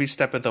where every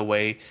step of the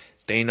way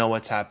they know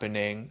what's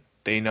happening,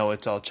 they know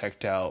it's all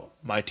checked out,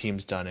 my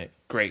team's done it,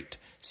 great.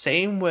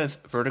 Same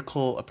with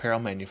vertical apparel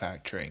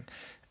manufacturing.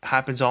 It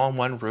happens all on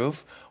one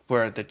roof,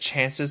 where the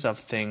chances of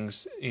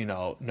things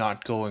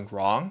not going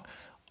wrong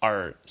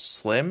are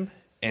slim,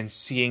 and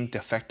seeing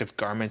defective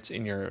garments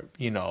in your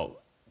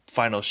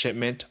final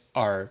shipment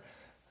are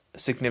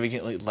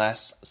significantly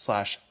less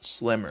 /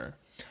 slimmer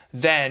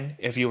than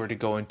if you were to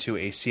go into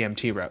a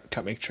CMT route,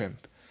 cut make trim.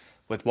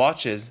 With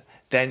watches,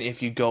 then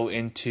if you go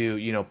into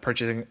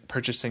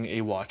purchasing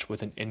a watch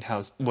with an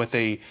in-house, with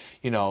a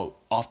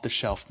off the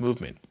shelf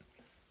movement,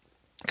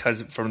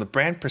 because from the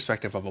brand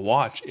perspective of a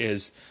watch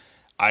is,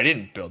 I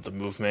didn't build the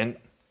movement,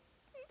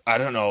 I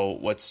don't know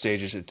what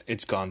stages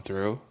it's gone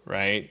through,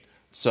 right?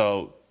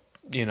 So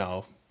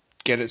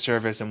get it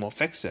serviced and we'll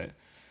fix it.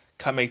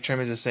 Cut make trim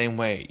is the same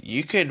way.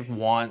 You could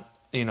want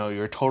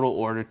your total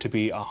order to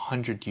be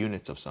 100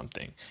 units of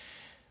something.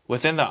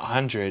 Within that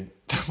 100,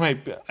 there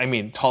might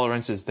be,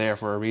 tolerance is there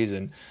for a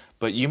reason,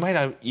 but you might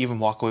not even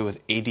walk away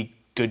with 80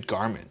 good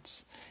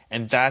garments.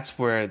 And that's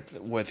where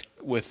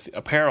with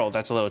apparel,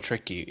 that's a little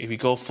tricky. If you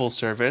go full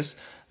service,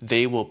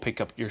 they will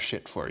pick up your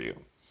shit for you.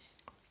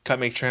 Cut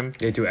make trim,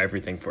 they do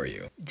everything for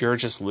you. You're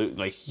just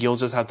you'll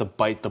just have to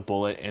bite the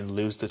bullet and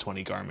lose the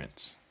 20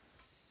 garments.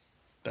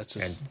 That's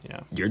just,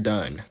 you're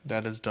done.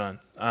 That is done.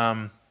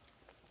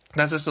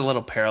 That's just a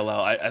little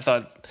parallel. I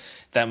thought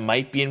that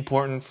might be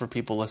important for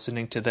people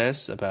listening to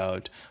this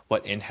about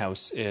what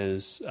in-house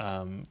is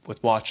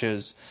with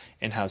watches,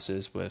 in-house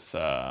is with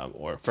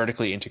or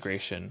vertically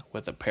integration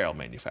with apparel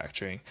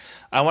manufacturing.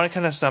 I want to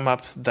kind of sum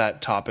up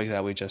that topic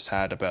that we just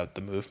had about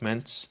the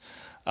movements,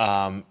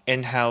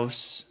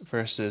 in-house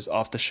versus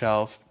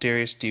off-the-shelf.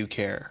 Darius, do you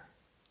care?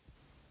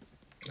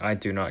 I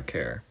do not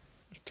care.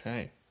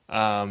 Okay.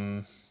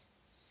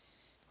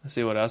 Let's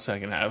see what else I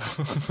can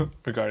have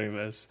regarding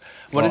this.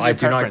 What is your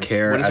preference? Do not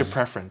care. What is your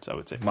preference, I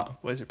would say? What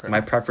is your preference? My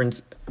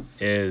preference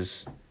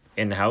is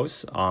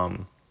in-house.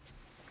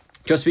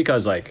 Just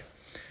because the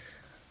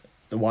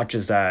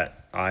watches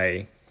that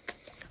I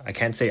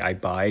can't say I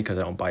buy because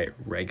I don't buy it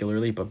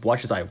regularly, but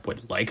watches I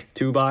would like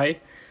to buy,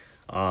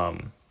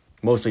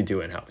 mostly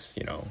do in-house,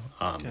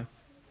 Okay.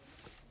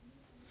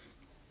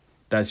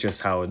 That's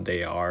just how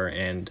they are,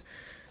 and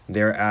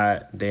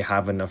they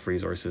have enough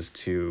resources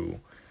to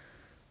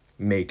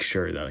make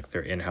sure that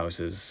their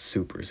in-house is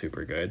super,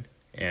 super good,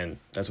 and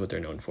that's what they're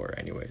known for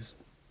anyways.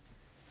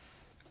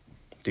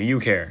 Do you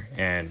care,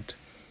 and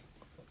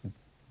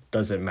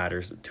does it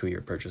matter to your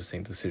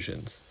purchasing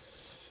decisions?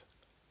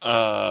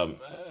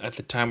 At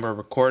the time we're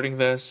recording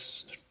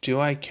this, do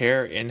I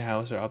care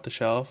in-house or off the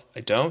shelf? I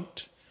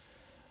don't.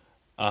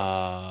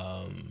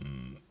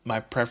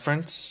 My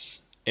preference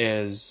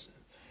is,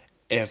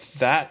 if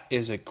that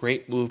is a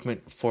great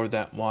movement for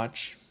that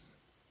watch,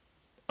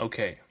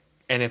 okay.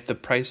 And if the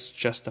price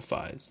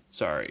justifies,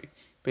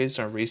 based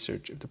on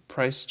research, if the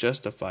price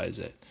justifies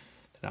it,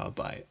 then I would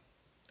buy it.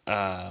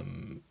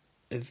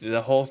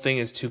 The whole thing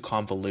is too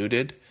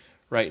convoluted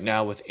right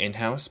now with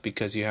in-house,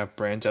 because you have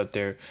brands out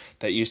there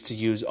that used to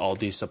use all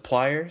these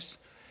suppliers,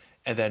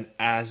 and then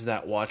as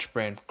that watch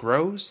brand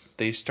grows,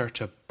 they start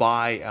to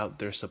buy out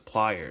their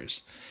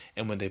suppliers.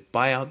 And when they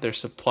buy out their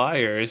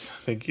suppliers, I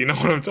think you know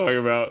what I'm talking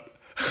about.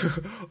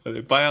 When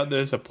they buy out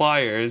their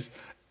suppliers,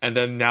 and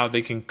then now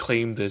they can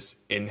claim this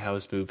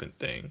in-house movement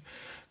thing.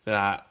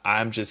 That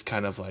I'm just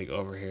kind of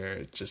over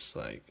here, just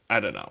I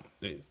don't know.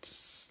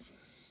 It's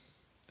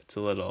a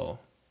little.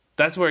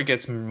 That's where it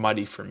gets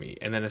muddy for me.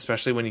 And then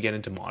especially when you get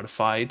into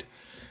modified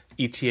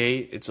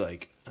ETA, it's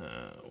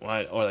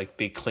what, or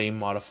they claim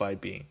modified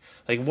being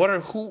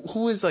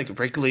who is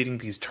regulating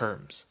these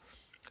terms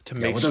to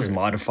make what sure. What does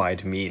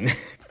modified mean?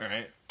 All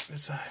right,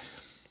 it's.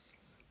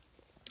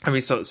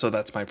 So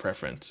that's my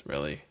preference,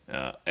 really.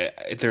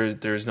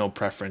 There's no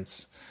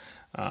preference.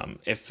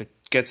 If it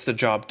gets the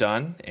job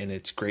done and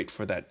it's great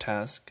for that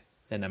task,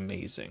 then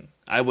amazing.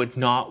 I would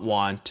not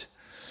want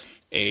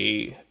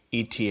a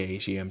ETA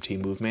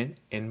GMT movement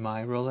in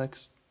my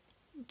Rolex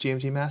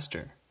GMT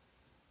Master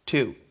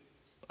 2.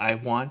 I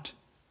want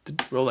the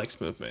Rolex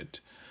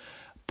movement.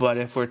 But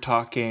if we're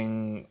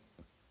talking,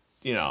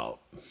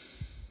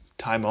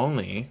 time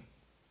only,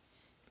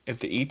 if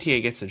the ETA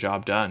gets the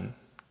job done,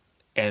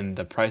 and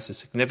the price is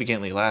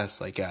significantly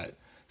less, at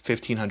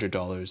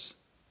 $1,500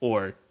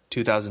 or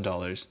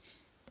 $2,000,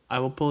 I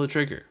will pull the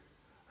trigger,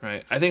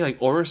 right? I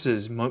think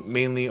Oris's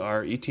mainly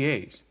are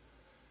ETAs.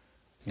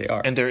 They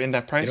are. And they're in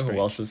that price You know who range.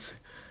 else is?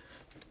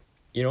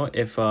 You know,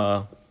 if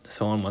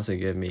someone wants to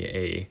give me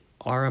a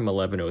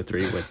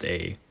RM1103 with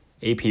a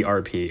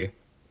APRP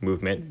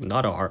movement,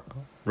 not a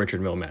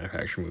Richard Mille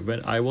manufacturer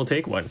movement, I will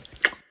take one.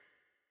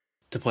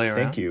 To play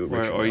around? Thank you,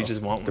 Richard or Mille, you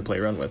just want one? to play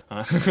around with.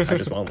 I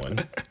just want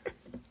one.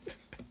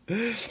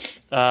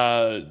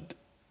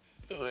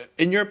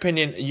 In your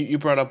opinion, you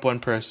brought up one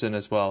person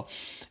as well.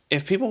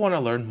 If people want to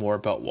learn more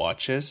about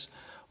watches,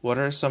 what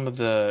are some of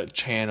the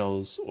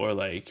channels or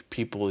like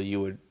people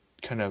you would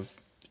kind of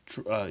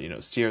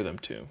steer them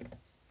to?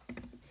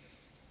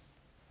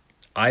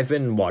 I've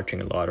been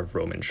watching a lot of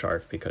Roman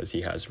Sharf because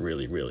he has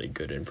really, really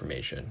good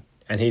information.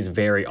 And he's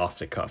very off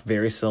the cuff,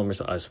 very similar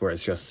to us, where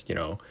it's just,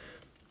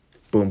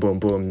 boom, boom,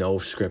 boom, no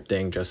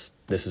scripting, just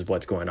this is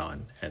what's going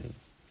on. And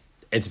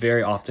it's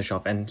very off the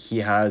shelf. And he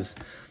has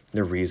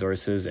the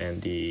resources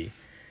and the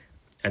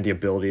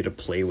ability to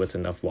play with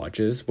enough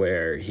watches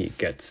where he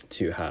gets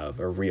to have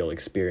a real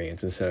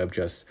experience instead of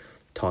just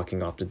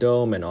talking off the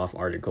dome and off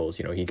articles.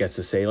 He gets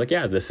to say, like,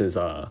 yeah, this is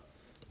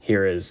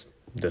here is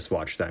this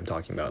watch that I'm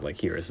talking about, like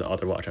here is the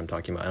other watch I'm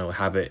talking about, and I'll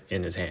have it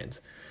in his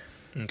hands.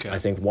 Okay. I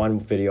think one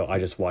video I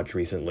just watched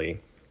recently,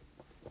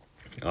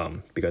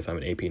 because I'm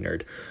an AP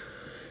nerd,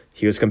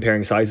 he was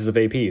comparing sizes of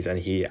APs, and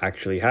he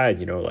actually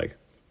had, like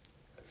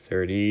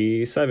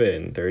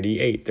 37,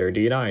 38,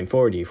 39,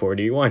 40,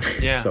 41.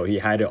 Yeah. So he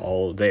had it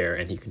all there,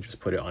 and he can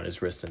just put it on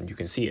his wrist and you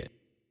can see it.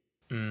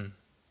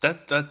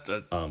 That's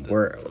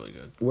really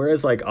good.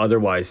 Whereas like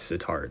otherwise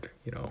it's hard,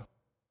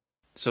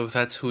 So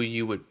that's who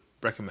you would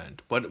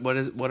recommend.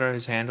 What are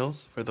his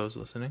handles for those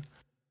listening?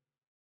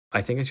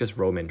 I think it's just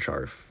Roman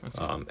Sharf.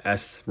 Okay.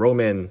 S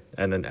Roman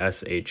and then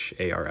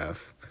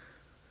SHARF.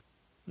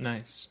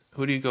 Nice.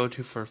 Who do you go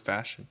to for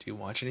fashion? Do you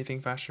watch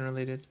anything fashion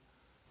related?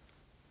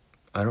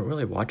 I don't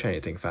really watch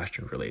anything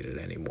fashion related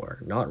anymore.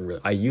 Not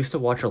really. I used to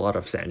watch a lot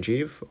of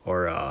Sanjeev,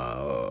 or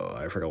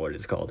I forgot what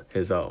it's called.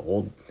 His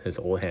old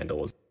handle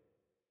was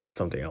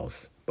something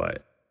else,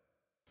 but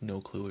No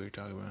clue what you're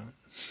talking about.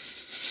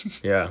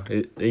 yeah,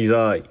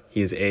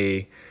 he's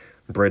a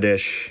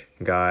British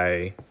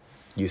guy.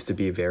 Used to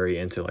be very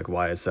into like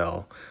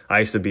YSL. I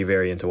used to be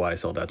very into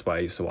YSL. That's why I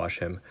used to watch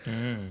him.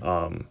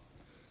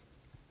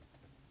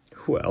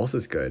 Who else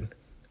is good?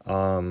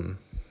 There's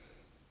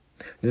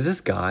this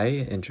guy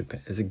in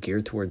Japan. Is it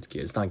geared towards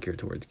gear? It's not geared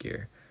towards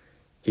gear.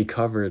 He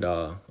covered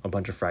a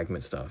bunch of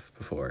Fragment stuff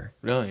before.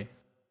 Really?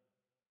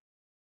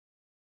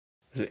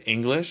 Is it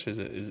English? Is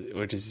it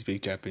or does he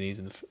speak Japanese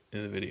in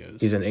the videos?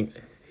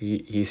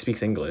 He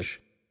speaks English.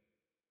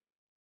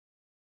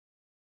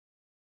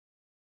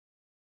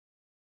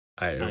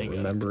 I don't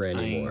remember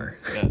anymore.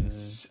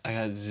 I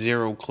got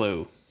zero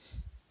clue.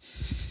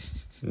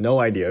 No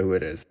idea who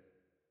it is.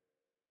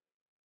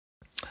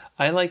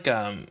 I like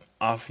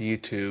off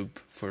YouTube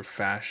for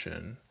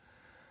fashion.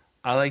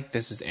 I like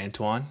This Is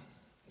Antoine.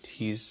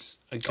 He's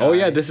a guy. Oh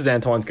yeah, This Is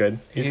Antoine's good.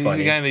 He's funny.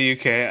 He's a guy in the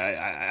UK.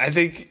 I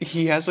think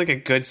he has like a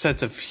good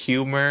sense of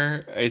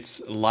humor.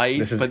 It's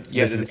light, but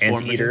yet informative.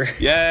 Anteater.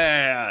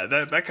 Yeah,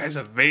 that guy's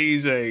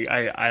amazing.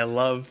 I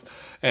love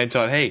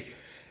Antoine. Hey,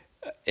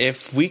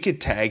 if we could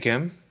tag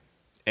him,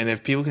 and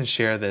if people can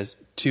share this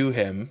to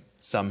him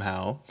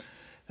somehow,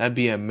 that'd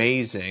be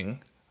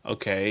amazing.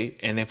 Okay,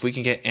 and if we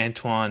can get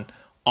Antoine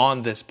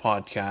on this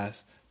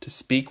podcast to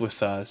speak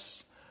with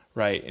us,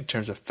 right, in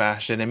terms of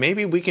fashion, and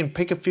maybe we can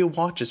pick a few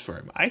watches for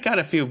him. I got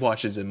a few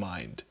watches in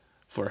mind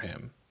for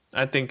him.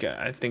 I think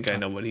I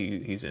know what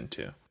he's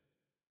into.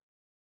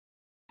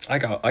 I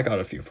got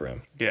a few for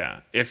him. Yeah,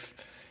 if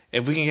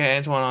we can get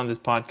Antoine on this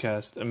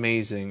podcast,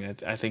 amazing.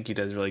 I think he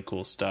does really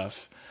cool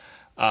stuff.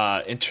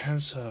 In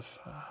terms of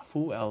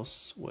who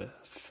else with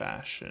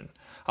fashion,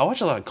 I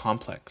watch a lot of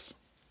Complex.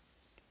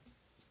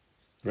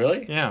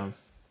 Really? Yeah.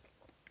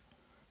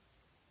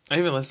 I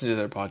even listen to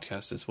their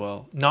podcast as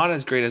well. Not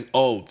as great as...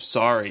 Oh,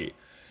 sorry.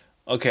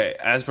 Okay,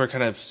 as we're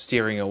kind of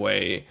steering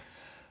away,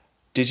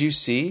 did you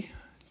see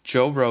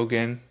Joe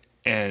Rogan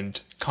and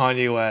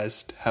Kanye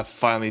West have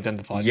finally done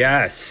the podcast?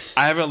 Yes.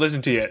 I haven't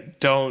listened to it yet.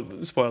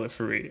 Don't spoil it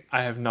for me.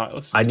 I have not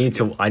listened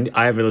to it yet.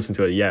 I haven't listened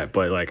to it yet,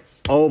 but like,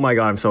 oh my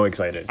God, I'm so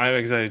excited. I'm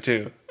excited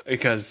too.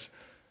 Because,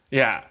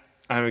 yeah,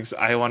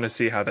 I want to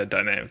see how that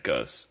dynamic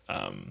goes.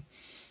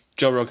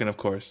 Joe Rogan, of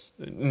course.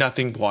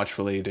 Nothing watch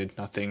related.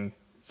 Nothing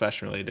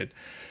fashion related.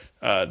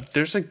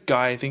 There's a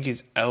guy, I think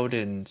he's out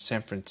in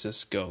San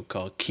Francisco,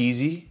 called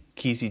Keezy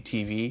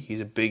TV. He's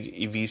a big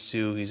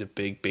Evisu. He's a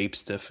big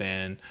Bapesta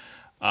fan.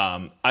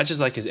 I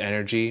just like his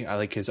energy. I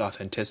like his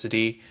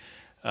authenticity.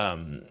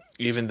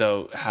 Even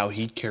though how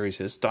he carries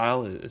his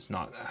style is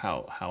not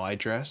how I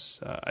dress.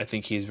 I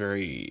think he's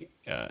very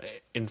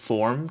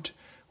informed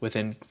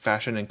within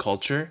fashion and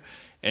culture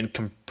and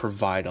can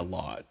provide a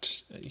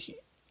lot.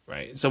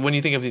 Right. So when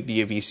you think of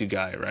the Evisu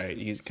guy, right,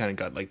 he's kind of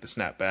got like the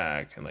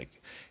snapback and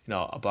like,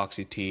 a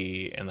boxy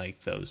tee and like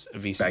those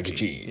Evisu baggy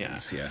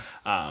jeans. Yeah.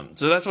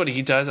 So that's what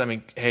he does. I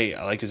mean, hey,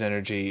 I like his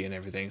energy and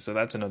everything. So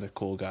that's another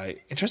cool guy.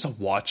 In terms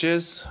of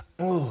watches,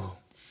 I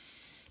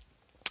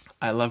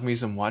love me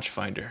some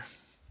Watchfinder.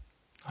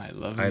 I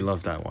love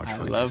that Watchfinder. I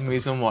love me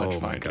some Watchfinder.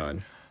 Oh my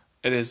God.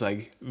 It is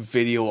like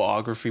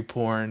videography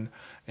porn.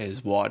 It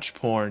is watch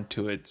porn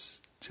to its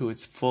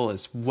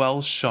fullest.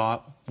 Well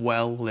shot,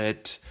 well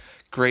lit,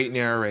 great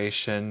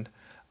narration,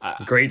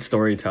 Great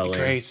storytelling.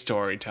 great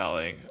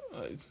storytelling.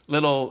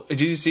 Little,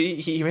 did you see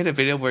he made a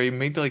video where he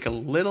made like a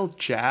little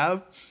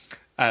jab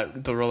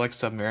at the Rolex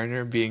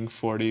Submariner being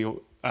 41?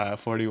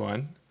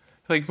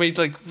 Like made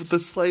like the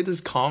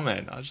slightest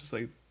comment. I was just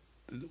like,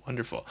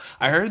 wonderful.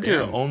 I heard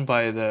they're owned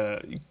by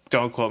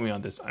don't quote me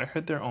on this. I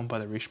heard they're owned by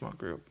the Richemont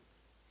Group.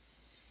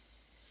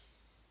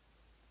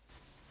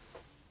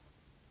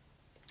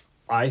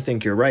 I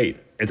think you're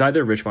right. It's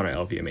either Richemont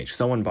or LVMH.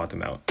 Someone bought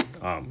them out.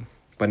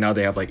 But now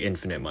they have like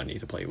infinite money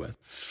to play with.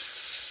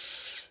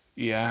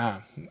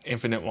 Yeah,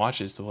 infinite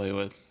watches to play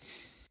with.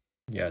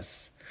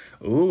 Yes.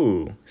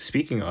 Ooh,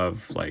 speaking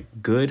of like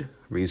good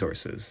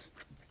resources,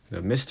 the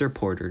Mr.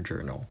 Porter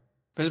Journal.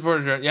 Mr.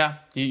 Porter Journal, yeah,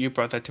 you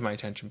brought that to my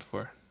attention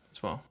before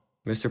as well.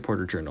 Mr.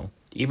 Porter Journal.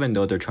 Even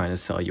though they're trying to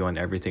sell you on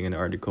everything in the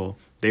article,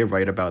 they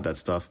write about that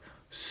stuff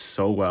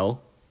so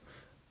well.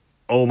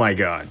 Oh my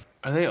god.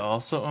 Are they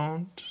also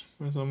owned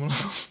by someone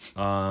else?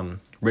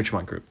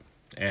 Richemont Group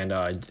and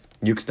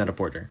Yoox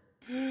Net-a-Porter.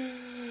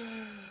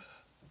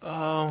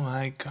 Oh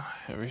my god,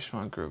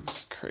 Richemont Group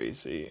is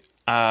crazy.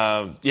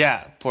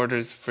 Yeah,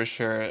 Porter's for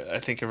sure. I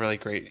think a really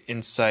great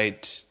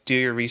insight. Do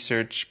your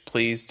research,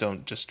 please.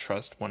 Don't just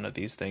trust one of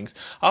these things.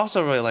 I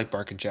also really like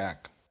Bark and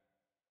Jack.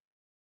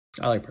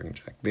 I like Bark and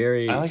Jack.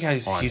 I like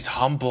how he's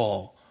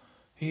humble.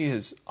 He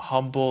is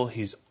humble.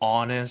 He's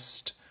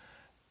honest.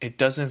 It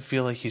doesn't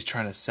feel like he's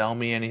trying to sell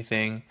me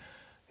anything.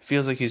 It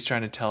feels like he's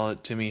trying to tell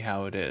it to me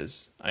how it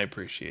is. I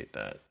appreciate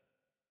that.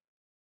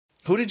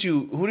 Let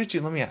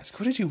me ask,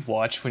 who did you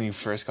watch when you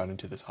first got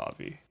into this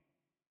hobby?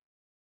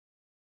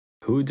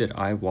 Who did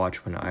I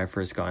watch when I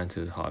first got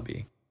into this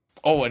hobby?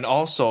 Oh, and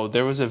also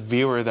there was a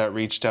viewer that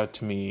reached out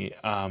to me.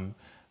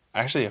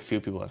 Actually, a few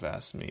people have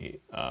asked me.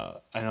 I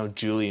know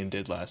Julian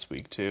did last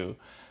week too,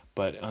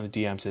 but on the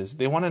DM says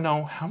they want to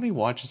know how many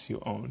watches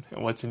you own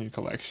and what's in your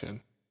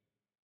collection.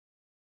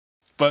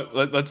 But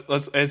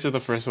let's answer the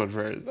first one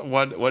first.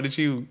 What did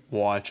you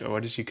watch or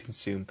what did you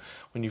consume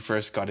when you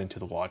first got into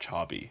the watch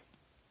hobby?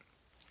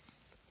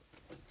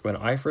 When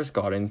I first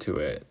got into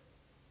it,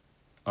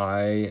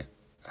 I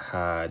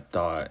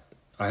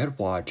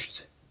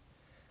watched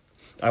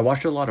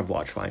a lot of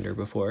Watchfinder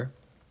before.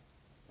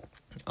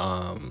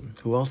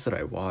 Who else did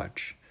I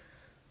watch?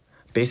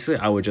 Basically,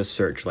 I would just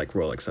search like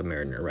Rolex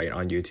Submariner, right,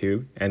 on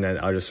YouTube, and then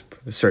I'll just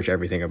search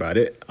everything about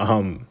it.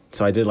 So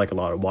I did like a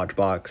lot of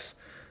Watchbox.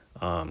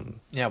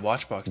 Yeah,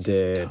 Watchbox.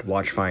 Did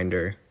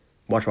Watchfinder.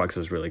 Watchbox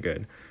is really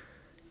good.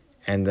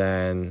 And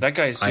then that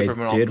guy is super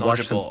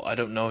knowledgeable. I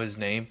don't know his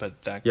name,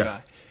 but that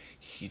guy,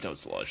 he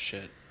knows a lot of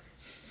shit.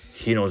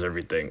 He knows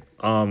everything.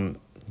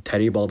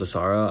 Teddy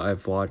Baldassara,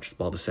 I've watched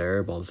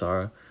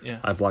Baldassara. Yeah.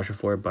 I've watched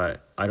before,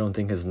 but I don't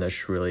think his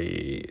niche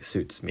really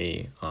suits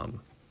me.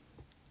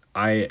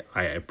 I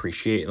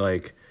appreciate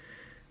like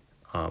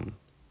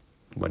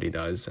what he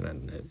does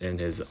and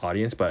his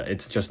audience, but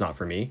it's just not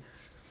for me.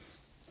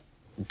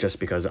 Just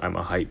because I'm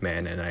a hype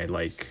man and I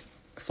like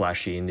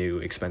flashy, new,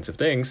 expensive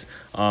things.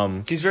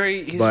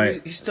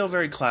 He's still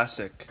very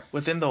classic.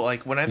 Within the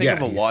when I think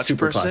of a watch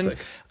person,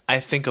 classic. I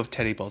think of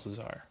Teddy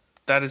Baldassar.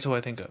 That is who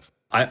I think of.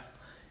 I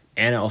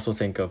also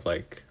think of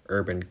like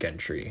Urban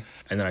Gentry,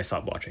 and then I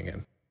stopped watching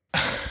him.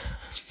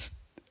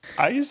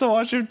 I used to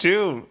watch him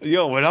too.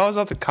 Yo, when I was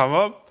at the come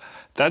up,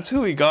 that's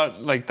who he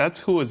got. Like that's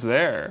who was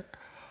there.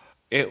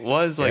 It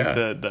was like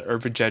the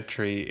Urban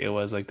Gentry. It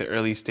was like the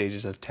early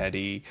stages of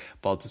Teddy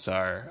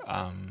Baldassar.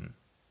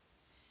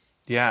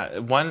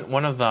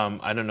 One of them,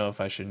 I don't know if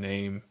I should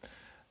name.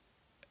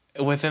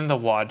 Within the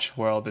watch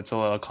world, it's a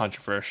little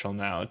controversial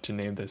now to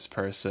name this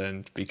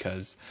person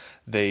because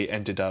they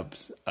ended up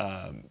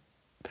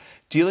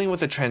dealing with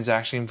the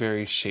transaction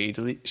very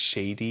shadily,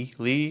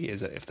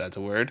 if that's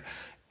a word,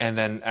 and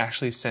then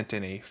actually sent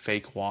in a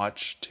fake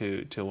watch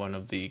to one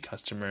of the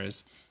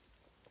customers.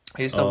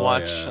 I used to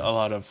watch a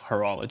lot of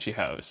Horology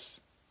House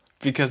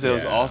because it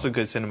was also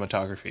good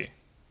cinematography.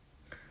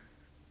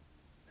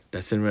 The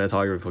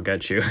cinematography will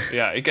get you.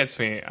 Yeah, it gets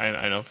me.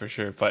 I know for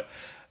sure. But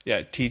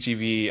yeah,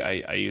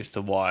 TGV I used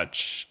to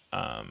watch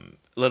a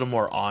little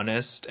more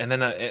honest, and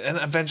then and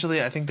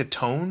eventually I think the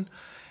tone,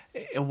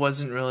 it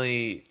wasn't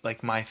really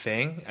like my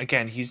thing.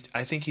 Again,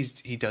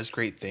 he does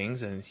great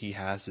things and he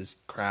has his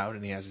crowd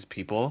and he has his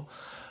people.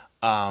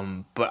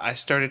 But I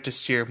started to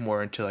steer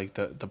more into like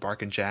the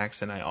Bark and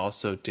Jacks, and I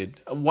also did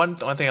one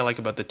thing I like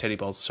about the Teddy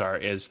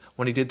Baldassar is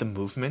when he did the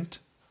movement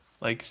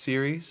like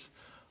series,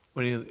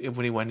 when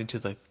he went into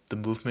the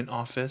movement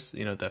office,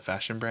 the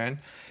fashion brand.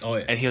 Oh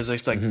yeah. And he was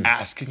like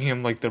asking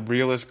him like the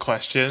realest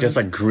questions. Just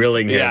like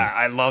grilling him. Yeah,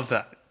 I love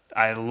that.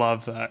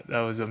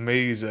 That was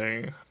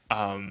amazing.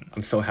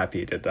 I'm so happy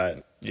he did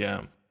that.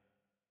 Yeah.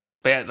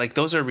 But yeah, like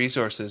those are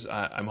resources.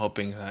 I'm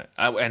hoping that,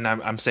 and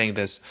I'm saying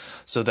this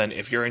so then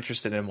if you're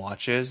interested in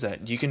watches,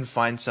 that you can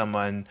find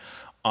someone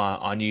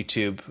on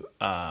YouTube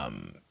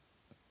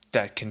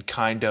that can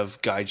kind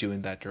of guide you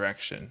in that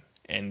direction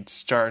and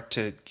start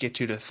to get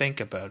you to think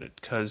about it.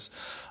 Because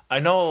I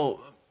know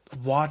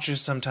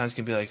watchers sometimes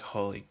can be like,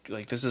 holy,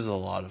 like this is a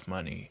lot of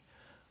money.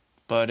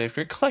 But if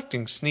you're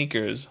collecting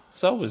sneakers,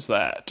 so is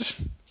that.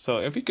 So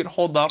if you could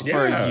hold off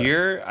for a Yeah.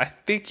 year, I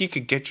think you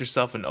could get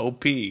yourself an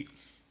OP.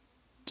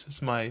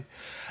 Just my,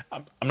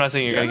 I'm not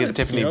saying you're gonna get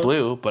Tiffany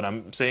blue, but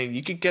I'm saying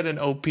you could get an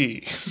OP.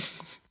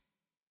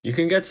 You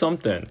can get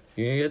something.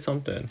 You can get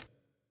something.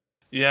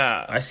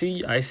 Yeah. I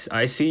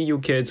see you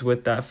kids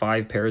with that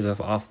 5 pairs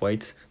of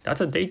off-whites.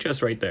 That's a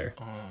Datejust right there.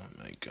 Oh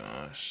my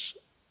gosh.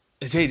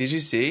 Hey, did you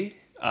see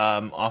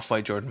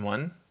Off-White Jordan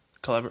 1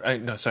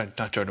 no, sorry,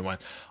 not Jordan 1.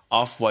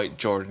 Off-White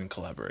Jordan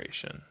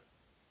collaboration.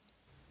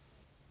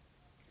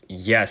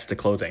 Yes, the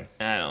clothing.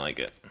 I don't like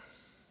it.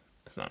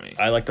 It's not me.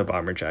 I like the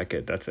bomber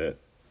jacket. That's it.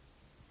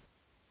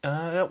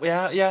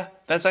 Yeah.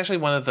 That's actually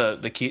one of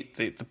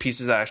the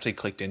pieces that I actually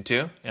clicked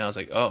into, and I was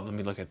like, oh, let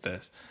me look at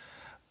this.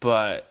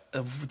 But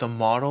the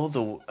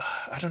model,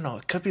 I don't know.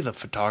 It could be the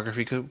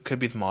photography. Could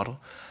be the model.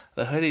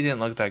 The hoodie didn't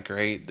look that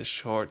great. The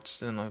shorts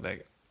didn't look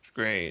that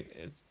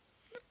great.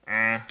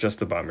 Just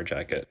the bomber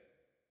jacket.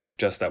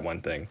 Just that one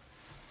thing.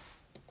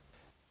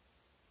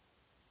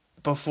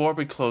 Before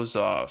we close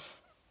off,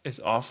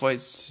 is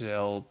Off-White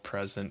still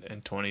present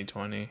in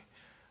 2020?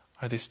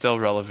 Are they still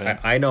relevant?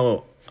 I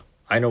know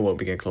what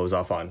we can close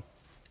off on.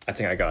 I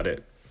think I got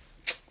it.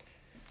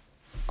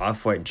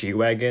 Off-White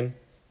G-Wagon,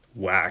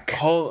 whack.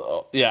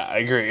 Yeah, I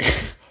agree.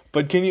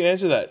 But can you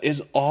answer that?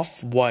 Is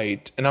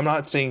Off-White, and I'm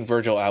not saying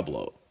Virgil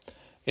Abloh,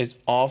 is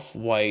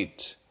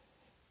Off-White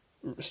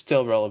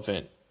still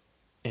relevant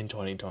in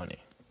 2020?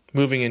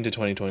 Moving into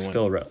 2021?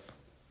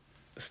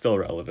 Still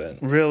relevant.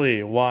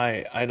 Really?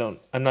 Why? I'm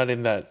not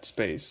in that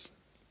space.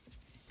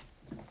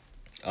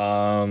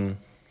 Because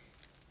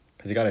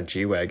he got a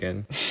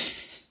G-Wagon.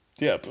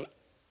 Yeah,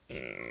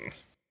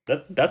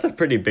 but that's a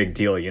pretty big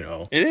deal, you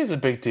know. it is a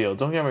big deal.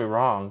 Don't get me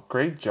wrong.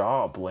 Great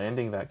job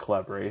landing that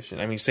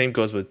collaboration. I mean, same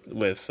goes with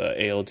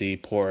ALD,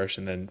 Porsche,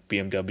 and then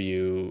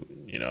BMW,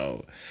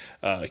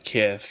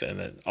 Kith, and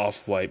then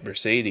Off-White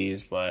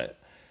Mercedes. But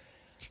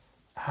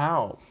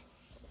how?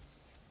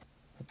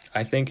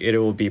 I think it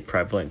will be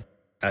prevalent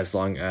as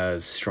long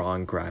as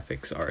strong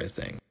graphics are a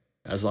thing.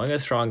 As long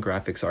as strong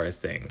graphics are a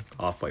thing,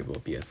 Off-White will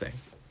be a thing.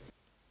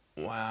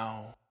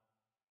 Wow.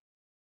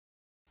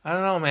 I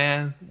don't know,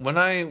 man. When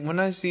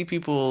I see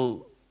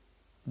people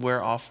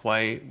wear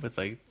Off-White with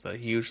like the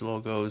huge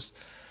logos,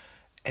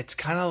 it's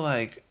kind of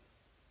like,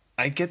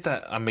 I get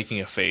that I'm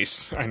making a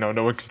face. I know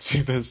no one can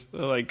see this.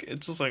 Like,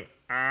 it's just like,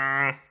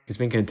 He's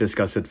making a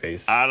disgusted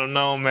face. I don't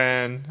know,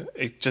 man.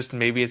 It just,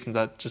 maybe it's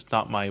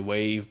not my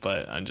wave,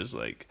 but I'm just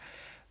like,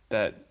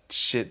 that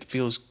shit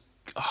feels.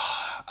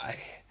 I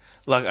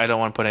don't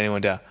want to put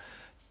anyone down.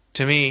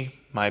 To me,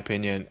 my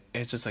opinion,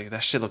 it's just like,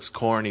 that shit looks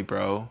corny,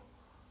 bro.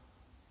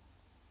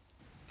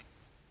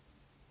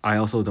 I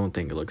also don't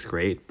think it looks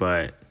great,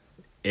 but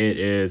it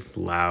is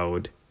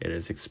loud. It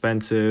is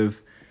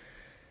expensive.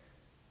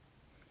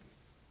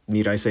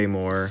 Need I say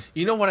more?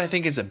 You know what I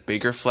think is a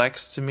bigger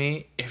flex to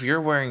me? If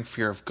you're wearing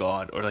Fear of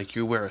God or like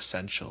you wear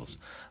Essentials,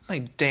 I'm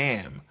like,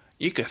 damn,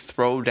 you could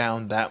throw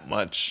down that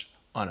much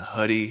on a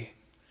hoodie.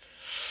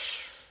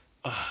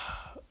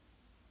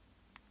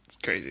 It's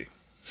crazy.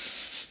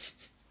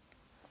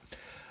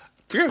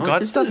 Fear of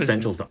God stuff is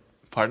Essentials stuff.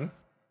 Pardon?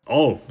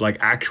 Oh, like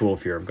actual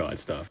Fear of God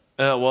stuff.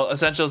 Well,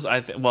 Essentials,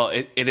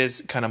 it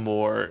is kind of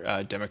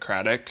more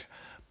democratic,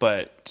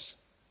 but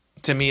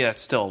to me,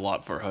 that's still a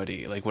lot for a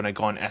hoodie. Like when I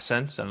go on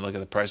Essence and look at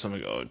the price, I'm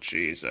like, oh,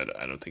 geez, I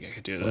don't think I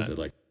could do that. Was it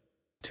like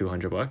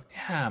 $200?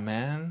 Yeah,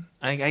 man.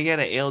 I get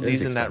it.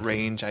 ALD's in that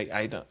range.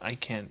 I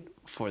can't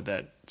afford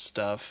that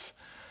stuff.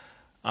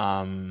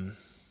 Where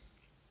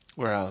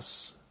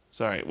else?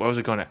 Sorry, what was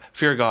it going at?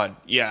 Fear of God.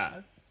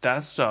 Yeah,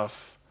 that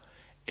stuff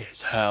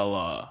is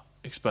hella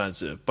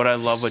expensive. But I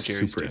love what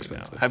Jerry's doing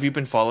now. Have you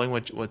been following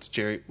what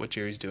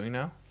Jerry's doing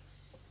now?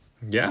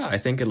 Yeah, I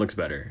think it looks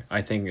better.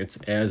 I think it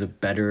has a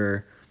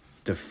better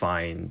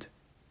defined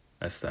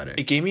aesthetic.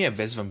 It gave me a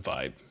Visvim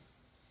vibe.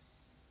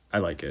 I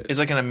like it. It's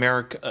like an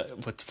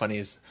what's funny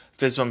is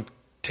Visvim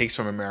takes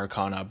from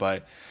Americana,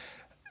 but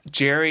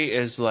Jerry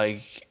is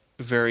like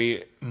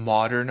very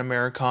modern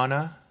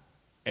Americana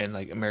and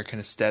like American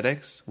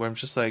aesthetics, where I'm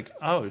just like,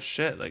 oh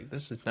shit, like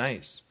this is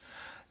nice.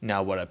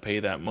 Now would I pay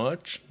that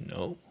much?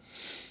 No,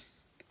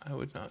 I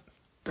would not.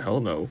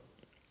 Hell no.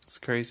 It's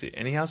crazy.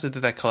 And he also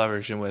did that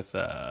collaboration with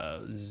I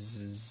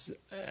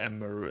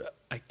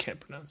can't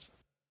pronounce it.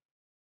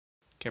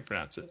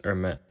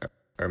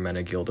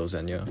 Ermenegildo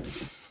Xenia.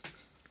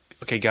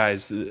 Okay,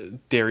 guys,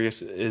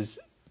 Darius is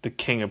the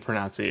king of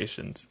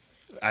pronunciations.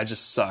 I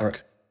just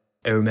suck.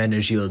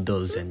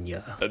 Ermenegildo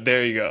Xenia.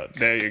 There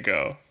you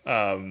go.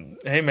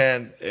 Hey,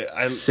 man.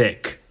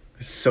 Sick.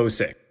 So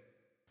sick.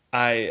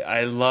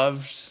 I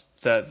loved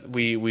that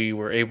we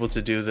were able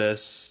to do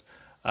this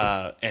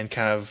and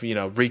kind of,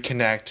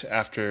 reconnect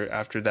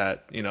after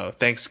that,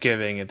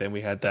 Thanksgiving, and then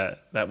we had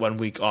that 1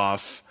 week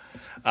off.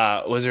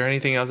 Was there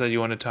anything else that you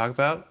want to talk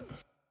about?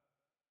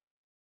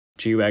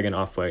 G-Wagon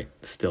Off-White,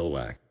 still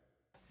whack.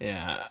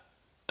 Yeah.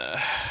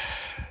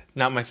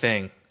 Not my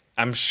thing.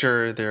 I'm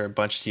sure there are a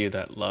bunch of you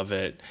that love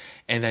it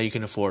and that you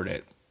can afford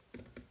it.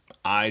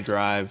 I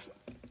drive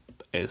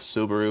a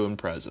Subaru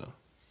Impreza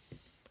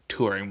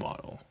touring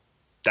model.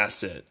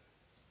 That's it.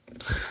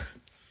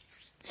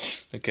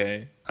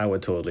 Okay. I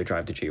would totally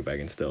drive the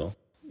G-Wagon still.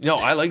 No,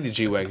 I like the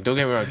G-Wagon. Don't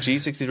get me wrong.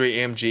 G63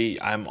 AMG,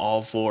 I'm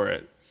all for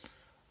it.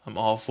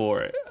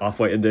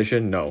 Off-white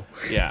edition? No.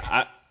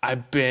 Yeah,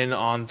 I've been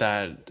on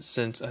that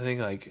since, I think,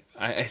 like,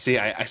 I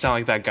sound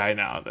like that guy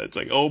now that's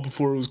like, oh,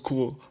 before it was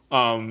cool.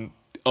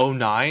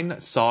 09,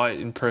 saw it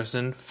in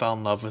person, fell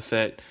in love with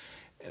it.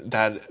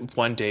 That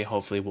one day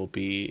hopefully will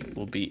be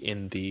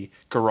in the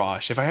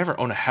garage. If I ever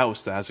own a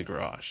house that has a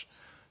garage,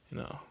 you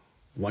know.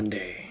 One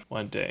day,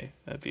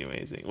 that'd be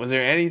amazing. Was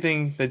there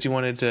anything else you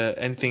wanted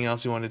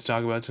to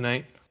talk about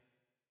tonight?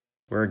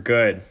 We're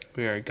good.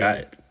 We are good.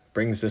 That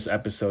brings this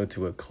episode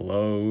to a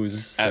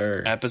close.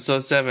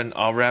 Episode 7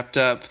 all wrapped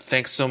up.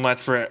 Thanks so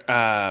much for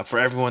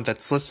everyone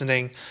that's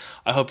listening.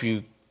 I hope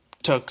you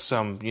took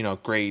some,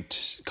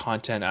 great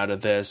content out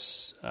of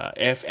this.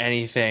 If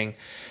anything,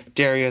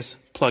 Darius,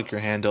 plug your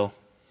handle.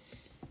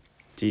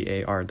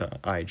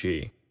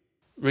 DAR.IG.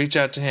 Reach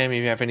out to him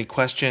if you have any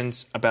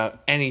questions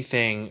about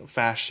anything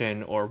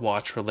fashion or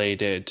watch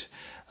related.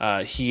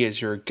 He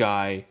is your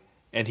guy,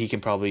 and he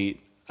can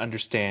probably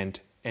understand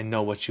and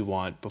know what you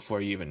want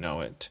before you even know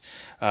it.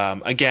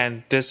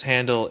 Again, this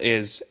handle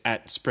is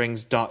at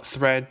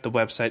springs.thread. The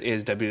website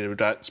is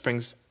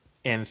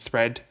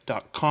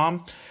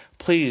www.springsandthread.com.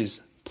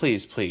 Please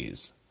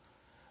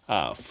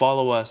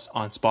follow us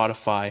on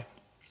Spotify.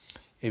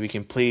 If you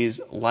can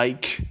please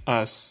like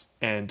us,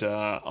 and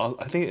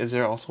I think, is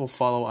there also a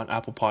follow on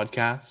Apple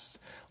Podcasts?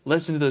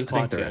 Listen to this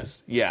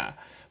podcast. Yeah,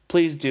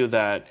 please do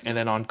that. And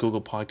then on Google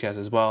Podcasts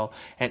as well,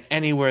 and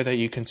anywhere that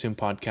you consume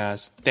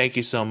podcasts. Thank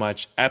you so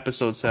much.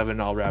 Episode 7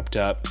 all wrapped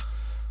up.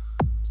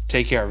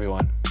 Take care,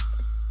 everyone.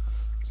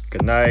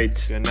 Good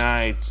night. Good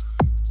night.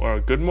 Or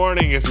good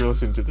morning if you're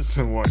listening to this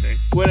in the morning.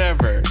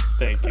 Whatever.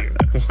 Thank you.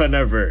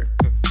 Whatever.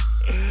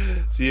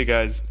 See you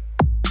guys.